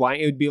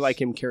flying, it would be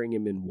like him carrying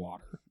him in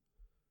water,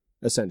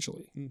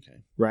 essentially, okay.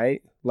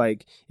 right?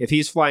 Like if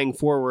he's flying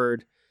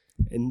forward,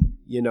 and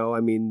I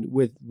mean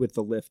with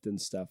the lift and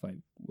stuff, I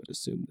would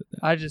assume that.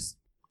 I just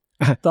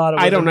thought it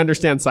was I don't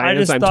understand I science.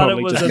 just I'm thought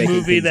totally it was just a making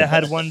movie things that up.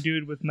 had one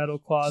dude with metal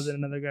claws and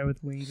another guy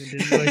with wings, and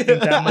didn't really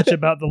think that much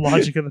about the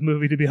logic of the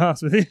movie, to be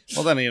honest with you.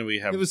 Well, then again, we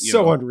have It was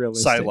so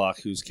unrealistic.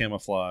 Psylocke, who's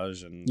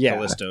camouflage, and Yeah.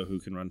 Callisto, who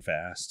can run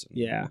fast. And,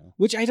 Yeah,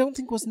 which I don't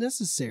think was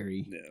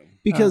necessary. No.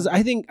 Because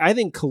I think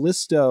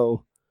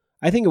Callisto,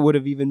 I think it would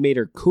have even made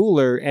her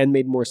cooler and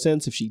made more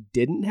sense if she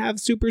didn't have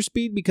super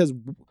speed, because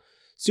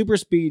super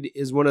speed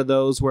is one of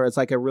those where it's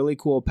like a really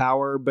cool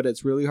power, but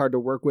it's really hard to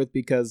work with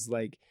because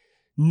like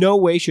no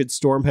way should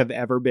Storm have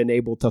ever been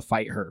able to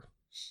fight her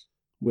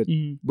with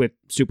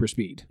super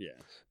speed. Yeah.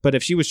 But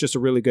if she was just a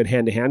really good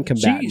hand-to-hand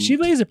combatant, She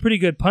lays a pretty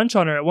good punch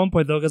on her at one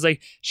point though, because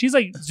like she's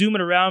like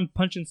zooming around,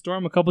 punching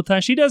Storm a couple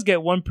times. She does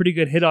get one pretty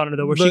good hit on her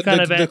though, where she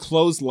kind of the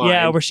clothesline.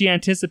 yeah, where she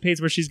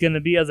anticipates where she's gonna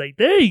be. I was like,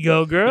 there you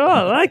go, girl.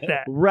 I like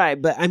that. Right,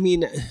 but I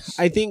mean,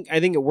 I think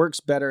it works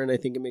better, and I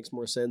think it makes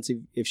more sense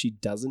if she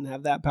doesn't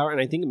have that power,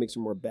 and I think it makes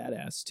her more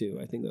badass too.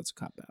 I think that's a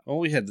cop out. Well,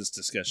 we had this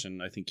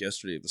discussion, I think,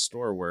 yesterday at the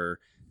store where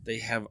they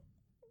have,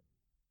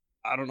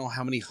 I don't know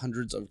how many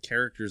hundreds of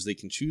characters they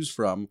can choose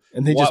from.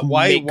 And they just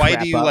why make crap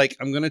do you up. like,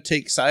 I'm going to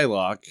take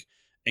Psylocke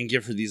and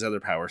give her these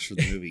other powers for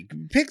the movie?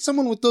 Pick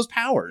someone with those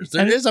powers.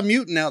 There And- is a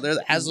mutant out there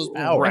that has those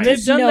powers. And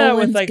they've done No that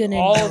with one's like gonna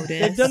all. notice.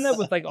 They've done that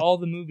with like all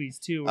the movies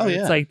too. Where Oh,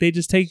 yeah. It's like they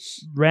just take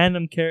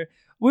random characters.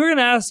 We were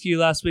gonna ask you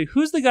last week,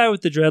 who's the guy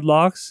with the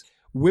dreadlocks?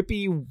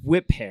 Whippy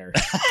whip hair.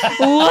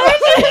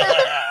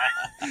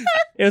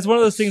 It was one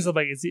of those things of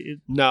like,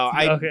 No,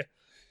 I okay.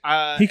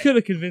 uh, He could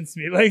have convinced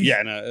me. Like,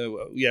 Yeah,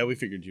 no, yeah, we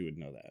figured you would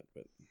know that.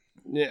 But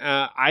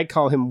I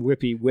call him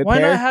Whippy whip why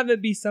hair. not have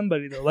it be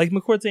somebody though? Like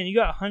McCourt's saying, you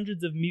got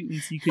hundreds of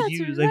mutants you could That's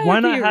use. right, Like, why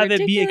not you're have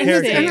it be a ridiculous.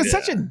 character? and Yeah. it's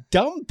such a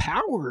dumb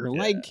power.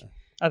 Like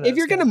I thought if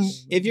you're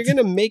it was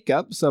gonna make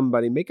up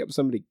somebody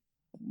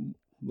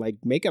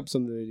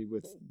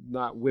with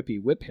not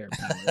Whippy whip hair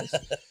powers.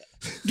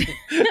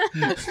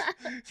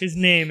 His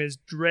name is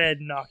Dread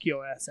Knock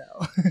Your Ass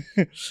Out.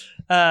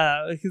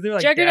 Because they're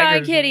like Juggernaut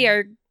and daggers Kitty and-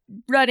 are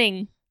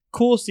running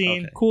cool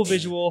scene, Okay. cool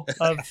visual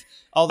of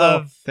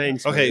Although,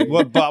 Thanks. okay,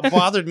 what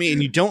bothered me,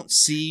 and you don't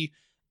see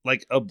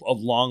like a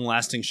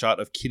long-lasting shot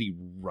of Kitty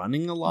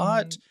running a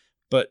lot,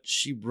 but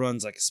she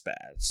runs like a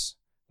spaz.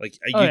 Like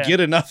you Oh, yeah.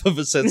 get enough of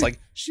a sense, like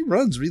she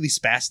runs really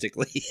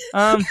spastically.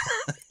 Let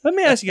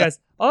me ask you guys.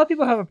 A lot of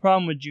people have a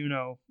problem with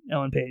Juno,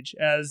 Ellen Page,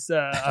 as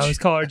I always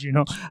call her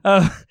Juno.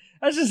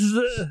 That's just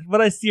when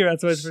I see her.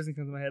 That's always the first thing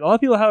that comes to my head. A lot of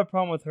people have a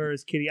problem with her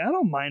as Kitty. I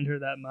don't mind her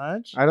that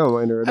much. I don't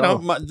mind her at I all.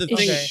 don't. The Is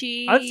thing, Okay.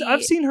 she?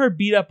 I've seen her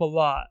beat up a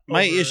lot.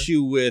 my over-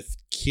 issue with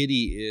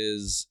Kitty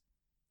is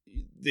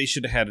they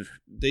should have had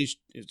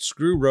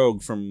screw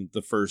Rogue from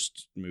the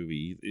first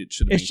movie. It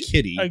should have been It's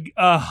Kitty.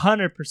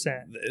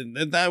 100%.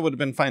 And that would have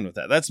been fine with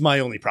that. That's my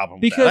only problem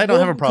with Because that. I don't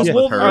have a problem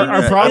because with her. Wolverine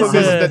Our problem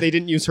is is a- that they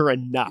didn't use her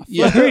enough.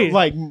 Yeah. Agreed.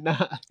 like,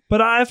 nah.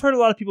 But I've heard a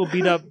lot of people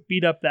beat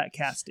up that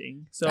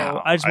casting. So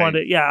No, I just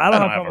wanted, I don't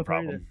have a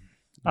problem with her either.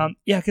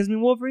 Yeah, because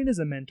Wolverine is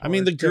a mentor. I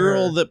mean, the to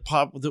girl her.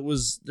 that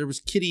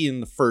was Kitty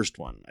in the first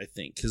one, I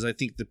think, because I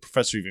think the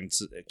professor even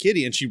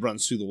Kitty, and she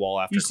runs through the wall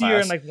after you see class. her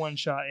in like one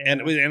shot, yeah.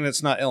 and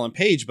it's not Ellen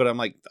Page, but I'm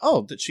like,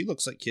 oh, that she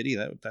looks like Kitty.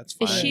 That's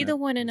fine. Is she the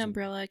one in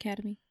Umbrella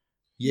Academy?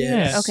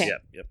 Yes. Okay.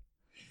 Yep.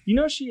 You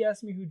know, she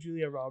asked me who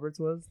Julia Roberts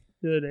was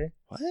the other day.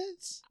 What?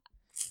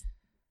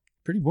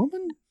 Pretty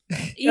Woman?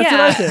 Yeah, what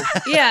I said.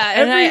 yeah,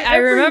 and Every- I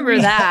remember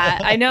every-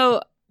 that. I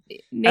know. At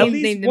Name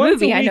least the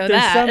once movie. a I week, know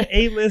there's that. some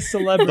A-list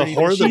celebrity.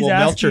 The whore that she's will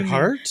melt your asking me-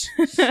 heart?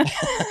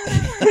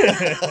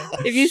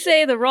 If you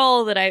say the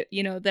role that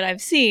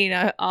I've seen,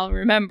 I'll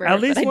remember. At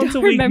least but I once a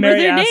don't week, remember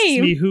Mary their asks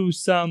name. me who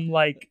some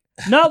like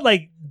not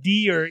like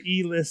D or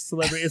E-list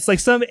celebrity. It's like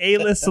some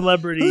A-list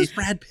celebrity. Who's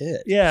Brad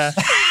Pitt? Yeah,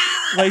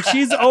 like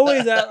she's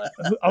always at.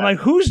 I'm like,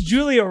 who's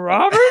Julia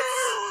Roberts?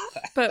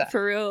 But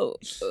for real,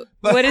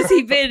 what has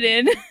he been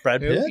in?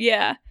 Brad Pitt?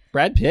 Yeah,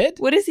 Brad Pitt?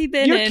 what has he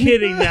been You're in?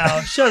 kidding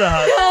now. Shut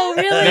up. Oh,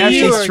 Now really?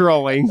 You she's are-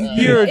 trolling.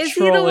 You're Is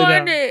he the trolling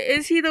one? now.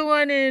 Is he the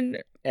one in?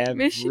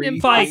 Mission Every-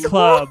 Fight Impossible?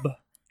 Club.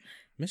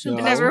 Mission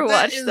No. I never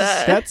Impossible? watched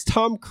that. That's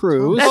Tom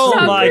Cruise. That's Oh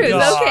Tom my Cruise.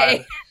 God.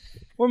 Okay,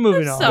 We're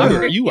moving I'm on.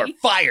 sorry. You are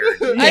fired.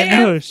 I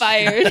am no,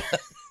 fired.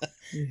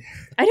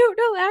 I don't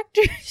know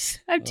actors.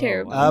 I'm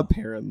terrible.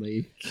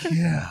 Apparently.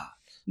 Yeah.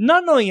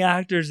 Not knowing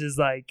actors is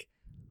like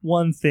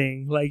one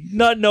thing. Like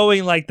not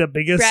knowing like the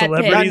biggest Brad Pitt.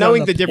 celebrities. Not on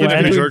knowing the difference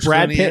planet. between George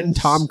Brad Clooney Pitt and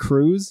is. Tom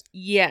Cruise.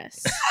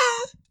 Yes,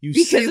 You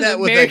because say of that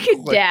with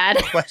American that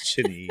Dad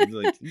questioning.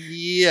 Like,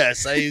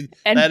 yes, and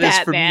that is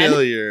Batman.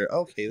 familiar.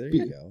 Okay, there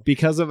you go.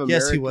 Because of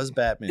Yes, he American was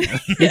Batman.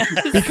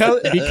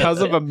 Yes.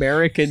 because of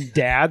American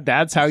Dad,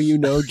 that's how you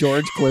know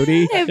George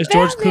Clooney. And Is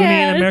George Clooney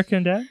Batman. an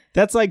American Dad?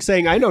 That's like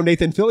saying I know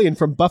Nathan Fillion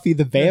from Buffy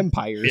the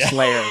Vampire Yeah.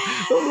 Slayer.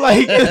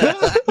 Like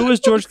Who was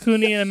George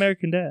Clooney in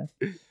American Dad?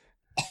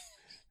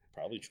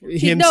 Probably true.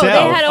 himself. No,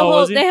 they had a Oh, whole.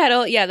 was he? They had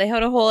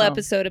a whole Oh.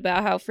 episode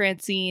about how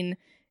Francine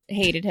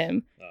hated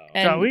him, Oh. God,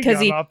 and we because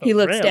got he off the he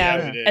looks rail. down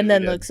Yeah, we did, and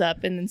then we did. looks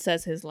up and then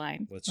says his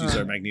line, Let's use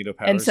our Magneto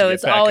powers. and so to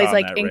it's get back always on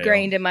like that rail.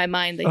 ingrained in my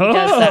mind that he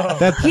does that.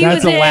 That's He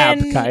was a lap,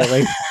 in-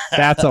 Kylie.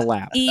 That's a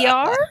lap.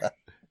 ER?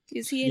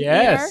 Is he in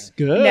Yes,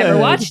 good. ER? Never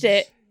watched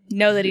it.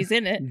 Know that he's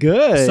in it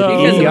Good. So-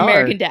 because of ER.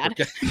 American Dad.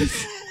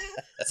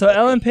 So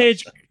Ellen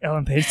Page.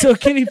 So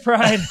Kitty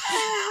Pryde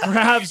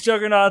grabs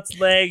Juggernaut's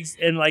legs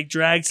and like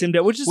drags him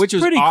down, which is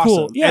pretty awesome.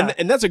 cool. Yeah.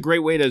 And that's a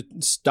great way to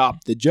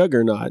stop the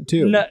Juggernaut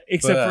too. No,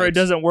 except for But- it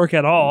doesn't work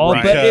at all.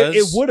 Right. But it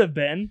Because- would have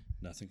been.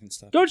 Nothing can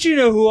stop. Don't you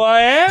know who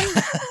I am?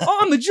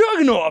 I'm the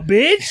Juggernaut,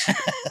 bitch.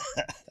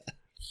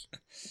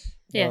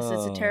 Yes,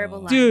 it's a terrible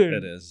line. Dude.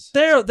 It is.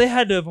 They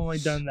had to have only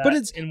done that But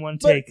it's- in one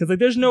but- take because like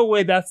there's no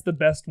way that's the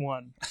best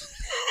one.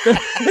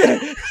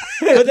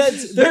 But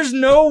there's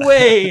no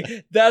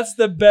way that's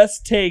the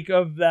best take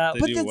of that. They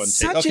But do that's one take.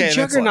 such Okay, a that's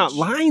Juggernaut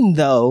lunch. line,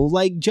 though.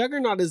 Like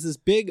Juggernaut is this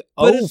big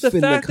But oaf it's the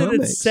in fact the that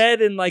comics. it's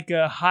said in like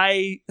a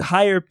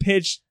higher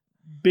pitched,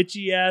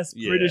 bitchy ass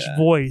Yeah. British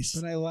voice.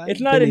 But I like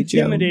It's not Vinnie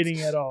intimidating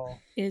Jones. at all.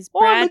 Is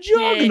Oh, I'm a Brad Pitt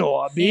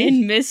Juggernaut, bitch.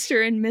 in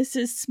Mr. and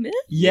Mrs. Smith?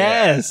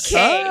 Yes.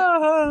 Okay.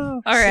 Ah.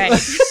 All right.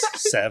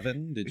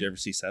 Seven? Did you ever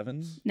see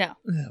Seven? No,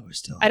 we're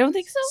still. I don't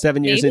think so.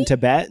 7 years Maybe? in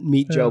Tibet.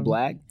 Meet Joe Um,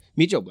 Black.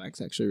 Meet Joe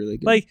Black's actually really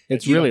good. Like,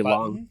 it's You really know,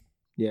 long.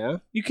 Yeah.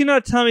 You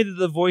cannot tell me that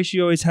the voice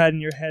you always had in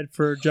your head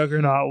for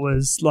Juggernaut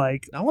was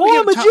like, I wanna "Oh,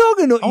 I'm a get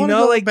Juggernaut." I You want to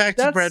know, go like back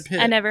to that's- Brad Pitt.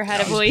 I never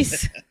had a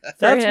voice. for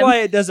That's him. why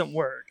it doesn't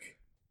work.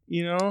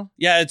 You know,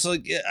 Yeah, it's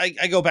like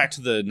I go back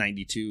to the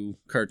 '92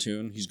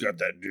 cartoon. He's got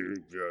that, you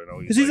know,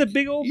 because he's like, a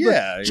big old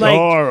yeah, like-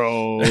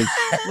 Charles.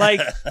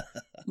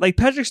 like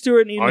Patrick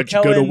Stewart and Ian Aren't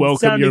you gonna McKellen welcome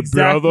sound your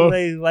exactly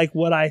brother? like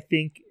what I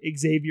think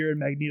Xavier and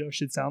Magneto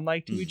should sound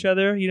like to Mhm. each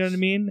other. You know what I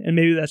mean? And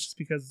maybe that's just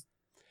because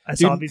I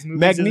saw these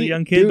movies as a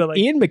young kid, but like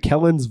Ian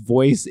McKellen's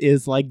voice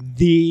is like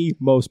the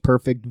most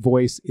perfect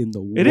voice in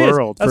the it is.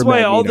 world. That's for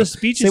why all Magneto. the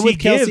speeches Same he with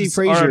Kelsey gives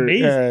Frazier. are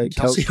amazing.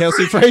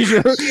 Kelsey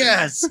Frazier.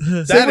 Yes,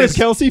 Same that with is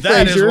Kelsey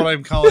That is Frazier. what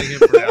I'm calling him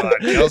from now on.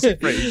 Kelsey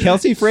Frazier.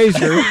 Kelsey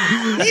Frazier.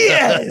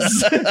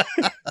 Yes.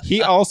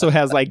 He also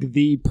has like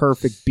the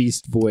perfect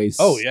Beast voice.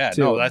 Oh yeah,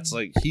 too. no, that's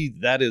like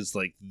that is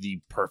like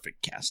the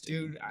perfect casting.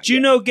 dude.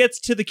 Juno gets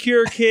to the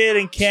Cure kid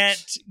and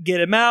can't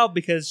get him out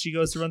because she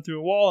goes to run through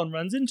a wall and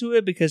runs into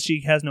it because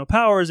she has no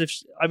powers.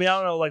 I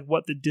don't know like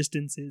what the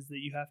distance is that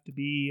you have to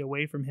be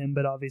away from him,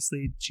 but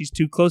obviously she's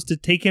too close to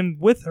take him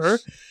with her.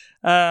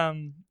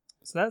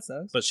 So that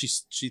sucks. But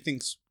she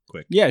thinks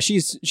quick. Yeah,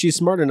 she's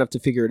smart enough to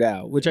figure it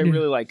out, which I Yeah.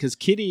 really like because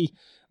Kitty.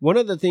 One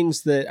of the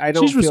things that I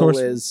don't She's feel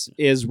resourceful.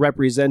 is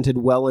represented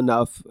well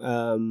enough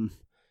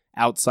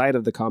outside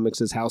of the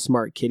comics is how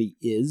smart Kitty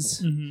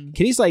is. Mhm.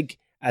 Kitty's like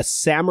a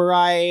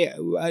samurai.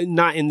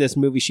 Not in this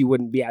movie; she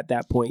wouldn't be at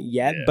that point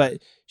yet. Yeah.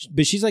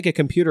 But she's like a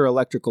computer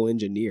electrical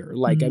engineer.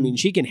 Like I Mhm. mean,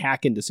 she can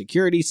hack into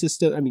security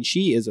system. I mean,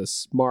 she's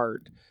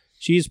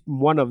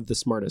one of the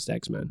smartest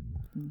X-Men.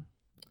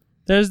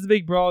 There's the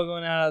big brawl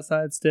going on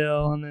outside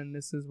still, and then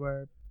this is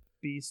where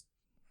Beast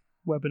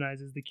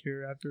weaponizes the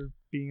Cure after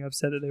being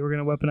upset that they were going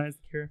to weaponize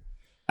the Cure.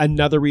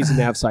 Another reason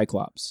to have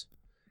Cyclops.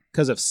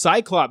 Because if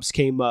Cyclops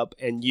came up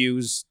and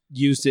used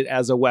it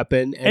as a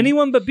weapon, and,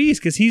 Anyone but Beast,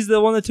 because he's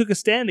the one that took a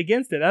stand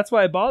against it. That's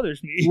why it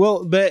bothers me.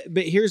 well, but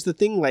here's the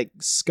thing: like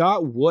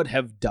Scott would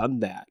have done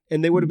that,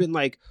 and they would have been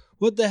like,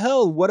 "What the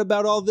hell? What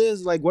about all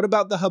this? Like, what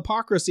about the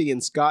hypocrisy?"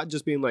 And Scott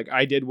just being like,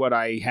 "I did what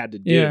I had to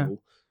do." Yeah.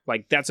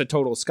 Like that's a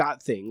total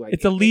Scott thing. Like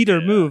It's a leader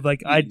Yeah. move.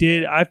 Like I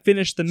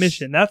finished the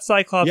mission. That's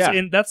Cyclops.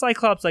 Yeah. That's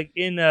Cyclops. Like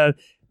in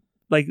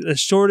like the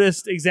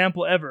shortest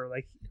example ever.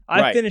 Like I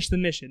Right. finished the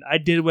mission. I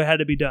did what had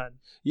to be done.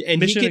 and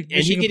mission- he could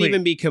mission complete.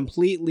 even be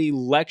completely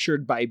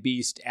lectured by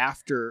Beast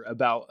after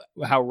about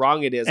how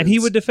wrong it is, And he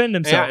would defend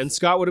himself. Yeah, and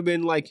Scott would have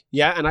been like,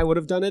 "Yeah," and I would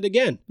have done it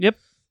again.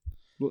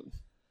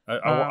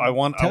 I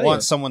want tell ya.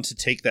 someone to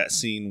take that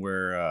scene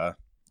where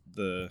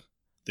the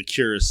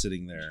Cure is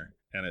sitting there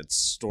and it's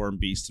Storm,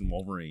 Beast, and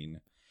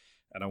Wolverine,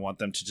 and I want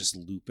them to just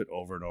loop it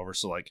over and over.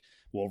 So like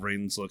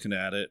Wolverine's looking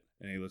at it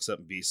and he looks up,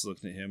 and Beast's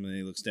looking at him, and then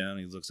he looks down, and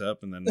he looks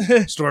up, and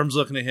then Storm's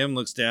looking at him,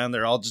 looks down.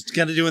 They're all just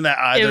kind of doing that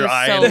eye, It their was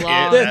eye so and the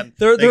long. hit, and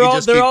They're they could all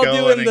just keep all going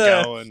doing and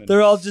the going and-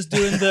 they're all just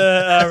doing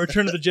the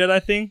Return of the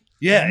Jedi thing.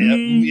 yeah,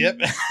 Mm. yep.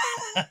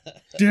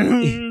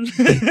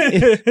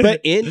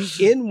 But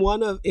in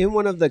one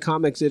of the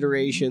comics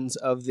iterations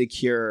of the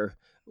Cure,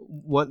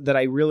 one that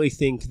I really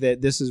think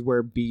that this is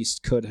where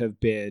Beast could have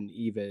been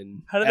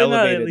even How did they not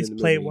elevated at least in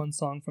the play movie. one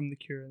song from the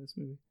Cure in this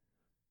movie?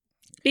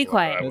 Be I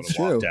quiet. would've That's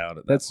walked true. out at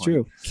that That's point.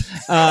 true.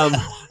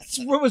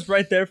 It was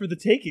right there for the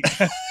taking.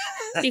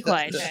 Be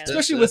quiet, Tyler.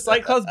 Especially with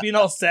Cyclops being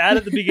all sad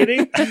at the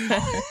beginning.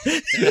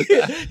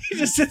 He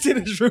just sits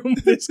in his room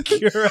with his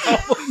Cure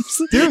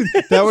albums. Dude,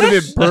 that would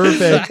have been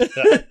perfect.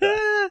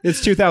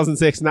 It's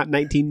 2006, not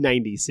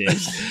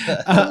 1996.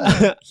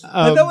 But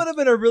that would have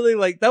been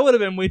that would have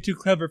been way too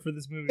clever for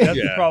this movie. That's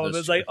the Yeah, problem.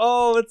 that's It's like,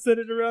 oh, let's set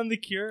it around the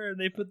Cure, and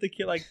they put the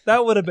Cure. Like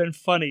that would have been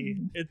funny.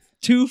 It's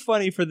too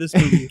funny for this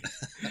movie.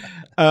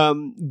 I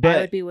would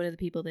but be one of the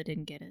people that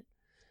didn't get it.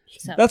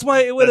 So That's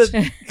why it would have,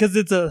 because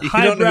it's a If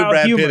you don't know who highbrow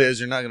Brad humor. Pitt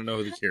is, you're not going to know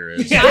who the Cure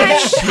is.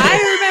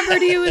 I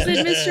remembered he was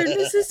in Mr. and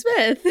Mrs.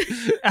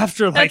 Smith.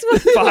 After like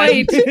That's what 5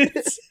 I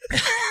minutes.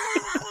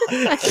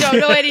 I don't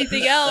know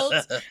anything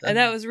else, and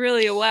that was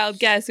really a wild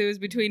guess. It was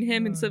between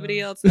him and somebody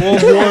else. World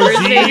I don't War remember his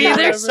Z name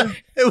or either. whatever.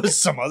 It was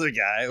some other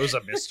guy. It was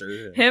a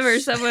mister. Him or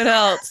someone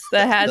else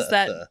that has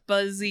that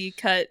buzzy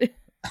cut.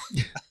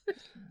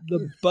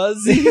 The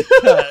buzzy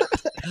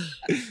cut.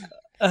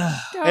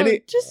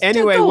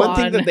 anyway, go one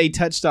thing on. that they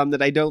touched on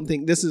that I don't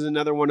think this is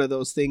another one of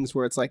those things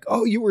where it's like,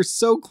 oh, you were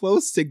so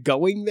close to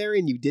going there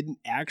and you didn't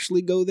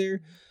actually go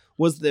there,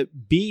 was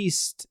that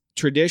Beast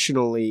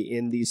traditionally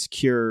in these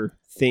Cure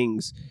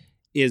things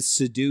is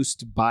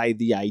seduced by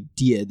the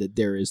idea that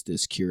there is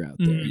this Cure out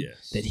there, Mhm.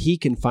 Yes. that he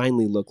can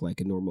finally look like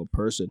a normal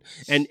person.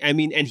 And I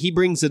mean, and he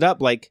brings it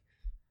up like,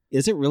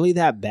 is it really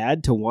that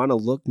bad to want to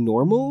look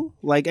normal?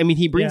 Like, I mean,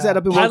 he brings that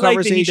up in one I like that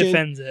conversation. he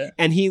defends it.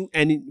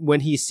 And when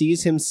he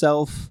sees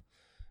himself,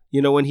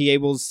 you know, when he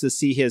able to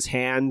see his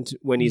hand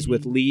when he's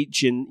with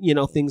Leech and, you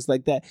know, things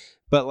like that.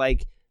 But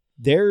like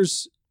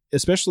there's,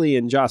 especially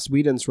in Joss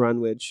Whedon's run,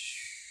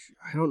 which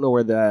I don't know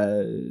where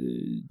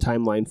the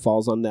timeline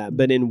falls on that,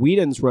 but in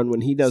Whedon's run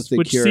when he does the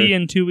Which Cure, see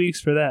in 2 weeks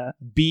for that.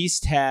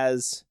 Beast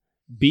has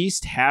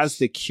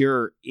the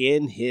Cure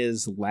in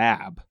his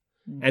lab.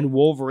 And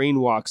Wolverine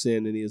walks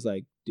in and he's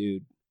like,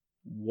 dude,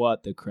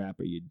 what the crap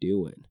are you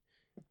doing?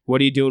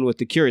 What are you doing with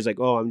the Cure? He's like,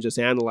 oh, I'm just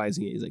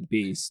analyzing it. He's like,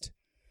 Beast,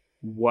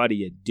 what are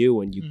you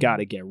doing? You got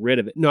to get rid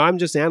of it. No, I'm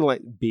just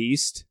analyzing.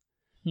 Beast,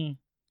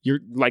 you're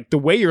like, the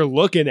way you're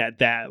looking at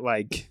that,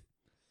 like,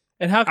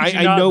 And how could you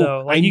I not, know,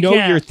 though? Like, I you know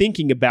can't. you're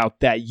thinking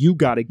about that. You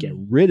got to get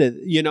rid of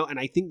it, you know, and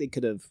I think they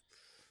could have.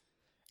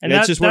 And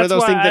that's just one of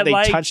those why things I that they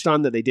liked- touched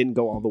on that they didn't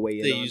go all the way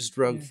in They on. used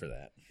drug for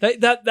that.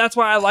 That's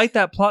why I like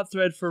that plot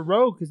thread for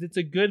Rogue, because it's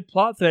a good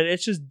plot thread.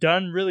 It's just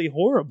done really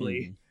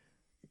horribly.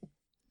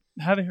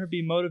 Having her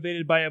be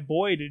motivated by a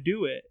boy to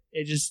do it,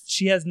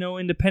 she has no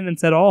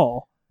independence at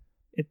all.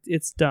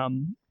 It's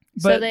dumb.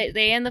 But so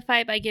they end the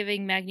fight by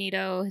giving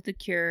Magneto the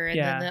cure, and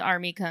then the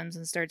army comes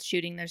and starts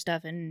shooting their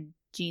stuff, and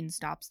Jean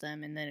stops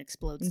them and then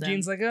explodes them.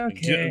 Jean's like,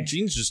 okay.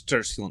 Jean just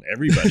starts killing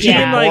everybody.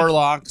 Yeah. Like,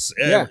 Warlocks.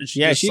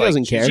 She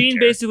doesn't care. Jean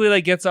basically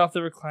like gets off the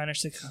recliner.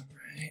 She's like, all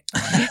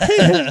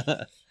right.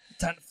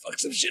 Time to fuck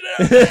some shit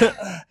up.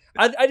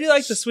 I do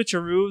like the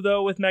switcheroo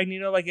though with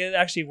Magneto. Like it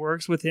actually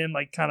works with him,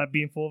 like kind of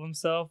being full of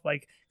himself.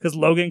 Like because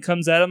Logan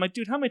comes at him, like,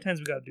 dude, how many times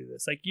we got to do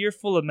this? Like you're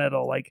full of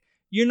metal. Like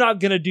you're not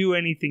gonna do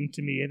anything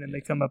to me. And then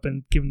they come up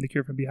and give him the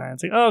cure from behind.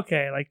 It's like, oh,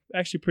 okay, like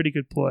actually pretty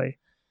good ploy.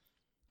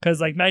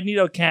 Because like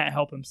Magneto can't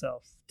help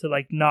himself to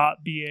like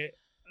not be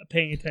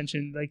paying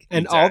attention. Like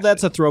and all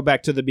that's a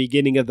throwback to the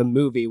beginning of the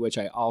movie, which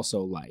I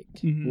also like,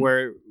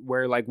 where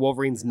like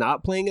Wolverine's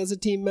not playing as a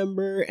team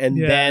member,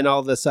 and then all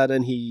of a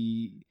sudden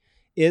he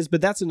is.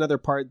 But that's another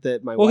part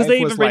that my wife they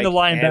was even bring like, the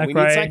line back, we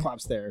right? need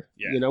Cyclops there.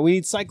 Yeah. We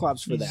need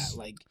Cyclops for that.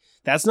 Like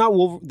that's not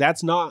Wolverine.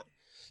 That's not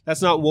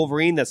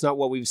Wolverine. That's not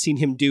what we've seen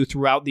him do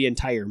throughout the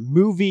entire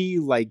movie.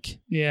 Like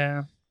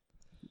yeah.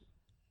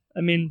 I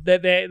mean,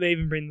 they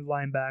even bring the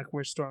line back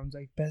where Storm's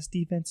like, best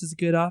defense is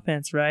good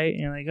offense, right? And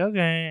you're like,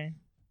 okay.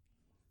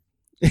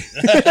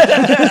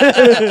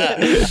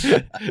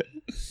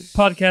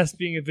 Podcast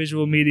being a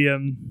visual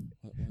medium,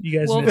 you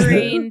guys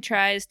Wolverine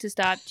tries to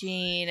stop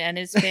Jean and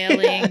is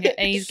failing,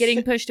 and he's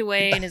getting pushed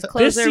away, and his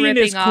clothes this are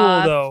ripping is cool,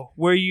 off. Though,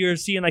 where you're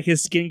seeing like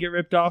his skin get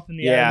ripped off and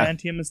the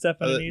adamantium and stuff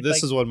underneath.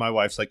 This is when my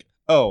wife's like,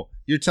 oh,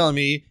 you're telling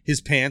me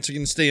his pants are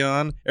going to stay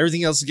on?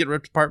 Everything else is getting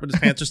ripped apart, but his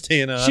pants are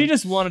staying on. She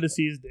just wanted to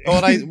see his dick. Oh,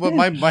 and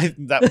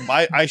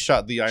I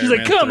shot the Iron She's Man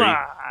like, come 3. on.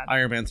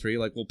 Iron Man 3,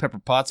 like, well, Pepper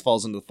Potts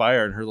falls into the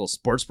fire and her little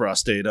sports bra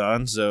stayed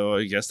on, so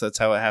I guess that's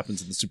how it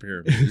happens in the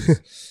superhero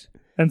movies.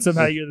 And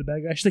somehow you're the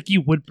bad guy. She's like,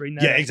 you would bring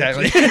that Yeah, up.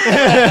 exactly.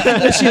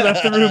 Then she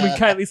left the room and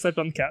Kylie slept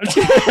on the couch.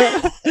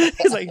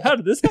 He's like, how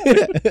did this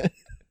happen?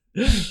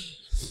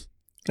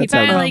 He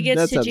finally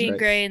gets that to sounds Jean right.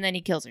 Grey, and then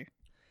he kills her.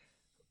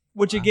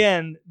 Which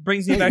again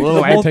brings me back a to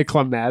little the whole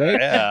anticlimactic.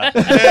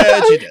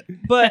 Yeah, she did.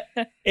 But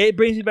it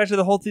brings me back to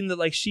the whole thing that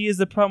like she is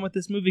the problem with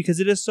this movie because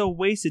it is so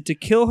wasted to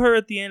kill her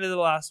at the end of the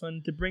last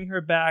one, to bring her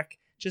back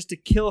just to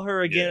kill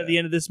her again at the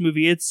end of this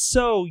movie. It's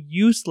so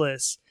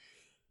useless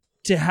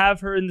to have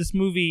her in this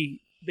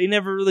movie. They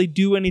never really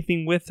do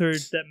anything with her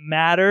that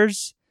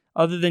matters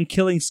other than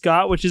killing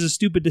Scott, which is a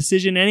stupid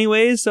decision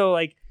anyways. So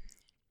like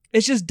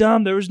it's just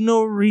dumb. There was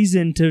no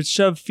reason to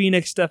shove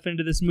Phoenix stuff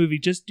into this movie.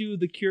 Just do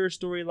the Cure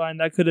storyline.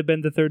 That could have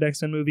been the third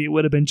X-Men movie. It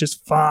would have been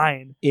just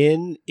fine.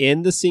 In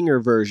the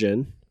Singer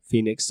version,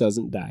 Phoenix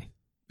doesn't die.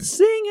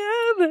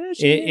 Singer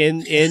version.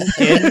 In In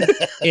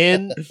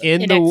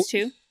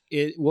X2?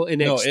 In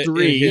No,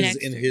 X3.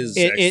 in his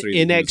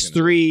In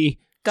X3,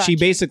 Gotcha. she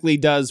basically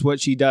does what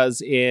she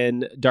does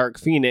in Dark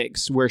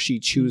Phoenix, where she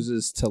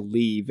chooses to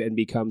leave and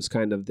becomes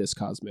kind of this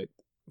cosmic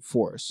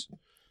force.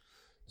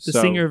 The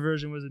Singer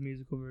version was a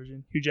musical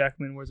version. Hugh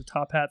Jackman wears a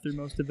top hat through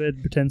most of it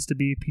and pretends to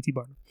be P.T.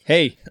 Barnum.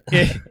 Hey,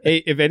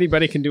 if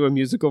anybody can do a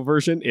musical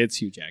version, it's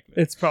Hugh Jackman.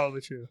 It's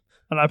probably true.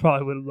 And I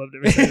probably would have loved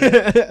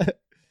it.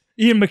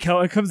 Ian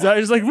McKellen comes out,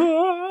 he's like,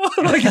 whoa!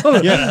 Like,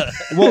 oh. Yeah.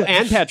 Well,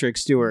 and Patrick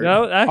Stewart.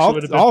 No, actually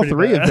would have been all pretty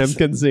three of them badass.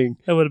 can sing.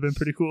 That would have been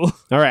pretty cool.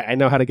 All right, I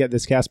know how to get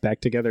this cast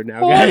back together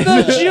now, Oh, guys.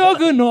 the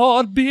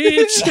juggernaut,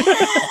 bitch!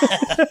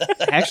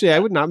 Actually, I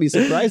would not be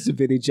surprised if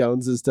Vinnie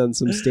Jones has done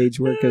some stage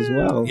work as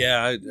well.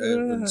 Yeah, it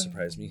wouldn't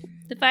surprise me.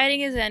 The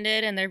fighting is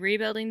ended, and they're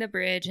rebuilding the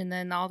bridge, and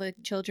then all the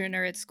children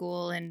are at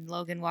school, and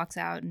Logan walks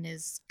out and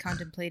is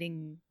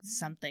contemplating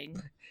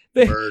something.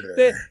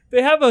 Murder.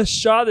 They have a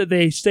shot that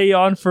they stay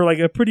on for like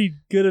a pretty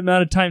good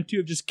amount of time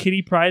too, of just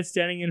Kitty Pryde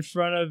standing in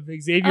front of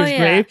Xavier's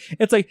grave.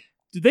 It's like,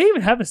 do they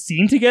even have a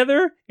scene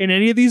together in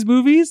any of these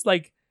movies?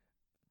 Like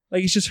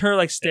it's just her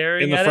like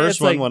staring In the at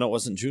first it. one, Like, when it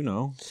wasn't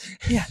Juno.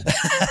 yeah,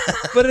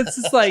 but it's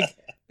just like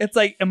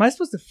am I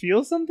supposed to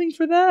feel something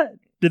for that?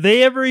 Did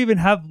they ever even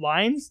have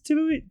lines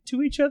to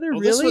each other?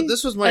 Well, really?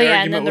 This was Oh my yeah, and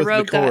argument then with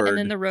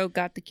the Rogue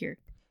got the cure.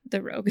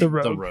 The Rogue. The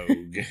Rogue. The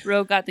Rogue.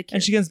 Rogue got the cure.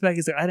 And she comes back.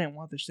 He's like, I didn't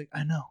want this. She's like,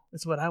 I know.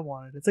 That's what I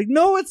wanted. It's like,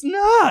 no, it's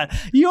not.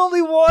 You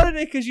only wanted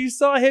it because you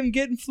saw him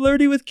getting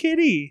flirty with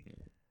Kitty.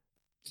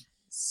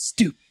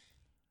 Stupid.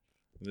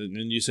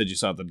 And you said you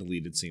saw the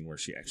deleted scene where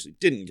she actually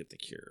didn't get the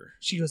cure.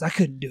 She goes, I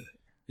couldn't do it.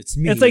 It's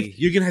me. It's like-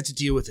 you're gonna have to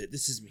deal with it.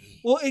 This is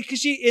me. Well, because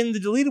she in the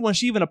deleted one,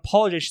 she even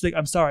apologized. She's like,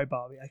 I'm sorry,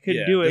 Bobby. I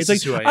couldn't Yeah, do it. this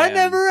It's is like, who I I am.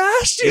 never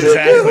asked you to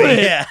do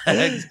it. Yeah,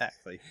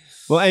 exactly.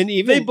 Well, and They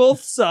even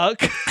both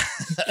suck.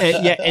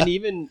 and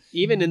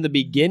even in the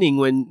beginning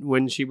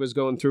when she was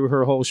going through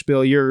her whole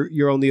spiel,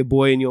 you're only a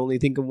boy and you only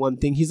think of one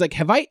thing. He's like,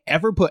 have I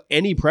ever put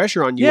any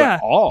pressure on you Yeah,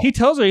 at all? he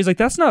tells her, he's like,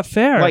 that's not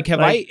fair. Like, have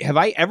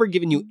I ever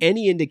given you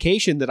any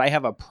indication that I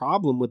have a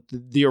problem with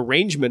the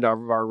arrangement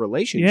of our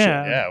relationship?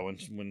 Yeah. Yeah,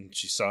 when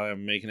she saw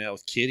him making out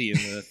with Kitty in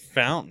the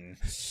fountain.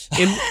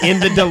 In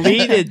the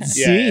deleted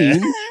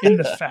scene. in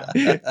the fact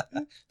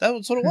That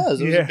was what it was.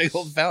 It was Yeah. a big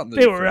old fountain.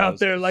 they were out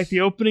there like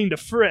the opening to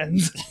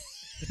Friends.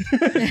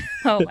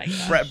 Oh my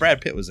god.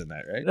 Brad Pitt was in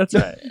that, right? That's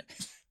right.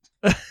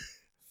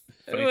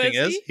 Funny Was thing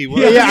is, he? he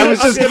was. Yeah, I was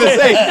just gonna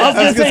say. I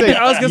was gonna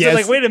say, yes,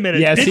 like, wait a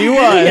minute. yes, did he Did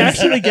was. he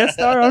actually guest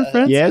star on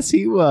Friends? Yes,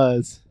 he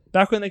was.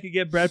 Back when they could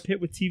get Brad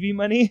Pitt with TV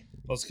money.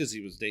 Well, it's because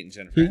he was dating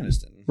Jennifer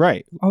Aniston.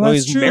 Right. Oh, Well,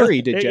 that's he's true.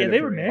 married to Yeah, Jennifer.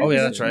 they were married. Oh yeah,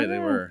 Is that's it? right. They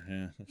Yeah. were.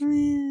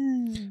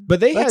 Yeah. But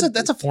they had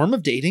That's a form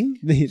of dating.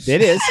 it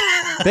is.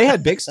 They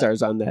had big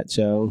stars on that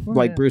show, Oh,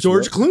 like yeah. Bruce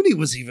George Willis, Clooney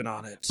was even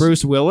on it.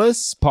 Bruce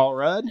Willis, Paul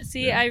Rudd.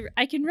 See,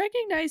 I can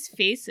recognize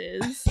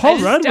faces. Paul I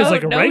just Rudd was like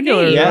a don't know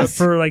regular names. Yes.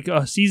 for like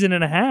a season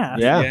and a half.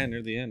 Yeah.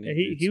 near the end.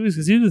 He was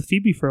with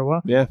Phoebe for a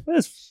while. Yeah. What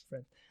is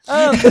friend?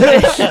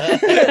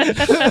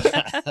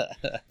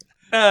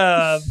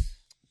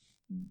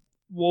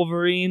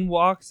 Wolverine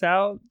walks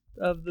out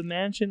of the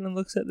mansion and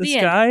looks at the The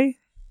end. sky,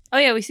 Oh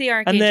yeah, we see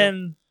Archangel. and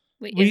then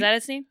Wait, we- is that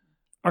his name?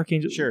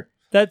 Archangel. Sure.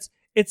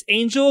 It's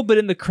Angel, but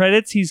in the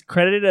credits he's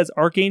credited as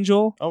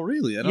Archangel. Oh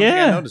really? I don't think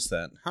Yeah. I noticed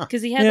that. Huh?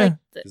 Because he had Yeah. like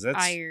the Because that's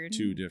iron.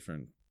 two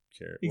different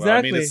characters. Exactly. Well,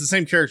 I mean, it's the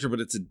same character, but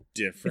it's a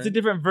different. It's a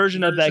different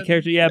version of that version?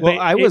 character. Yeah, Well,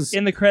 but I was-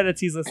 in the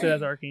credits he's listed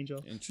as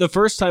Archangel. The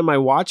first time I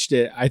watched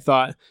it, I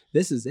thought,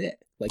 this is it.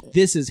 Like,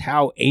 this is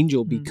how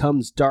Angel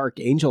becomes Dark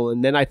Angel.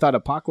 And then I thought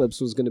Apocalypse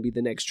was going to be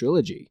the next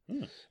trilogy.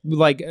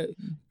 Like,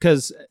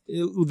 because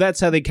that's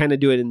how they kind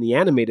of do it in the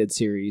animated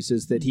series,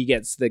 is that he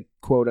gets the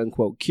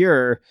quote-unquote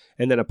cure,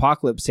 and then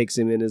Apocalypse takes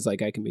him in and is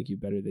like, I can make you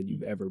better than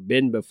you've ever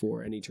been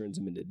before, and he turns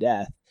him into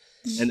death.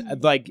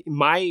 And, like,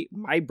 my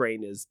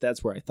brain is,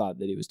 that's where I thought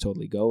that he was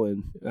totally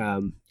going.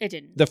 It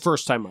didn't. The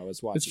first time I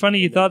was watching It's funny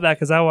it. you thought that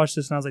because I watched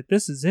this and I was like,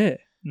 this is it.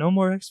 No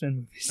more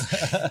X-Men movies.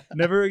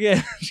 Never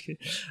again. Just kidding.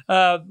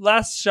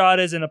 Last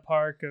shot is in a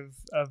park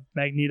of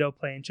Magneto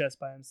playing chess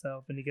by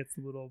himself, and he gets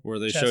the little where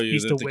they chess show you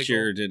piece that to the wiggle.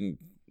 cure didn't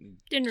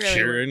Didn't really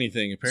cure work.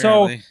 anything.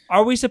 So, Apparently,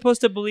 are we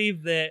supposed to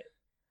believe that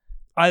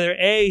either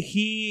A,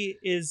 he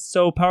is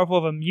so powerful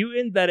of a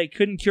mutant that it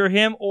couldn't cure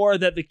him, or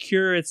that the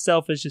cure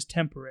itself is just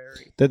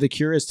temporary? that the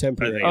cure is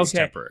temporary. I think it's Okay,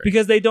 temporary.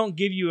 because they don't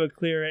give you a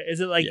clear.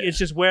 Is it like Yeah. it's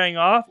just wearing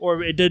off,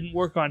 or it didn't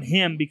work on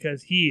him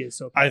because he is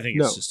so powerful? I think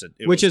No. it's just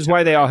Which is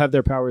why they all have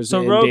their powers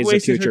So in Rogue Days of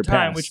wasted Future her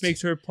time, Past. which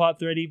makes her plot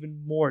thread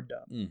even more dumb.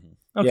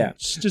 Mm-hmm. Okay, Yeah.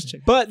 just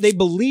check. But they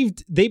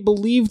believed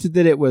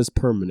that it was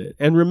permanent.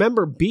 And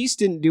remember, Beast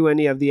didn't do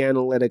any of the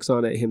analytics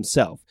on it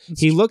himself.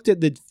 He looked at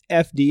the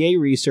FDA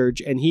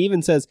research and he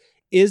even says,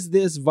 is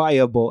this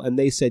viable? And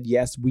they said,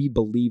 yes, we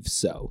believe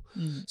so.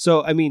 Mm.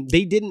 So, I mean,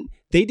 they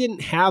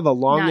didn't have a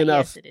long Not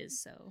enough. Yes, it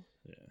is so.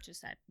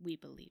 Just that we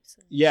believe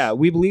so. Yeah,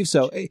 we believe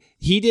so.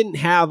 He didn't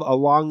have a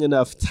long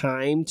enough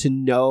time to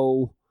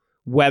know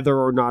whether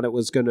or not it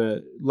was going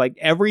to, like,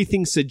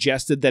 everything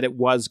suggested that it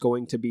was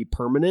going to be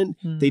permanent.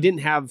 Mm. They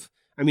didn't have,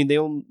 I mean, they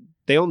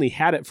only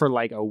had it for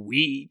like a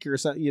week or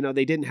something. You know,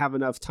 they didn't have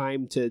enough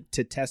time to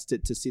test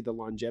it to see the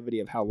longevity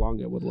of how long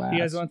it would last. You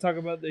guys want to talk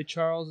about the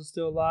Charles is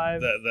still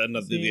alive?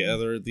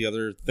 The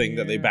other thing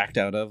that they Yeah. backed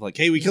out of, like,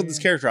 hey, we killed this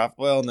character off.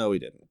 Well, no, we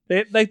didn't.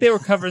 They were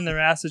covering their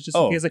asses just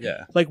in Oh, case. Like,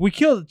 yeah. like we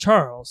killed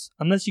Charles,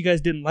 unless you guys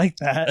didn't like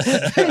that.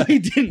 then we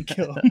didn't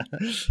kill him.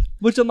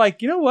 Which I'm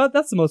like, you know what?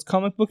 That's the most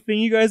comic book thing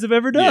you guys have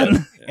ever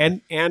done. Yeah.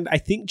 And I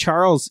think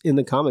Charles in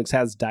the comics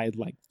has died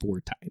like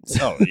 4 times.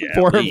 Oh, yeah.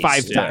 4 at or least,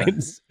 5 yeah.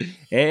 times.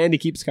 And he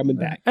keeps coming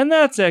back. And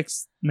that's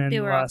X-Men They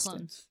were all Last.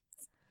 clones.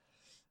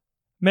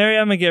 Mary,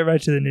 I'm gonna get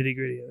right to the nitty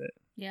gritty of it.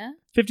 Yeah.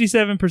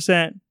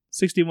 57%,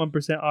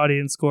 61%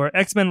 audience score.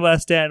 X-Men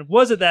Last Stand.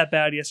 Was it that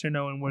bad? Yes or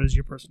no? And what is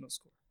your personal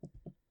score?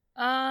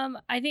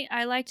 I think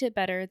I liked it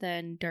better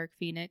than Dark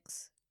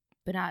Phoenix,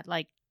 but not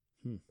like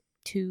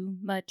too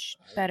much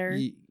better.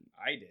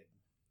 I did.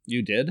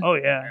 You did? Oh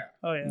yeah.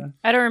 Oh yeah.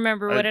 I don't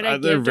remember what did I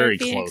they're give very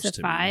Dark Phoenix close a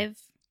to me. 5.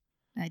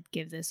 I'd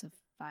give this a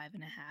 5.5,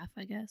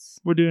 I guess.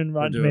 We're doing We're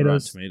Rotten doing Rotten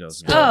Tomatoes.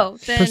 Tomatoes. now. Oh,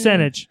 then,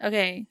 Percentage.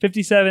 Okay.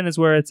 57 is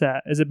where it's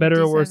at. Is it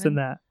better or worse than 57?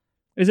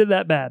 that? Is it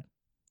that bad?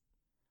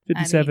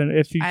 57,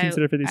 if you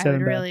consider I 57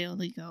 would bad. really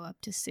only go up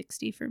to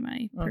 60 for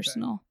my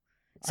personal.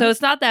 So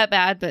it's not that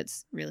bad, but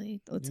it's really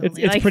It's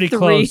only like pretty 3.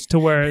 close to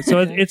where. So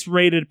it's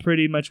rated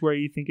pretty much where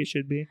you think it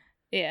should be.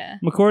 Yeah.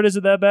 McCord, is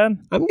it that bad?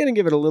 I'm going to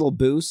give it a little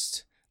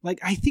boost. Like,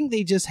 I think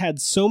they just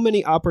had so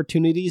many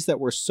opportunities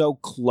that were so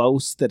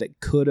close that it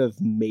could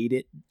have made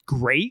it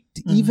great,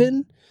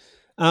 even.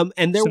 And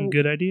there Some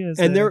good ideas.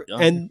 and there.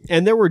 there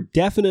and there were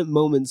definite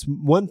moments.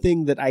 One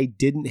thing that I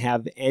didn't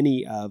have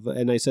any of,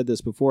 and I said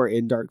this before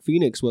in Dark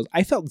Phoenix, was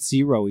I felt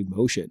zero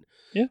emotion.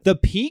 Yeah. The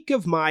peak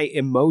of my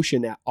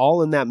emotion at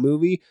all in that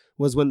movie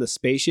was when the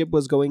spaceship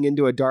was going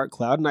into a dark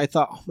cloud, and I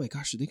thought, oh my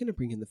gosh, are they going to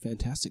bring in the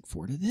Fantastic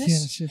Four to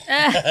this?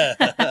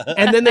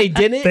 And then they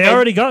didn't. They and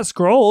already got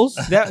scrolls.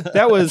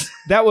 that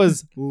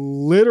was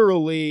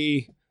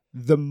literally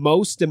the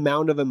most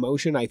amount of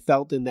emotion I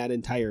felt in that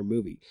entire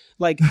movie.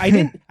 Like I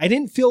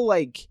didn't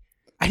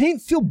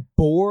feel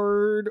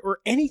bored or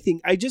anything.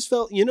 I just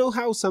felt, you know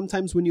how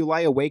sometimes when you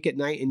lie awake at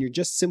night and you're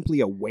just simply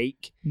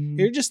awake,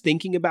 you're just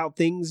thinking about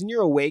things and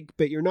you're awake,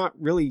 but you're not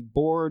really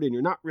bored and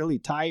you're not really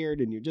tired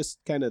and you're just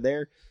kind of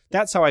there.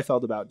 That's how I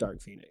felt about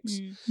Dark Phoenix.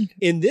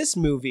 In this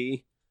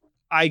movie,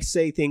 I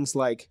say things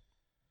like,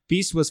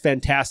 Beast was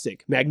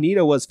fantastic.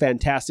 Magneto was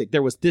fantastic.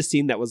 There was this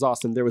scene that was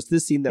awesome. There was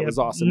this scene that was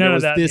awesome. There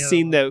was this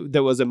scene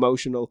that was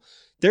emotional.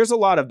 There's a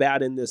lot of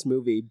bad in this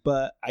movie,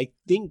 but I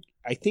think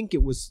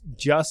it was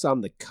just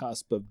on the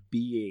cusp of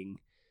being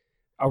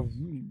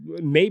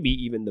maybe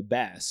even the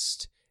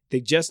best.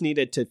 They just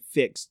needed to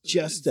fix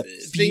just a few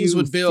things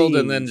would build,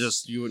 things. and then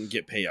just you wouldn't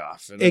get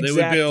payoff, and then they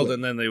would build,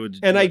 and then they would.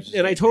 And I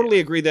totally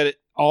agree that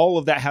all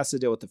of that has to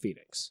deal with the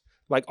Phoenix.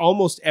 Like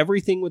almost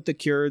everything with the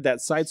Cure,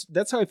 that's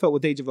how I felt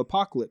with Age of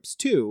Apocalypse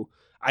too.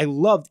 I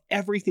loved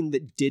everything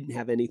that didn't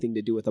have anything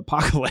to do with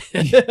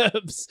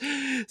Apocalypse.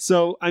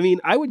 So, I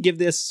mean, I would give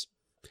this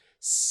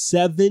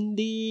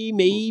 70,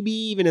 maybe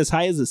even as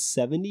high as a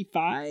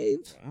 75.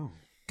 Wow.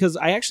 Because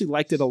I actually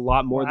liked it a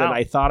lot more than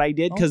I thought I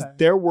did. Because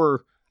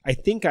I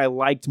think I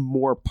liked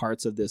more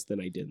parts of this than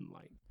I didn't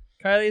like.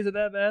 Kylie, is it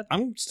that bad?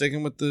 I'm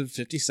sticking with the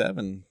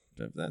 57.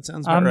 That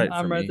sounds about right for me.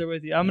 I'm right there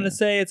with you. I'm going to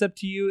say it's up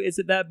to you. Is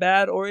it that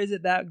bad or is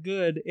it that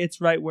good? It's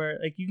right where,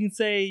 like, you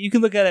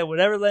can look at it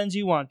whatever lens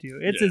you want to.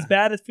 It's as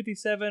bad as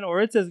 57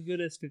 or it's as good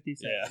as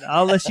 57. Yeah.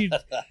 I'll let you,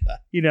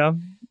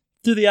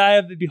 through the eye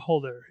of the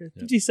beholder.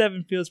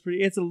 57 feels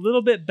pretty, it's a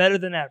little bit better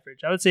than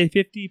average. I would say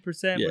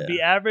 50% would be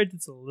average.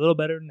 It's a little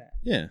better than that.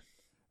 Yeah.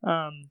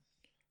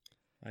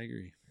 I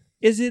agree.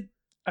 Is it,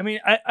 I mean,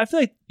 I feel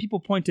like people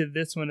point to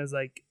this one as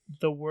like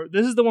the worst.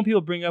 This is the one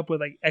people bring up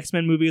with like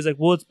X-Men movies. Like,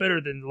 well, it's better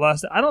than the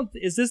last.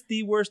 Is this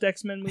the worst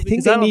X-Men movie?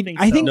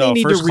 I think they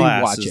need to First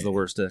Class rewatch is it. the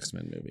worst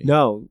X-Men movie.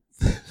 No.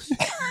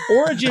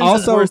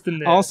 Origins is worse than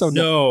this. Also,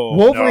 no.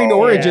 Wolverine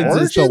Origins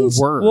is the worst.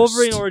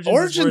 Wolverine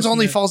Origins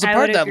only is worse falls I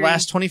apart would that agree.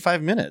 last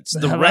 25 minutes.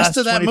 The than rest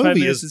of that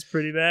movie is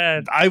pretty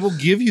bad. I will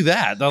give you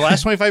that. The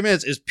last 25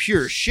 minutes is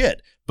pure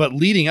shit. But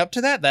leading up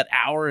to that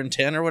hour and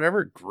 10 or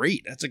whatever,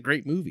 great. That's a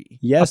great movie.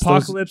 Yes,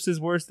 Apocalypse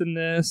is worse than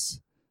this.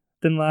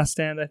 Than Last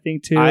Stand, I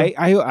think too.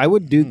 I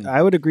would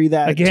agree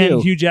that again.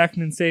 too. Hugh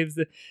Jackman saves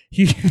the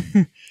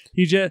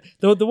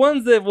the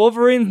ones that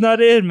Wolverine's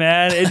not in,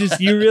 man. It just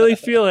you really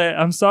feel it.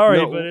 I'm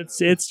sorry, but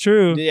it's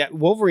true. Yeah,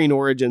 Wolverine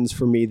Origins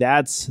for me,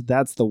 that's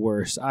the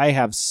worst. I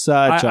have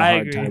such a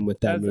hard agree. time with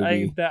that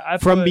movie.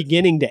 From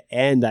beginning to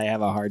end, I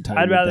have a hard time.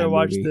 I'd with rather that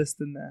watch movie. this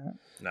than that.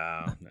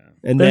 No.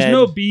 And There's then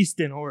no Beast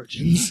in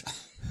Origins.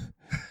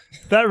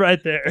 That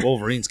right there.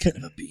 Wolverine's kind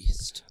of a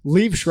beast.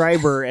 Liev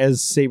Schreiber as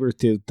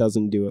Sabretooth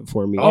doesn't do it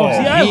for me. Oh, see,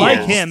 I he like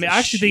is him. the I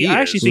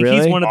actually think Really?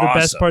 he's one of the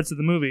best Awesome. parts of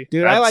the movie.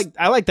 Dude, I like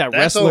that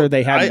wrestler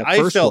they had in the I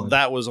first felt one.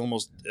 that was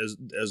almost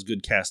as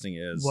good casting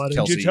as Why didn't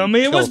Kelsey. you tell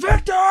me it was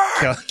Victor?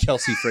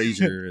 Kelsey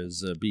Frazier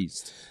as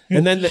Beast.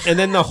 and then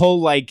the whole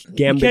like You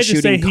Gambit can't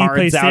just say shooting he cards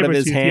plays out of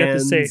his Sabretooth. You have to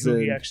hands. say who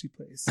he and, actually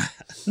plays.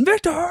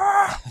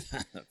 Victor!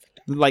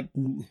 like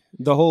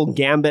the whole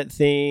Gambit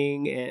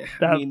thing.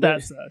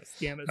 That sucks.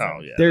 Damn it. Oh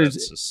yeah, There's-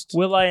 that's just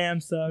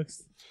Will.i.am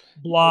sucks.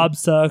 Blob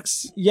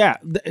sucks. Yeah,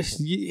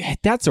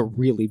 that's a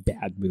really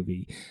bad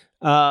movie.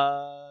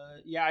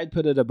 Yeah, I'd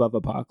put it above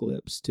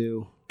Apocalypse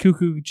too.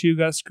 Cuckoo Chew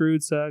got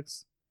screwed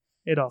sucks.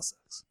 It all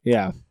sucks.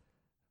 Yeah.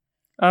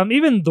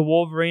 Even the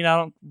Wolverine I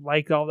don't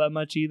like all that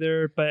much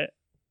either, but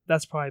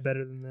that's probably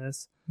better than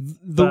this.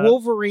 The But-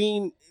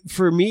 Wolverine,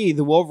 for me,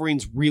 the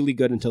Wolverine's really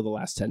good until the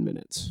last 10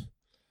 minutes.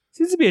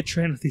 Seems to be a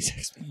trend with these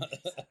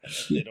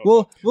X-Men.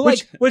 Well,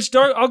 like, Which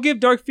I'll give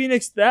Dark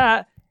Phoenix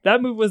that.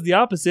 That move was the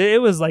opposite. It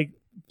was like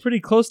pretty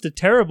close to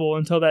terrible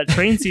until that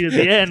train scene at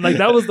the end. Like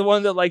that was the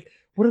one that like,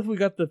 what if we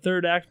got the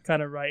third act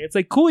kind of right? It's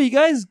like, cool, you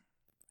guys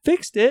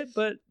fixed it,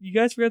 but you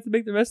guys forgot to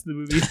make the rest of the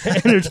movie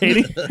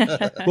entertaining.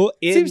 well,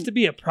 Seems to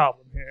be a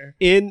problem here.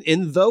 in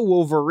The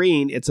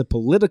Wolverine, it's a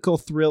political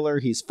thriller.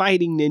 He's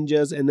fighting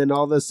ninjas, and then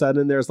all of a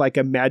sudden there's like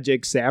a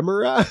magic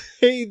samurai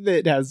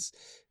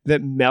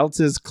that melts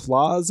his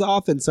claws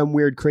off, and some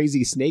weird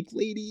crazy snake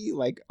lady.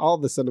 Like all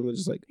of a sudden, we're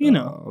just like,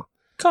 oh.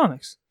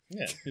 Comics.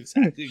 Yeah,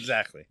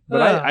 exactly.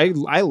 But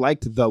I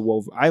liked the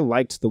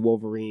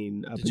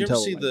Wolverine up Did you until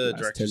ever see like, the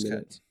last director's 10 cut?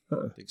 minutes.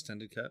 The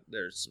extended cut?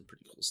 There's some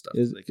pretty cool stuff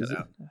Is- that they is cut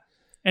it? out.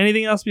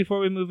 Anything else before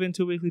we move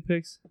into weekly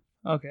picks?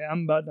 Okay,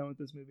 I'm about done with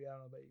this movie. I don't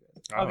know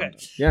about you guys.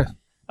 Okay. Yeah.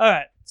 All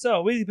right.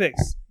 So weekly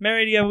picks.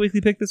 Mary, do you have a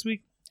weekly pick this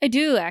week? I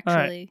do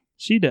actually.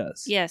 She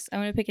does. Yes, I'm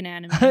gonna pick an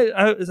anime.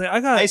 I was like, I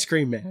got Ice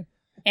Cream Man.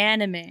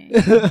 Anime.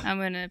 I'm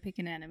gonna pick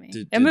an anime.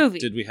 Did, a movie.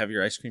 Did we have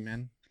your ice cream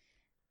man?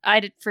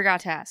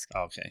 Forgot to ask.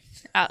 Okay.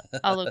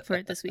 I'll look for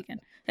it this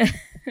weekend.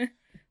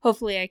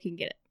 Hopefully, I can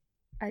get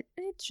it.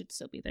 It should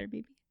still be there,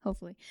 maybe.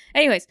 Hopefully.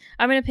 Anyways,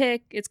 I'm gonna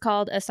pick. It's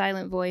called A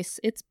Silent Voice.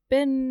 It's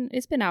been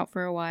out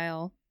for a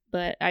while,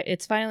 but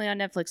it's finally on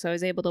Netflix, so I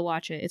was able to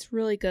watch it. It's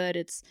really good.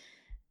 It's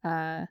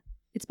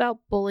about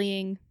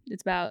bullying.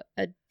 It's about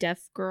a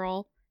deaf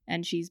girl,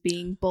 and she's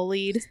being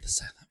bullied. The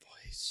silent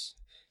voice.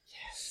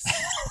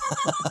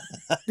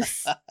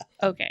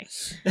 Okay.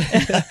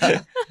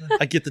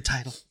 I get the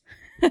title.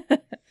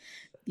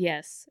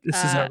 Yes.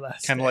 This is our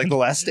last. Kind of like The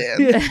Last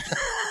Stand.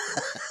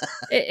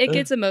 It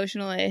gets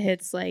emotional. It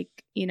hits like,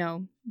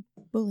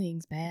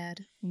 bullying's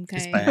bad. Okay.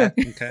 It's bad.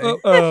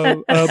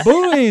 Okay.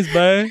 Bullying's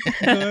bad.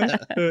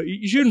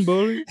 You shouldn't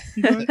bully.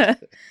 Okay.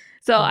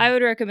 So I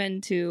would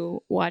recommend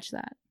to watch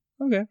that.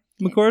 Okay.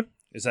 McCord,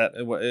 Is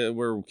that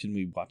where can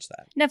we watch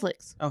that?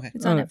 Netflix. Okay.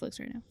 It's on Okay. Netflix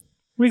right now.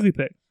 weekly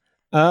pick.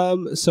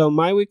 So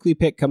my weekly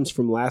pick comes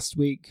from last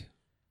week,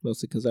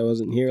 mostly because I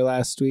wasn't here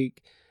last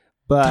week.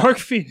 But Dark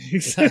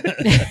Phoenix.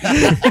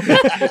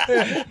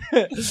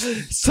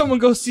 Someone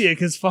go see it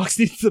because Fox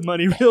needs the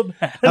money real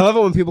bad. I love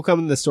it when people come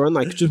in the store and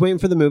like just waiting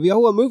for the movie. Oh,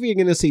 what movie are you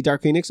going to see?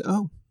 Dark Phoenix.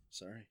 Oh,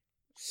 Sorry.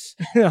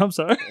 I'm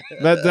sorry.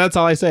 that's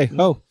all I say.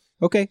 Oh,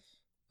 okay.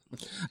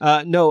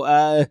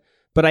 No.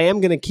 But I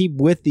am going to keep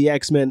with the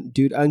X-Men,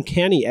 dude.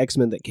 Uncanny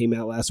X-Men that came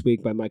out last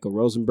week by Michael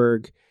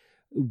Rosenberg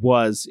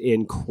was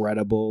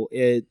incredible.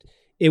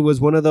 It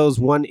was one of those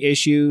one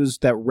issues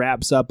that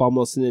wraps up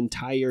almost an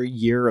entire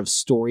year of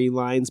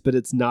storylines, but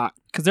it's not.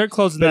 Because they're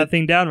closing But that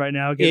thing down right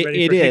now. Getting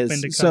ready it for is.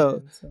 Hickman to come So,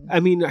 in, so. I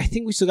mean, I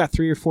think we still got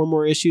 3 or 4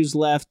 more issues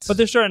left. But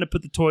they're starting to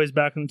put the toys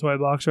back in the toy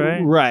box,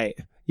 right? Right.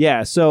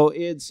 Yeah. So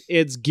it's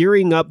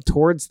gearing up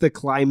towards the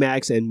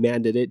climax, and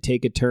man, did it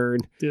take a turn.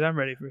 Dude, I'm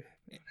ready for it.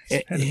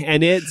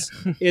 And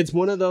it's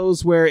one of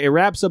those where it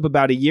wraps up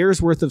about a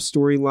year's worth of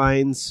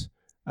storylines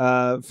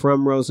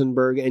from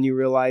Rosenberg, and you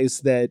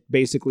realize that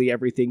basically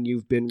everything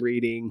you've been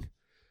reading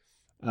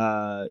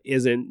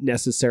isn't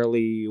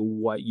necessarily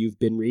what you've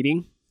been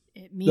reading.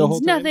 It whole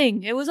means time?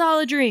 nothing. It was all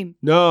a dream.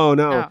 No.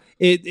 Oh.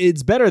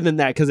 It's better than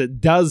that because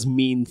it does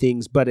mean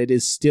things, but it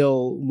is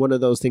still one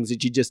of those things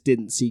that you just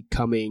didn't see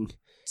coming.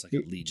 It's like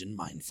a Legion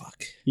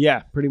mindfuck.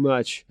 Yeah, pretty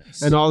much.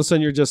 And all of a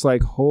sudden you're just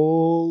like,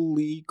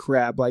 holy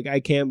crap. Like, I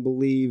can't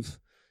believe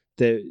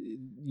that,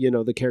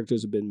 the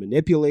characters have been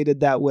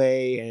manipulated that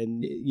way,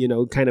 and,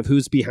 kind of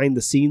who's behind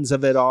the scenes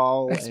of it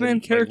all. X-Men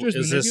And- characters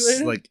Is manipulated?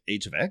 this like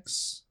Age of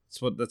X?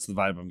 That's the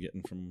vibe I'm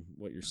getting from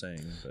what you're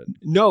saying. But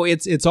No,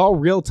 it's all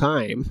real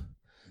time.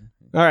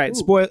 All right,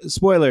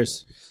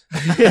 spoilers.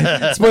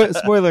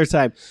 Spoiler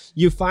time.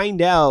 You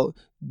find out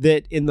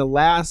that in the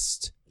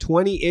last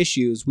 20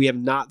 issues, we have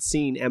not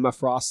seen Emma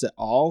Frost at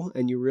all,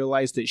 and you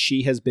realize that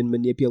she has been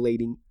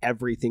manipulating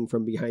everything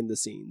from behind the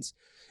scenes.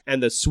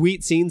 And the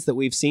sweet scenes that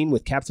we've seen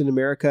with Captain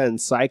America and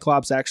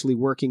Cyclops actually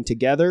working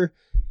together,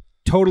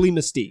 totally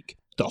Mystique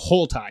the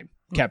whole time.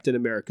 Captain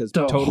America's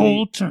The totally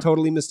whole time.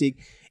 totally Mystique.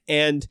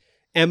 And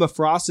Emma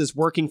Frost is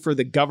working for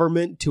the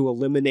government to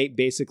eliminate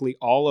basically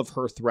all of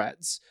her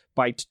threats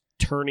by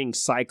turning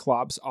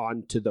Cyclops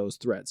onto those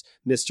threats.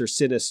 Mr.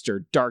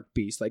 Sinister, Dark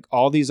Beast, like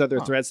all these other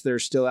threats that are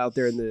still out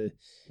there in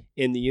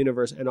the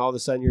universe, and all of a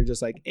sudden you're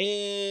just like,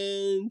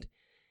 and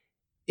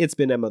it's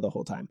been Emma the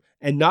whole time.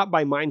 And not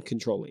by mind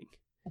controlling.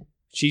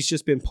 She's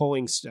just been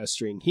pulling a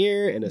string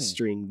here and a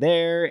string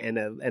there and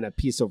a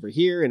piece over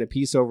here and a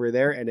piece over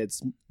there, and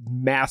it's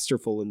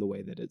masterful in the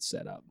way that it's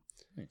set up.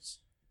 nice.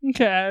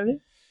 Okay.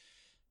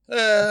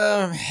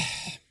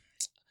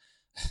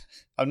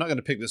 I'm not going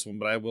to pick this one,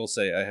 but I will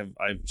say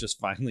I've just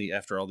finally,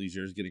 after all these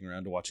years, getting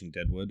around to watching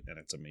Deadwood, and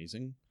it's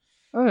amazing.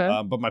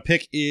 Okay. But my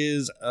pick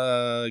is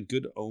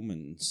Good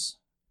Omens,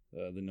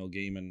 the Neil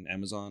Gaiman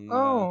Amazon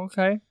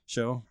Okay.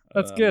 show.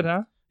 That's good,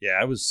 huh? Yeah,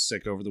 I was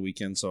sick over the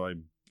weekend, so I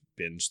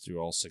binged through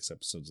all 6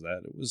 episodes of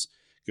that. It was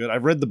good.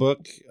 I've read the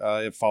book.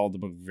 It followed the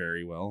book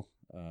very well.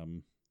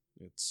 It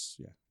was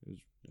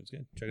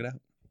good. Check it out.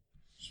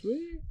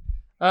 Sweet.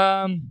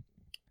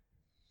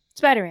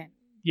 Spider-Man.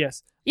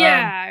 Yes.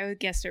 Yeah, I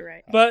guessed it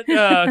right. But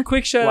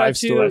quick shout out Live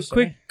to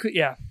story.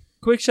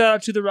 quick shout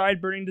out to The Ride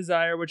Burning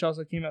Desire, which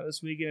also came out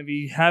this week. And if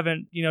you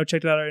haven't,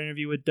 checked out our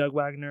interview with Doug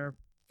Wagner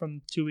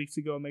from 2 weeks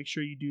ago, make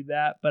sure you do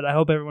that. But I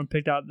hope everyone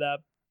picked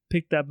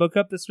that book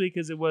up this week,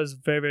 because it was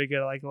very, very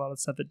good. I like a lot of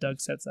stuff that Doug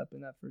sets up in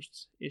that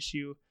first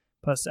issue.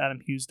 Plus Adam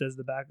Hughes does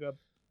the backup.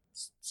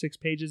 6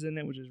 pages in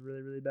it, which is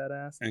really, really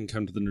badass. And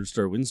come to the Nerd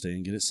Store Wednesday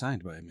and get it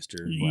signed by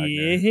Mr.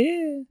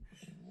 Wagner.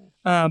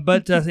 Yeah.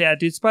 Yeah,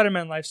 dude,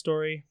 Spider-Man life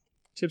story.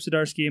 Chip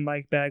Zdarsky and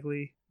Mark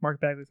Bagley,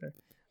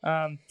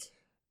 sorry.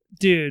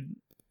 Dude,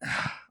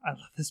 I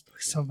love this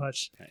book so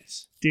much.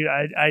 Nice. Dude,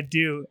 I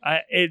do.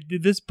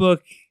 This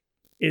book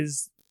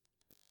is,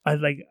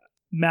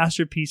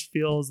 masterpiece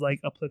feels like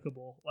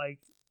applicable. Like,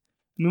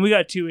 I mean, we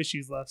got 2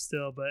 issues left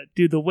still, but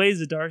dude, the way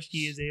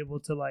Zdarsky is able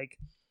to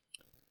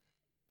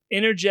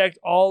interject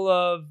all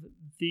of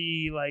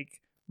the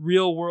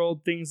real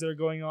world things that are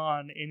going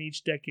on in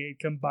each decade,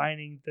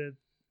 combining the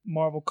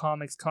Marvel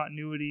Comics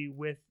continuity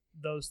with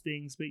those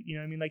things. But you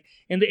know what I mean? Like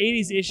in the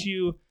 80s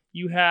issue,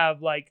 you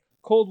have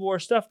Cold War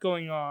stuff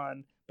going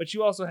on, but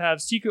you also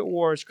have Secret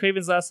Wars,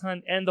 Kraven's Last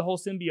Hunt, and the whole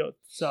symbiote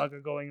saga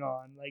going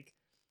on.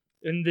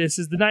 and this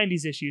is the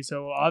 90s issue,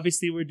 so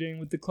obviously we're doing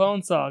with the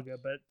Clone Saga,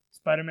 but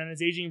Spider-Man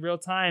is aging real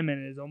time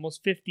and is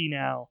almost 50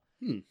 now.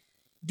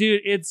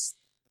 Dude, it's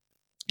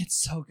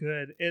so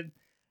good.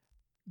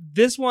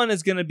 This one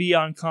is going to be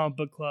on Comic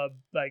Book Club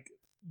like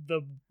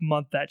the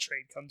month that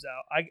trade comes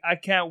out. I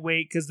can't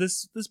wait because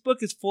this book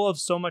is full of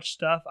so much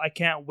stuff. I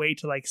can't wait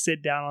to like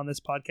sit down on this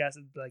podcast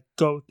and like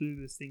go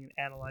through this thing and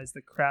analyze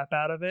the crap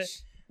out of it.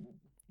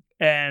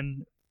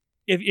 And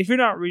if you're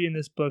not reading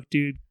this book,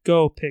 dude,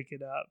 go pick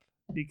it up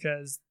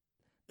because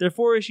there are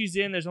 4 issues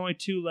in. There's only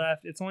 2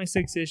 left. It's only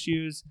 6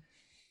 issues.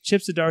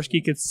 Chip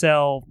Zdarsky could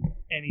sell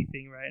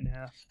anything right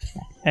now.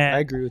 And I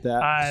agree with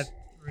that. I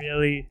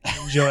really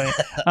enjoy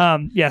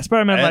it.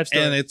 Spider-Man Life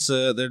Story. And it's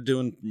they're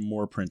doing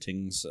more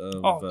printings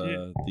of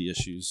the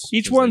issues.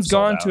 Each 'cause one's they've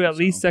sold gone to out, at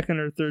least so. second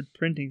or third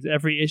printings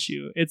every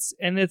issue. It's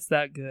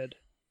that good.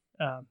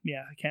 I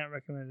can't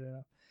recommend it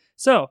enough.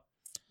 So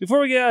before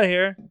we get out of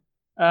here,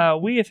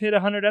 we have hit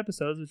 100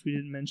 episodes, which we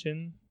didn't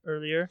mention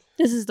earlier,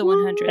 This is the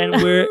 100. and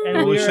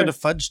Well, we we're should have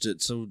fudged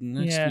it, so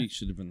next Yeah. week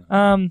should have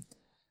been.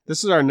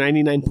 This is our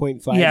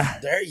 99.5. yeah.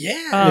 There,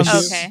 yeah.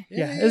 Okay.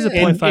 Yeah, this is a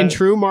In 0.5.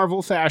 true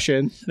Marvel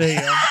fashion, There you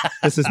go.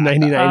 this is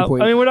 99. I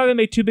mean, we're not gonna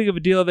make too big of a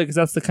deal of it because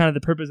that's the kind of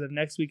the purpose of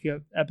next week's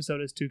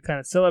episode is to kind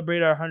of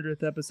celebrate our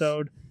 100th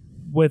episode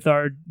with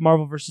our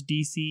Marvel versus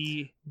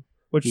DC,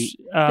 which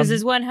This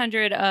is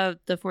 100 of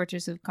the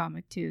Fortress of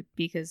Comic 2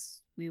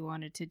 because we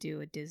wanted to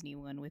do a Disney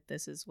one with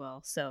this as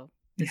well. So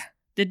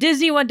the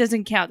Disney one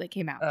doesn't count that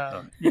came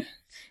out.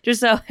 Just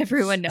so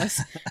everyone knows.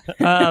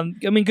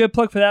 Good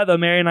plug for that though.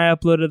 Mary and I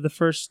uploaded the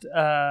first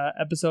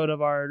episode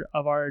of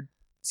our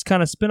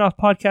kind of spin-off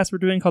podcast we're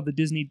doing called the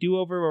Disney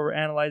Do-Over, where we're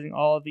analyzing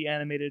all of the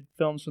animated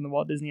films from the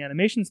Walt Disney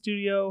Animation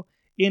Studio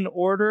in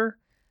order.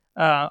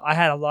 I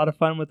had a lot of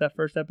fun with that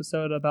first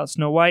episode about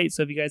Snow White,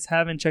 so if you guys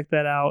haven't checked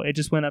that out, it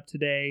just went up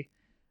today,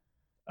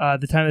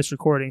 the time of this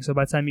recording, so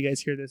by the time you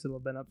guys hear this, it'll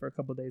have been up for a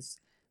couple of days.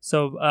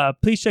 So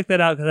please check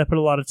that out because I put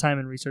a lot of time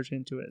and research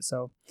into it.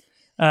 So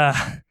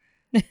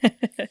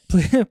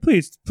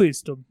please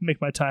still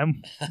make my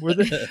time worth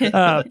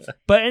it.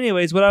 But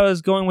anyways, what I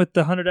was going with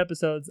the 100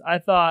 episodes, I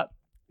thought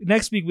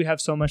next week we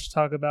have so much to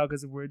talk about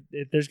because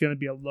there's going to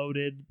be a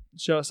loaded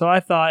show. So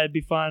I thought it'd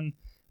be fun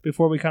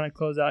before we kind of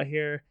close out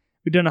here.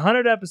 We've done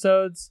 100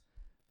 episodes.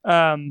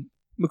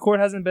 McCord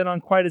hasn't been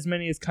on quite as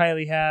many as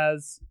Kylie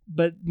has,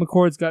 but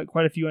McCord's got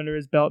quite a few under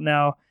his belt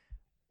now.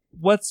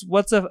 What's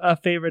a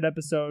favorite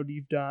episode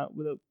you've done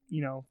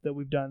that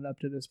we've done up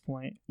to this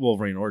point?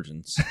 Wolverine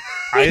Origins.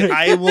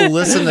 I will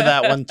listen to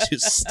that one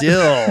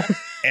still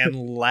and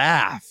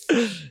laugh.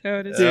 Dude,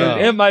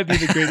 it might be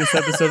the greatest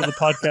episode of the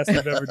podcast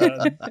we've ever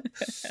done.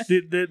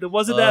 The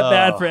wasn't that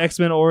bad for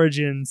X-Men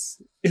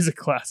Origins is a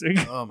classic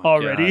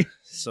already. God.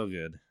 So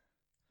good.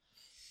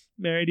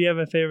 Mary, do you have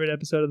a favorite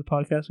episode of the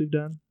podcast we've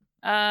done?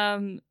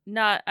 I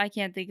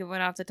can't think of one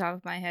off the top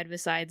of my head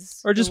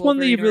besides Or just the one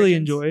that you Wolverine really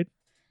Origins. enjoyed?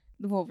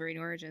 The Wolverine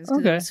Origins. 'Cause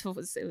Okay.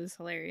 It was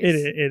hilarious.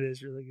 It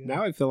is really good.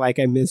 Now I feel like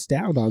I missed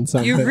out on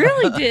something. You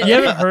really did. You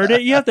haven't heard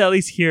it? You have to at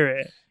least hear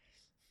it.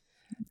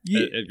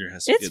 Edgar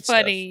has some It's good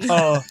funny.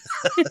 Oh,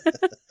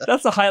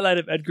 that's the highlight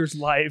of Edgar's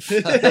life.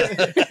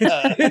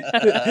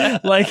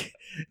 Like,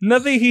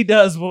 nothing he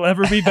does will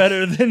ever be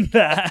better than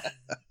that.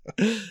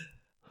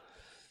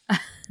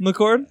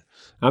 McCord?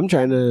 I'm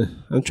trying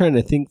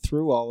to think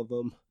through all of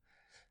them.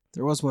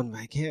 There was one, but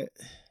I can't.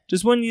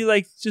 Just one you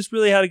just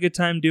really had a good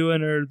time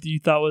doing, or you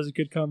thought was a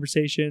good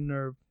conversation,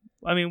 or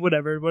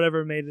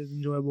whatever made it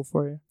enjoyable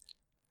for you.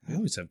 I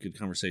always have good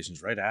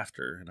conversations right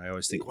after, and I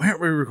always think, why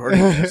aren't we recording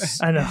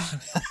this? I know.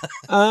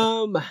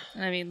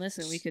 I mean,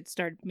 listen, we could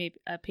start maybe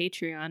a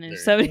Patreon, and if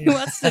somebody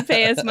wants to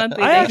pay us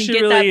monthly, I they can actually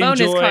get really that bonus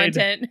enjoyed-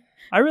 content.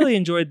 I really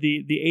enjoyed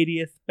the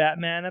 80th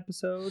Batman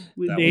episode. That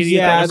The was- 80th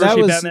Yeah, that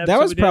anniversary was Batman that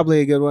episode was we did. probably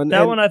a good one.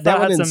 That And one I thought that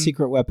one had and some-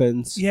 Secret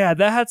Weapons. Yeah,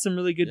 that had some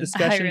really good I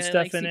discussion really stuff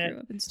like in Secret it.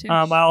 Weapons too.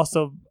 I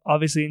also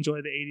obviously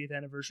enjoyed the 80th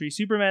anniversary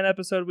Superman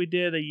episode we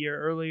did a year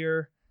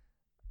earlier.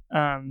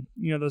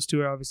 Those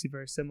two are obviously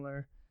very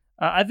similar.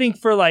 I think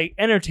for like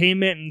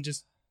entertainment and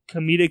just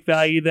comedic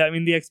value,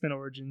 the X-Men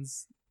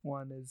Origins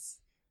one is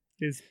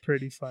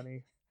pretty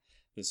funny.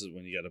 This is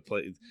when you got to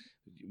play.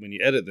 When you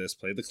edit this,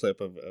 play the clip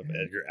of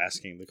Edgar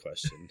asking the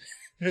question.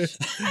 The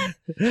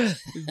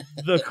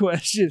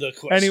question. The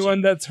question.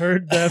 Anyone that's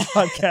heard the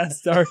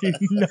podcast already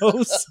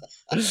knows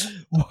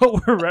what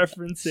we're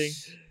referencing.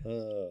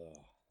 What's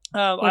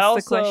I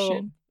also the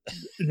question?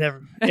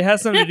 never. It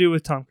has something to do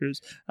with Tom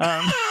Cruise.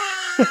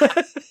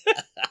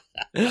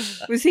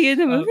 Was he in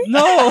the movie?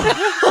 No.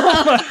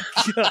 Oh my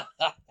god.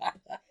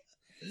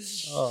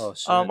 Oh,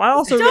 shit. I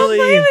also Don't play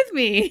really, with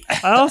me.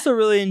 I also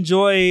really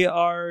enjoy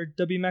our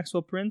W.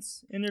 Maxwell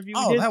Prince interview.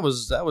 we did. that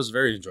was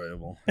very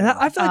enjoyable. And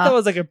I feel like that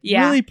was like a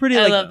Yeah, really pretty,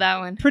 I like love that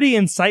one. pretty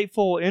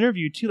insightful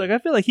interview too. Like I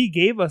feel like he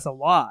gave us a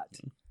lot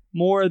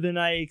more than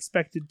I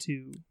expected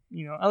to.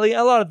 A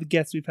lot of the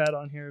guests we've had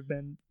on here have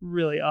been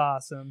really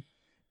awesome.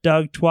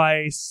 Doug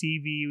twice,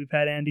 CV. We've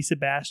had Andy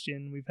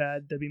Sebastian. We've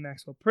had W.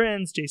 Maxwell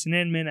Prince, Jason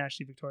Inman,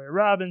 Ashley Victoria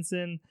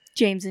Robinson.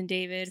 James and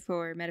David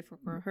for Metaphor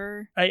for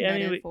Her.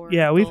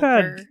 We've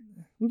had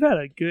we've had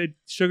a good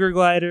Sugar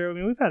Glider. I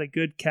mean, we've had a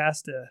good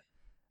cast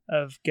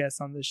of guests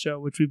on this show,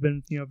 which we've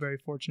been, very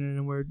fortunate,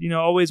 and we're,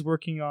 always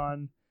working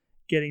on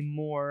getting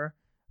more.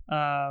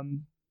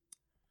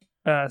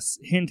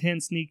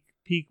 Hint, sneak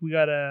peek. We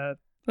got a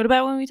What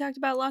about when we talked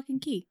about Lock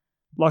and Key?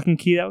 Lock and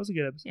Key. That was a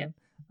good episode.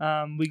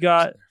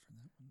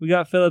 We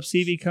got Philip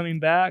Seavey coming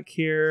back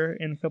here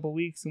in a couple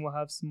weeks, and we'll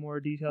have some more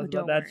details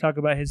about that. Worry. Talk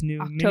about his new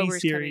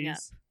October's coming up.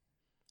 miniseries.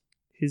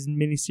 His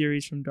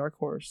miniseries from Dark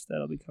Horse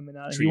that'll be coming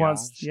out. He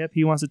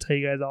Triage. wants to tell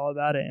you guys all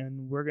about it,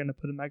 and we're gonna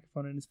put a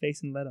microphone in his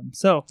face and let him.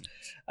 So,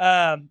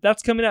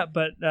 that's coming up.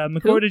 But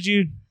McCoy, did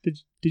you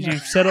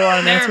settle on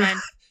an Never answer? mind.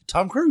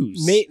 Tom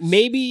Cruise.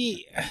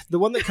 Maybe the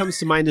one that comes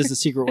to mind is the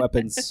Secret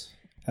Weapons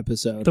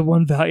episode. The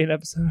One Valiant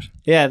episode.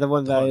 Yeah, the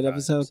one Valiant Valiant.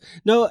 episode.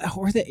 No,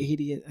 or the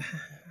 80th.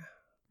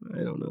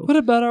 I don't know. What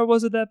about our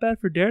Was It That Bad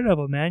for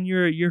Daredevil, man?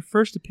 Your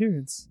first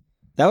appearance.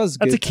 That's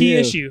That's a key too.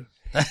 issue.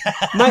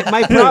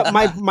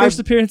 My First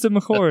appearance of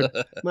McCord.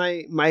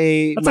 my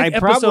That's like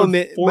problem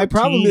episode my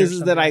problem 14 or is that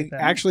something I like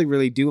that. actually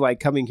really do like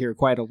coming here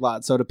quite a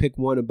lot. So to pick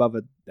one above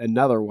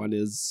another one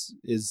is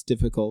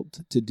difficult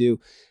to do.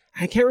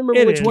 I can't remember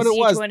It which is. one it Each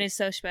was. one is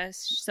so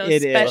special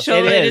It is.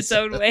 special It in is. its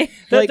own way.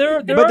 Like, there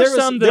but are there was-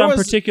 some that there I'm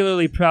was-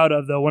 particularly proud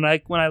of, though. When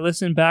I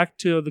listen back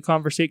to the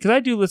conversation, because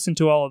I do listen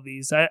to all of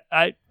these. I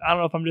don't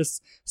know if I'm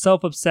just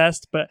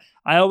self-obsessed, but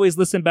I always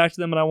listen back to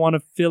them, and I want to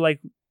feel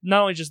like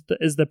not only just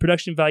is the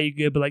production value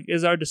good, but like,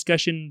 is our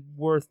discussion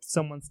worth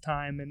someone's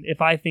time? And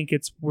if I think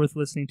it's worth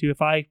listening to,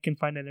 if I can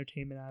find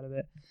entertainment out of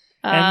it.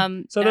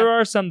 And so there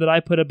are some that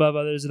I put above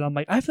others, and I'm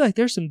like, I feel like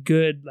there's some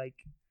good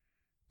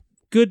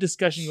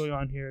discussion going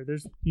on here.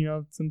 There's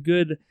some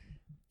good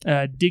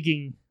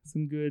digging,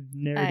 some good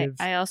narrative.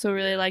 I also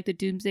really like the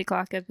Doomsday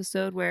Clock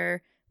episode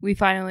where we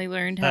finally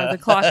learned how the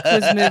clock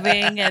was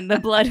moving and the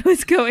blood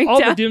was going All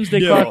down. the Doomsday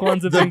No, Clock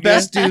ones have the been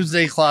best good.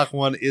 Doomsday Clock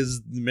one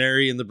is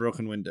Mary in the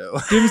Broken Window.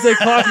 Doomsday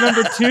Clock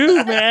number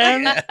 2,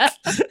 man.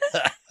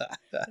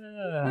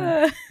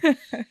 Uh,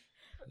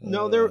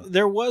 No,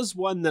 there was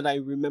one that I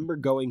remember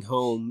going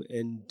home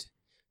and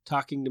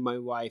talking to my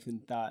wife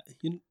and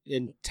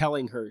and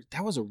telling her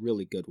that was a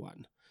really good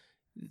one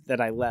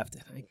that I left.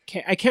 And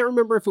I can't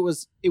remember if it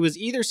was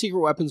either Secret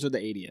Weapons or the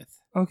 80th.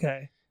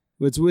 okay.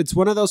 It's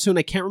one of those two, and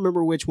I can't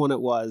remember which one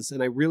it was.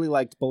 And I really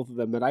liked both of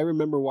them, but I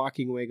remember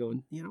walking away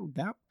going,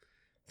 that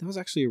was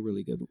actually a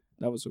really good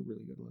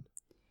one.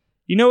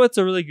 You know what's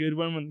a really good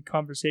one when the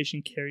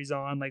conversation carries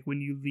on, like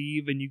when you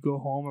leave and you go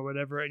home or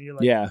whatever, and you're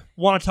like, Yeah,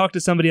 want to talk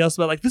to somebody else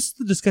about, like, this is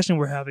the discussion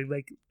we're having.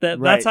 Like that.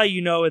 Right. That's how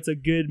you know it's a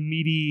good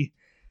meaty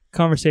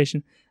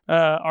conversation.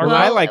 Our Well,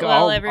 I like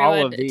all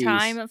of these.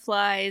 Time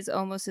flies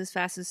almost as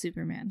fast as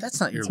Superman. That's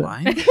not your That's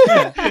line.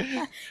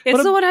 It's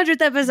What the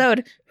 100th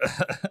episode.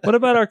 what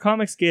about our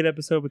Comics Gate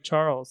episode with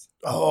Charles?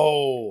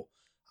 Oh,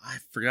 I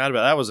forgot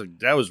about that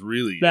was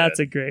really That's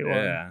good. a great one.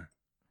 Yeah.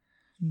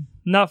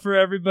 Not for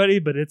everybody,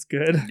 but it's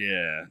good.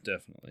 Yeah,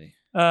 definitely.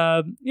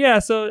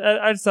 So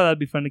I just thought that'd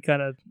be fun to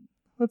kind of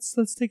let's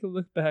take a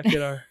look back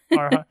at our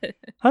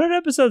 100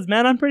 episodes,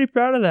 man. I'm pretty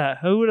proud of that.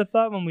 Who would have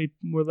thought when we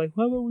were like,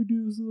 why don't we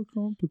do this little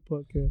comic book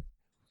podcast?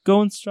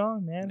 Going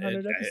strong, man.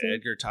 100 episodes.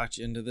 Edgar talked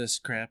you into this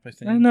crap, I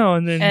think. I know,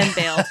 and then And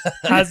bailed.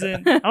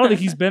 hasn't. I don't think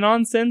he's been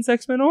on since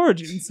X-Men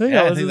Origins. So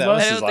Yeah, I was think his that was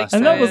last- his I don't last think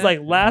and so, that was yeah. like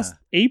last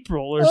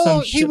April or Oh,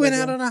 some he shit. went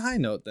like out that. on a high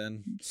note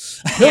then.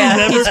 He'll Yeah.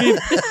 never be.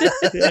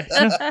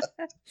 Yeah.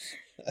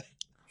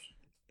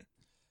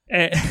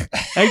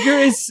 Edgar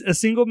is a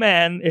single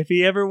man. If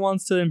he ever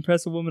wants to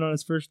impress a woman on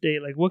his first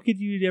date, like, what could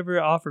you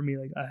ever offer me?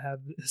 Like, I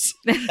have this.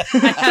 I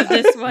have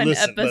this one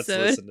Let's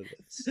episode. listen to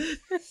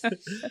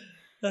this.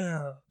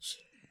 Oh.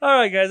 All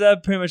right, guys,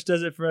 that pretty much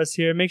does it for us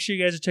here. Make sure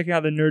you guys are checking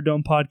out the Nerd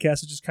Dome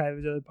podcast, which is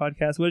Kylie's other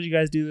podcast. What did you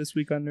guys do this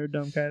week on Nerd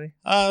Dome, Kylie?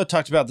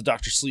 Talked about the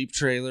Dr. Sleep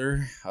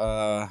trailer.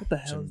 What the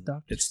hell is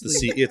Dr. It's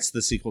Sleep? it's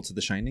the sequel to The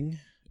Shining.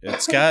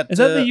 It's got Is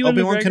that the Ewan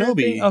Obi-Wan McGregor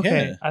Kenobi. thing?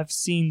 Okay, Yeah. I've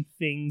seen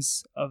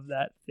things of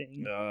that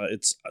thing.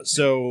 It's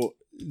so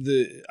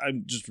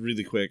I'm just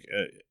really quick.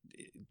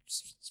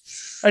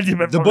 I do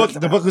remember The book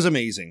about that. was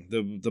amazing.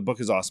 The book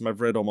is awesome.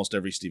 I've read almost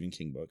every Stephen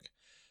King book.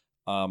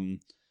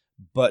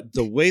 But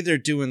the way they're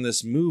doing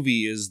this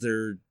movie is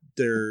they're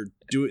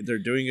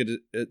doing it.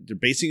 They're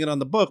basing it on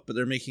the book, but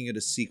they're making it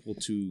a sequel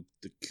to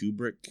the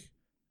Kubrick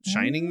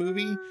Shining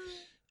movie,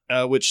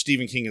 which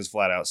Stephen King has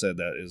flat out said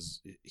that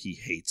he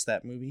hates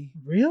that movie.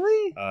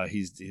 Really?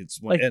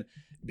 It's Like, and,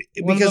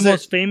 One of the there-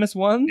 most famous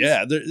ones?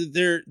 yeah,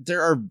 there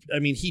are. I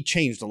mean, he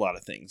changed a lot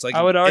of things. Like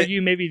I would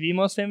argue maybe the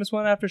most famous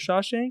one after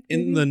Shawshank. in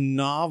maybe? the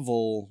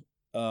novel.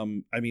 I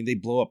mean, they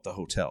blow up the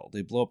hotel.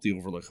 They blow up the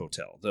Overlook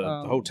Hotel. The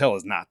hotel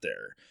is not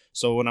there.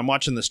 So when I'm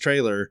watching this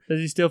trailer, Does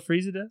he still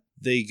freeze to death?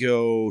 they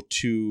go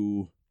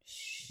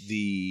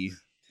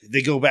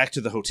back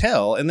to the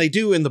hotel, and they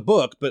do in the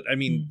book, but I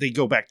mean, they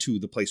go back to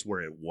the place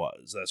where it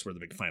was. That's where the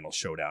big final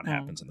showdown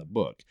happens in the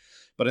book.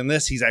 But in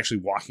this, he's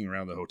actually walking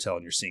around the hotel,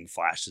 and you're seeing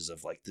flashes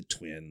of like the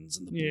twins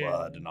and the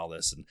blood and all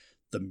this, and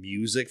the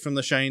music from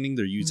The Shining.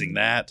 They're using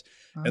that,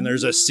 and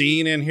there's a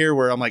scene in here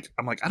where I'm like,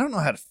 I don't know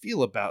how to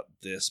feel about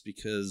this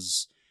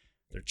because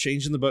they're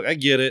changing the book. I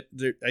get it.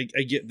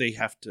 I get they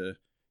have to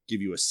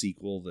give you a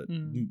sequel that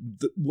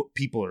what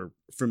people are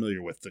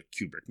familiar with, the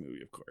Kubrick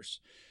movie, of course.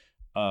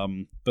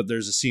 But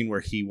there's a scene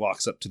where he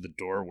walks up to the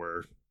door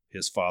where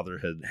his father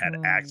had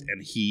act,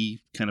 and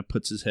he kind of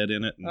puts his head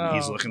in it, and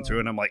he's looking through,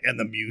 and I'm like, and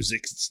the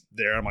music's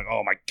there. I'm like,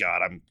 oh my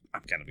god, I'm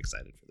kind of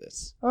excited for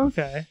this.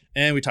 Okay.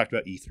 And we talked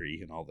about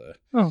E3 and all the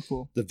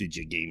the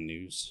video game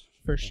news.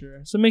 For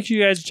sure. So make sure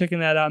you guys are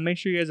checking that out. Make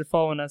sure you guys are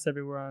following us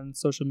everywhere on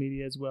social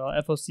media as well.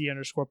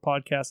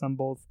 FOC_podcast on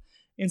both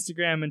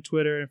Instagram and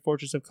Twitter, and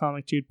Fortress of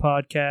Comictude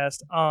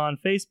podcast on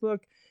Facebook.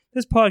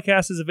 This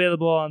podcast is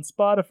available on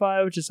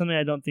Spotify, which is something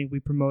I don't think we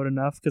promote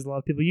enough because a lot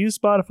of people use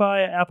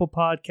Spotify, Apple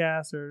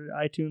Podcasts, or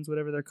iTunes,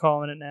 whatever they're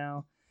calling it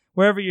now.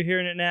 Wherever you're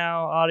hearing it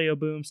now, Audio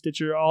Boom,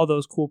 Stitcher, all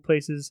those cool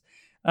places.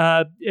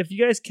 If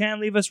you guys can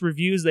leave us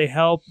reviews, they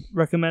help.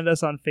 Recommend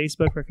us on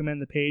Facebook.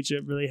 Recommend the page.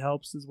 It really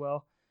helps as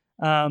well.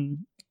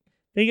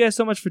 Thank you guys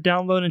so much for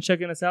downloading and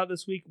checking us out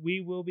this week.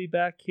 We will be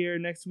back here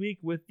next week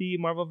with the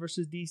Marvel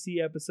vs.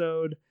 DC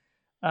episode.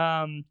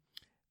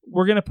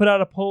 We're going to put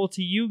out a poll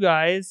to you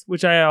guys,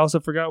 which I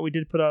also forgot we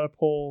did put out a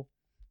poll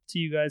to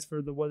you guys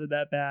for the Was It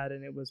That Bad?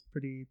 And it was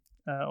pretty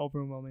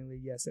overwhelmingly,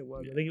 yes, it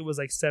was. I think it was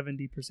like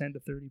 70% to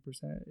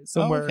 30%.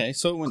 Somewhere okay,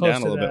 so it went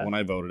down a little bit when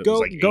I voted. It was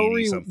like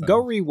 80 something.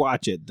 Go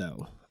rewatch it,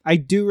 though. I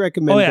do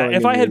recommend going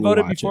if I had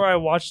voted rewatch before I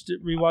rewatched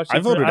it, I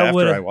voted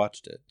after I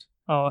watched it.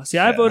 Oh, see,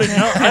 I voted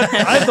no.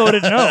 I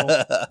voted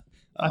no.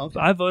 Okay.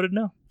 I voted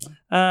no.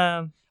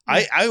 I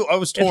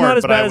was torn, it's not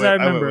as but bad I as went, I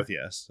remember. I went with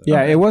yes. So.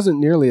 Yeah, it wasn't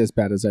nearly as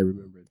bad as I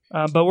remembered.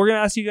 But we're going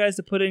to ask you guys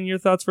to put in your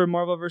thoughts for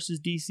Marvel vs.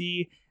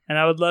 DC, and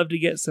I would love to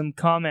get some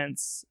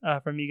comments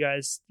from you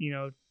guys,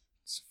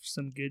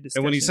 some good discussion.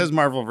 And when he says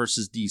Marvel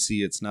versus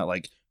DC, it's not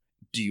like,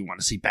 do you want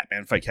to see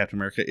Batman fight Captain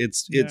America?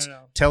 It's no.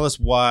 Tell us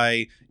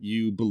why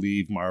you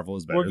believe Marvel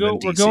is better than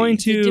DC. We're going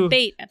to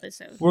debate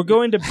episode. We're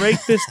going to break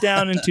this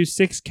down into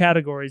 6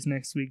 categories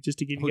next week, just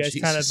to give you guys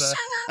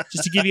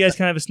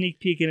kind of a sneak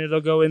peek, and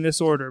it'll go in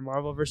this order: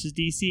 Marvel versus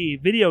DC,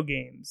 video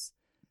games,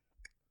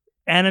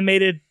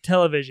 animated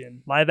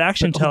television, live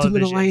action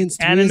television,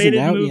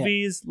 animated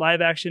movies,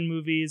 live action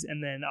movies,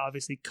 and then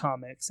obviously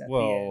comics at the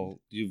end.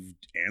 You've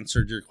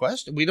answered your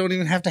question. We don't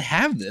even have to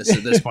have this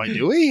at this point,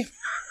 do we?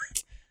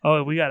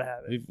 Oh, we gotta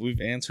have it.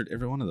 We've answered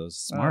every one of those.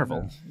 It's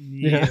Marvel.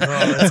 Yeah,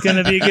 well, it's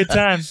gonna be a good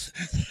time.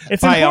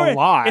 It's By important. a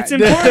lot. It's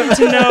important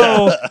to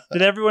know that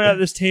everyone at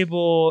this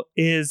table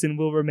is and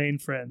will remain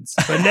friends.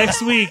 But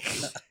next week,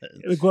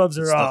 the gloves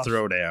are off. The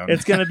throwdown.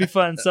 It's gonna be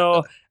fun.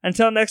 So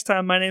until next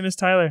time, my name is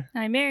Tyler.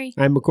 I'm Mary.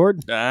 I'm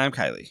McCord. I'm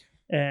Kylie.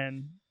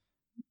 And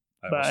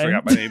I almost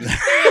forgot my name.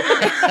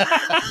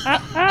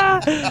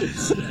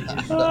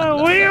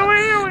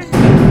 Wee.